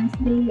 sometimes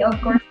they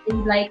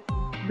like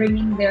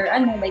bringing their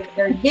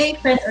their gay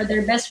friend or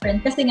their best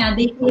friend kasi nga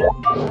they feel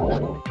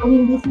so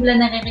hindi sila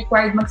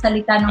nare-required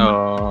magsalita ng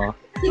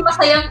kasi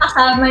masayang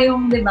kasama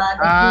yung, di ba?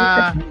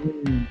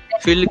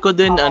 Feel ko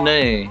din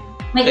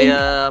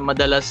kaya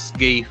madalas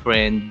gay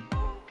friend.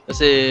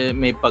 Kasi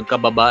may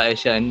pagkababae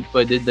siya and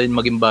pwede din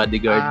maging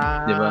bodyguard,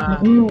 di ba?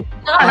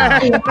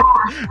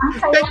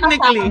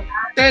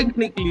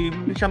 Technically,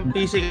 siyang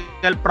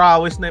physical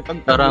prowess na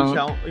ipagtanggol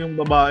siya yung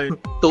babae.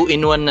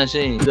 2-in-1 na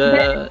siya eh.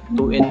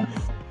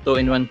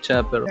 2-in-1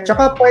 siya pero.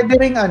 Tsaka pwede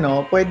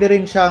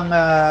rin siyang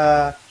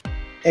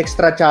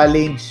extra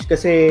challenge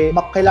kasi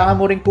kailangan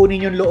mo rin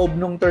kunin yung loob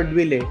nung third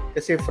wheel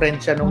kasi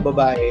friend siya nung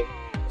babae.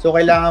 So,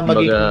 kailangan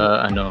maging...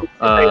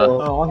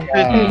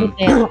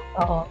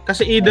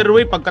 Kasi either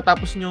way,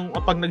 pagkatapos nyo,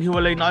 pag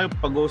naghiwalay na kayo,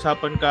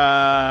 pag-uusapan ka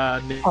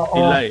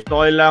nila eh.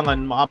 So,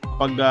 kailangan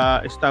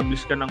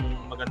makapag-establish ka ng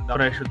magandang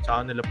impression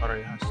sa kanila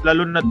parehas.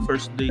 Lalo na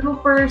first date.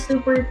 Super,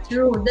 super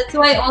true. That's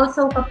why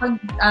also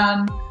kapag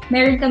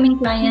meron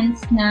kaming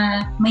clients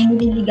na may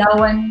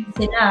nililigawan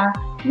sila,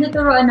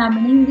 tinuturoan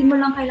namin na hindi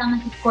mo lang kailangan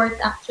i-court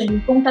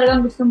actually. Kung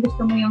talagang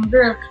gustong-gusto mo yung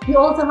girl, you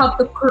also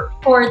have to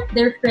court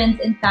their friends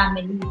and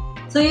family.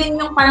 So,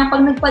 yun yung parang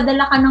pag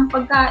nagpadala ka ng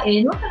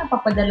pagkain, huwag ka na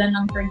papadala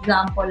ng, for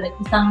example, like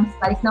isang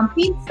slice ng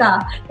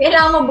pizza.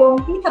 Kailangan mo buong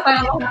pizza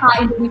para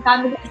makakain din yung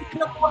family. Kasi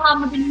kinukuha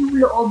mo din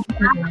yung loob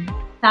ng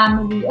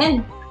family.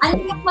 And ano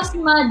yung mas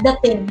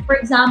madating? For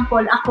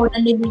example, ako,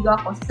 nanliligo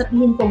ako,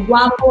 sasabihin ko,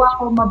 gwapo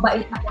ako,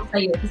 mabait ako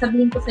sa'yo.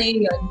 Sasabihin ko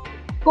sa'yo yun.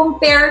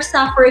 Compare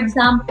sa, for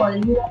example,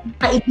 yung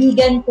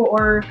kaibigan ko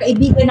or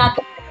kaibigan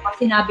natin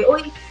sinabi,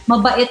 uy,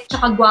 mabait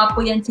tsaka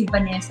gwapo yan si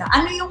Vanessa.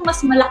 Ano yung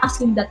mas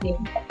malakas yung dating?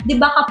 Di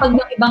ba kapag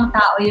yung ibang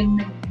tao yung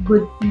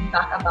good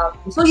feedback about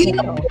you? So, yun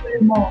yung goal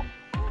mo.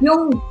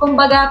 Yung,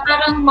 kumbaga,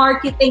 parang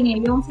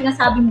marketing yung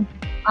sinasabing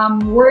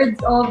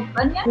words of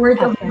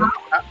mouth.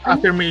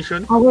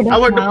 Affirmation?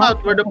 Word of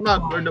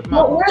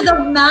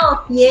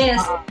mouth,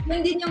 yes.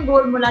 Yun din yung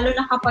goal mo, lalo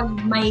na kapag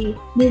may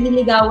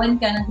nililigawan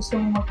ka na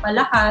gusto mong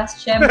magpalakas,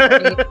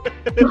 syempre.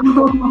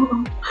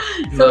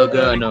 So,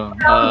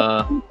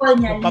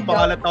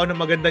 papakalat ako ng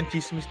magandang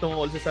chismis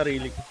tungkol sa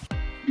sarili ko.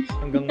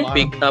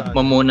 Pick up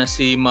mo muna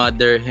si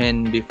mother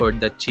hen before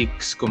the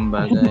chicks,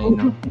 kumbaga,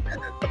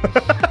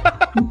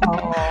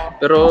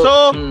 Pero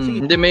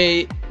hindi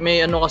may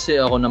kasi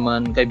ako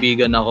naman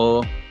kaibigan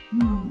ako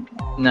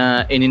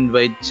na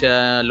in-invite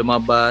siya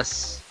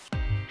lumabas,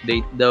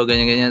 date daw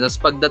ganyan.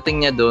 Tapos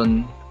pagdating niya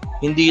doon,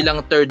 hindi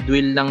lang third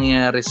wheel lang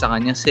nangyari sa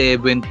kanya,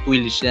 seventh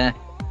wheel siya.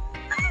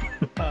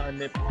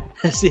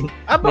 Kasi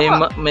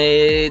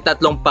may 3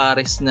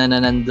 pares na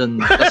nandun.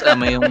 Tapos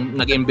may yung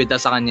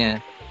nag-imbita sa kanya.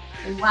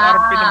 Wow.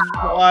 Parang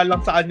pinamukha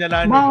lang sa kanya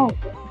lang. Wow.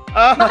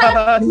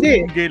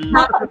 Single.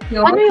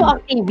 Ano yung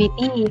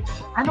activity?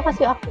 Ano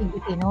kasi yung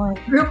activity nun?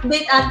 Group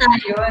date ata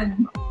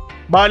yun.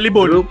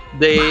 Volleyball. Group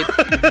date,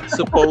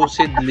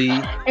 supposedly.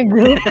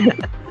 Group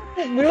date.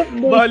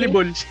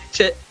 Volleyball.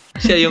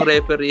 Siya yung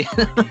referee.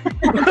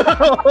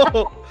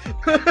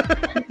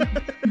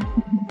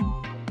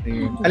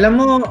 Alam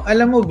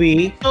mo,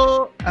 B,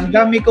 ang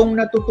dami kong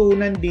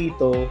natutunan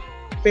dito,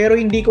 pero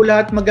hindi ko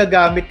lahat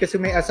magagamit kasi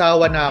may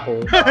asawa na ako.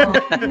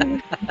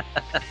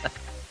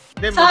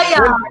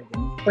 Sayang.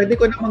 Pwede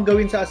ko namang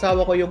gawin sa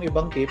asawa ko yung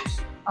ibang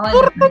tips.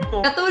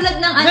 Katulad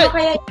ng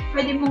kaya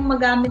pwede mong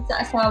magamit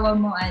sa asawa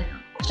mo,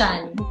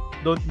 Chan.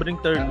 Don't bring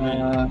third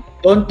wheel.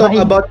 Don't talk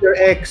about your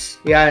ex.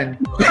 Yan.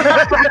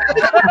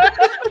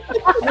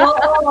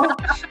 Oo.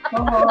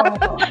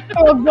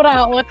 Huwag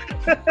muraot.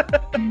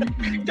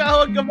 Tsaka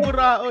huwag ka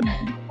muraot.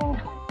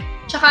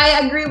 Tsaka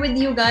I agree with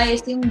you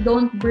guys, yung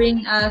don't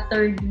bring a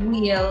third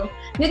wheel.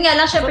 Yun nga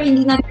lang, syempre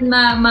hindi natin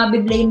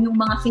mabiblame yung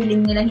mga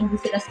feeling nila, hindi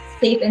sila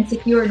safe and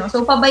secure, no?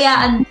 So,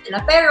 pabayaan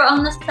sila. Pero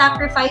ang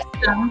nas-sacrifice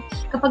lang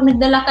kapag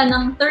nagdala ka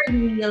ng third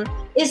wheel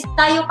is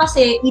tayo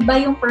kasi, iba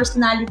yung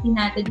personality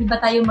natin, iba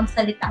tayo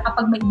magsalita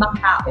kapag may ibang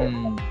tao.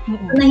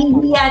 So,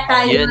 nahihiya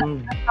tayo.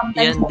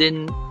 Yan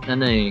din,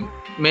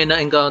 may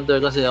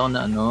na-encounter kasi ako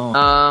na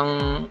ang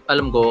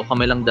alam ko,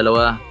 kami lang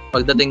dalawa.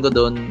 Pagdating ko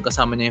doon,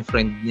 kasama niya yung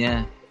friend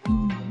niya.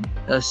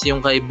 Tapos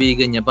yung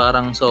kaibigan niya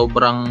parang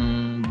sobrang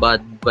bad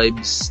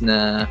vibes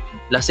na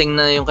lasing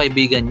na yung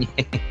kaibigan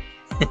niya.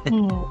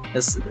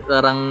 Tapos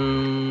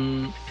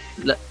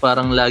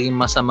parang laging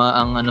masama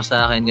ang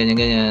sa akin,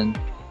 ganyan.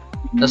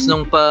 Tapos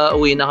nung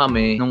pa-uwi na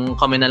kami, nung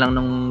kami na lang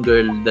nung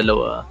girl,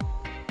 dalawa,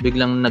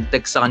 biglang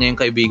nag-text sa kanya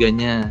yung kaibigan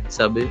niya.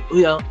 Sabi,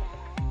 uy,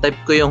 type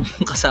ko yung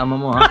kasama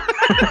mo, ha?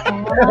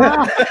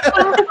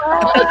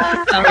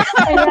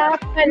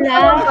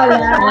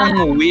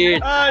 Ang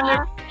weird.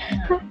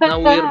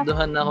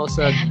 Na-weirdohan ako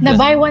sa... Na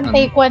buy one,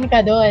 take one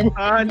ka doon.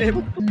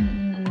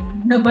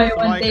 Na buy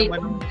one, take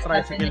one.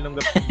 Tricycle ng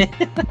gabi.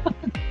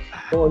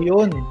 So,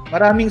 yun.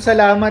 Maraming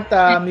salamat,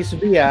 Miss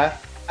Bia.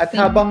 At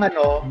habang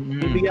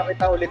bibigyan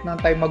kita ulit ng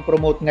time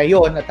mag-promote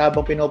ngayon at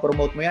habang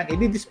pinopromote mo yan,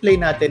 i-display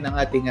natin ang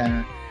ating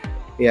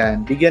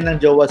yan, bigyan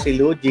ng jowa si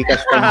Lou,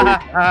 Gcash pang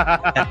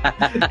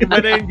Iba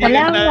na yung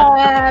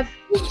Salamat!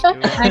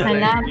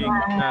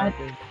 Salamat!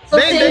 So,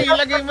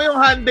 ilagay mo yung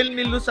handle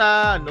ni Lou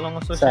sa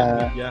mga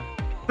social media.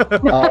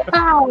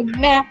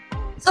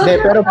 So,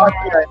 pero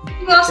bakit yan?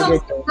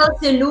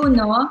 Si Lou,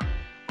 no?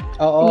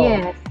 Oo.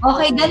 Yes.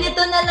 Okay,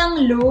 ganito na lang,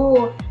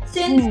 Lou.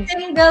 Since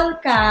single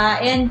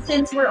ka, and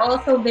since we're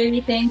also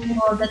very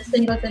thankful that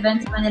Singles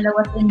Events Manila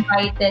was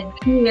invited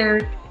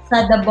here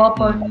sa The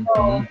Bopol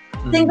Show,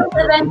 Singles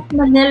Events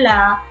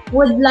Manila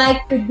would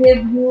like to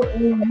give you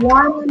a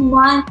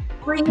 1-month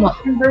free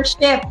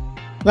membership.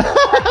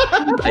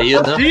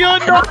 Ayun, no? Yun,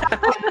 no?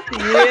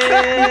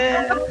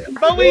 Yeah!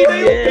 Bawi na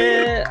yung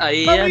beer.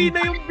 Ayan. Bawi na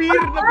yung beer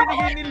na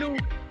binigay ni Lou.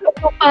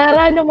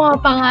 Para ng mga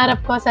pangarap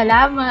ko.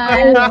 Salamat.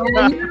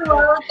 You're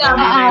welcome.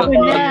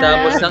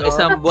 Tapos ng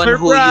isang buwan,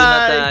 Surprise! Huyo na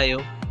tayo.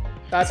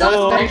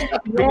 Tapos,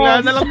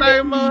 Bigla na lang tayo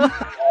mga...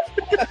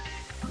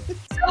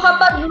 So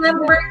kapag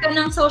member ka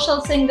ng Social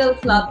Single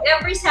Club,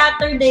 every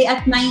Saturday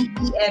at 9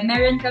 p.m.,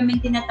 meron kaming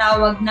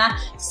tinatawag na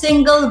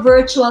Single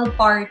Virtual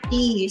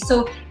Party.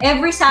 So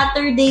every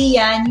Saturday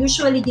yan,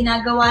 usually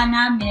ginagawa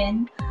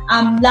namin,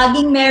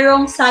 laging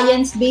merong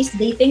science-based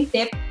dating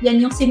tip, yan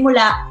yung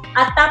simula.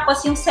 At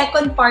tapos yung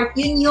second part,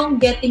 yun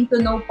yung getting to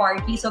know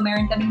party. So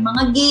meron kaming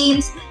mga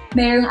games,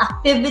 merong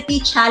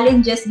activity,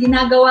 challenges,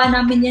 ginagawa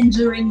namin yan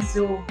during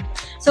Zoom.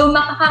 So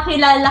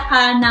makakakilala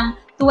ka ng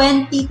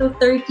 20 to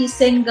 30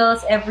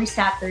 singles every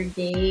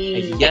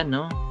Saturday. Ayan,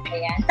 no?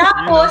 Ayan.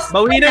 Tapos,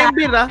 Bawi na yung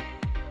beer, ha?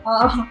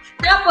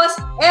 Tapos,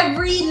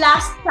 every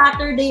last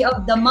Saturday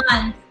of the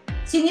month,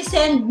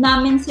 sinisend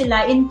namin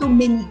sila into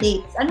mini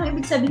dates. Anong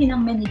ibig sabihin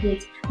ng mini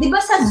dates? Di ba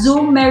sa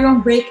Zoom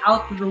merong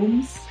breakout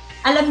rooms?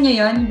 Alam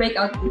niyo yon,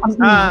 breakout rooms?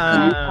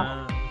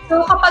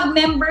 So, kapag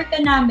member ka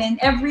namin,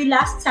 every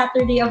last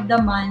Saturday of the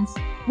month,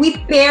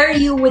 we pair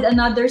you with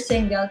another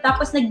single,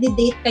 tapos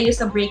nagde-date kayo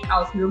sa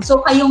breakout room.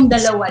 So, kayong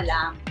dalawa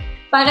lang.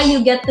 Para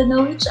you get to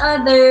know each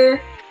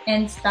other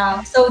and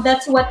stuff. So,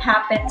 that's what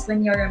happens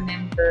when you're a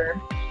member.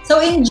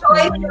 So,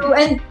 enjoy you.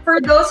 And for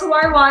those who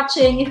are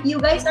watching, if you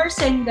guys are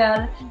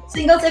single,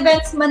 Singles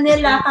Events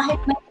Manila,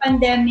 kahit may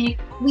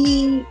pandemic,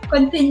 we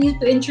continue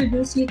to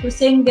introduce you to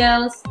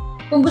singles.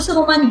 Kung gusto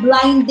mo man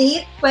blind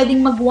date,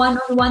 pwedeng mag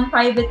one-on-one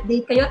private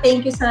date kayo.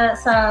 Thank you sa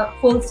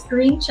full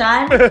screen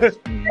chat.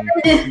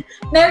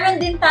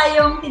 Meron din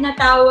tayong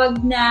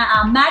tinatawag na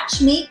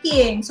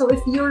matchmaking. So if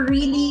you're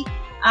really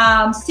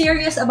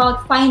serious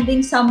about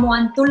finding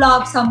someone to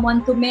love,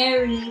 someone to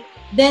marry,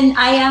 then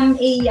I am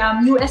a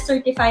US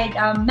certified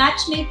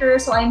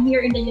matchmaker. So I'm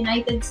here in the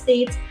United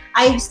States.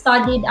 I've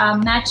studied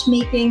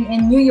matchmaking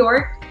in New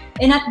York.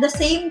 And at the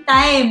same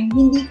time,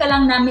 hindi ka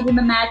lang namin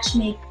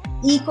ima-matchmake,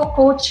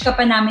 i-coach ka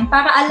pa namin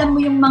para alam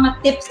mo yung mga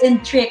tips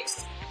and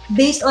tricks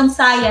based on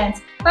science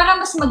para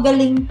mas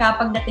magaling ka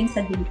pagdating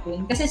sa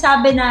dating. Kasi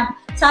sabi ng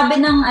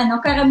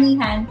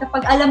karamihan,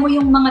 kapag alam mo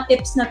yung mga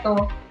tips na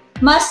to,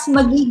 mas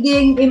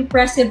magiging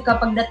impressive ka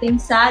pagdating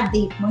sa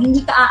date mo.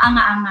 Hindi ka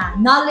aanga-anga.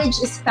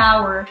 Knowledge is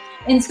power.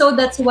 And so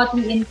that's what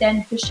we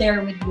intend to share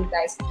with you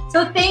guys.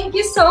 So thank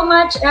you so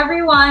much,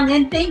 everyone.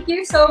 And thank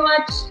you so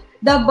much,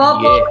 The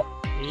Bubble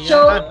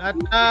Show. At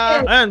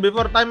ayan,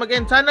 before tayo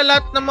mag-end, sana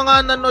lahat ng mga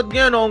nanood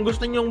ngayon, kung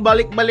gusto nyo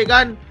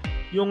balik-balikan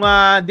yung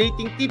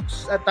dating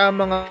tips at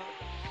mga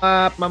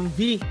Ma'am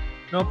V,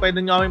 no,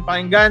 pwede nyo kami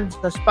pakinggan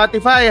sa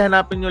Spotify.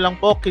 Hanapin nyo lang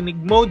po Kinig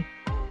Mode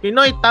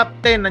Pinoy Top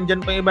 10. Nandyan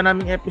pa yung iba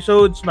naming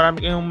episodes.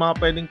 Marami kayong mga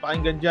pwedeng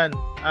pakinggan dyan.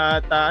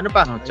 At ano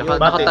pa? Tsaka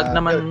nakatag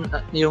naman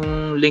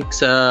yung link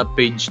sa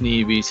page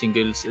ni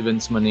Singles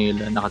Events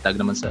Manila.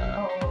 Nakatag naman sa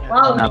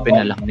hanapin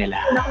na lang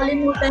nila.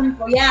 Nakalimutan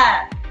ko.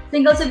 Yeah.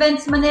 Singles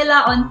Events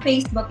Manila on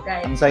Facebook,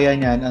 guys. Ang saya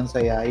niyan, ang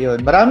saya.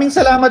 Yun. Maraming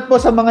salamat po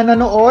sa mga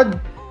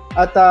nanood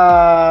at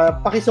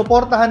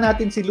pakisuportahan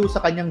natin si Lou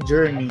sa kanyang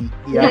journey.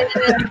 Yeah.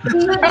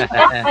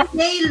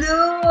 Hey,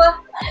 Lou!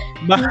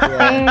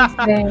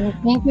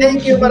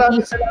 Thank you.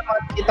 Maraming salamat.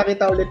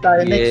 Kita-kita ulit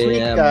tayo next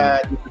week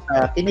dito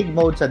sa Kinig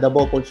Mode sa The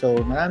Bopol Show.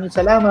 Maraming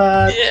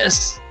salamat.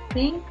 Yes!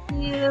 Thank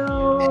you.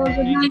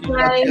 Good night,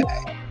 guys.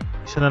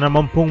 Isa na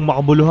naman pong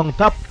makabuluhang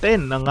top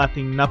 10 ng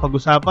ating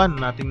napag-usapan,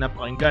 nating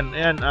napakinggan.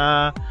 Ayan,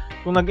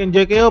 kung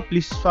nag-enjoy kayo,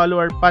 please follow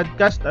our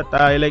podcast at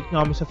i-like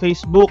nyo kami sa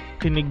Facebook,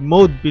 Kinig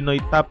Mode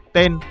Pinoy Top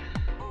 10.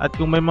 At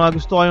kung may mga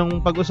gusto kayong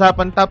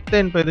pag-usapan top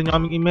 10, pwede nyo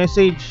kaming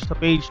i-message sa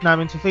page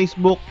namin sa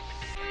Facebook.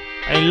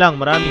 Ayun lang,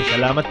 maraming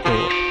salamat po.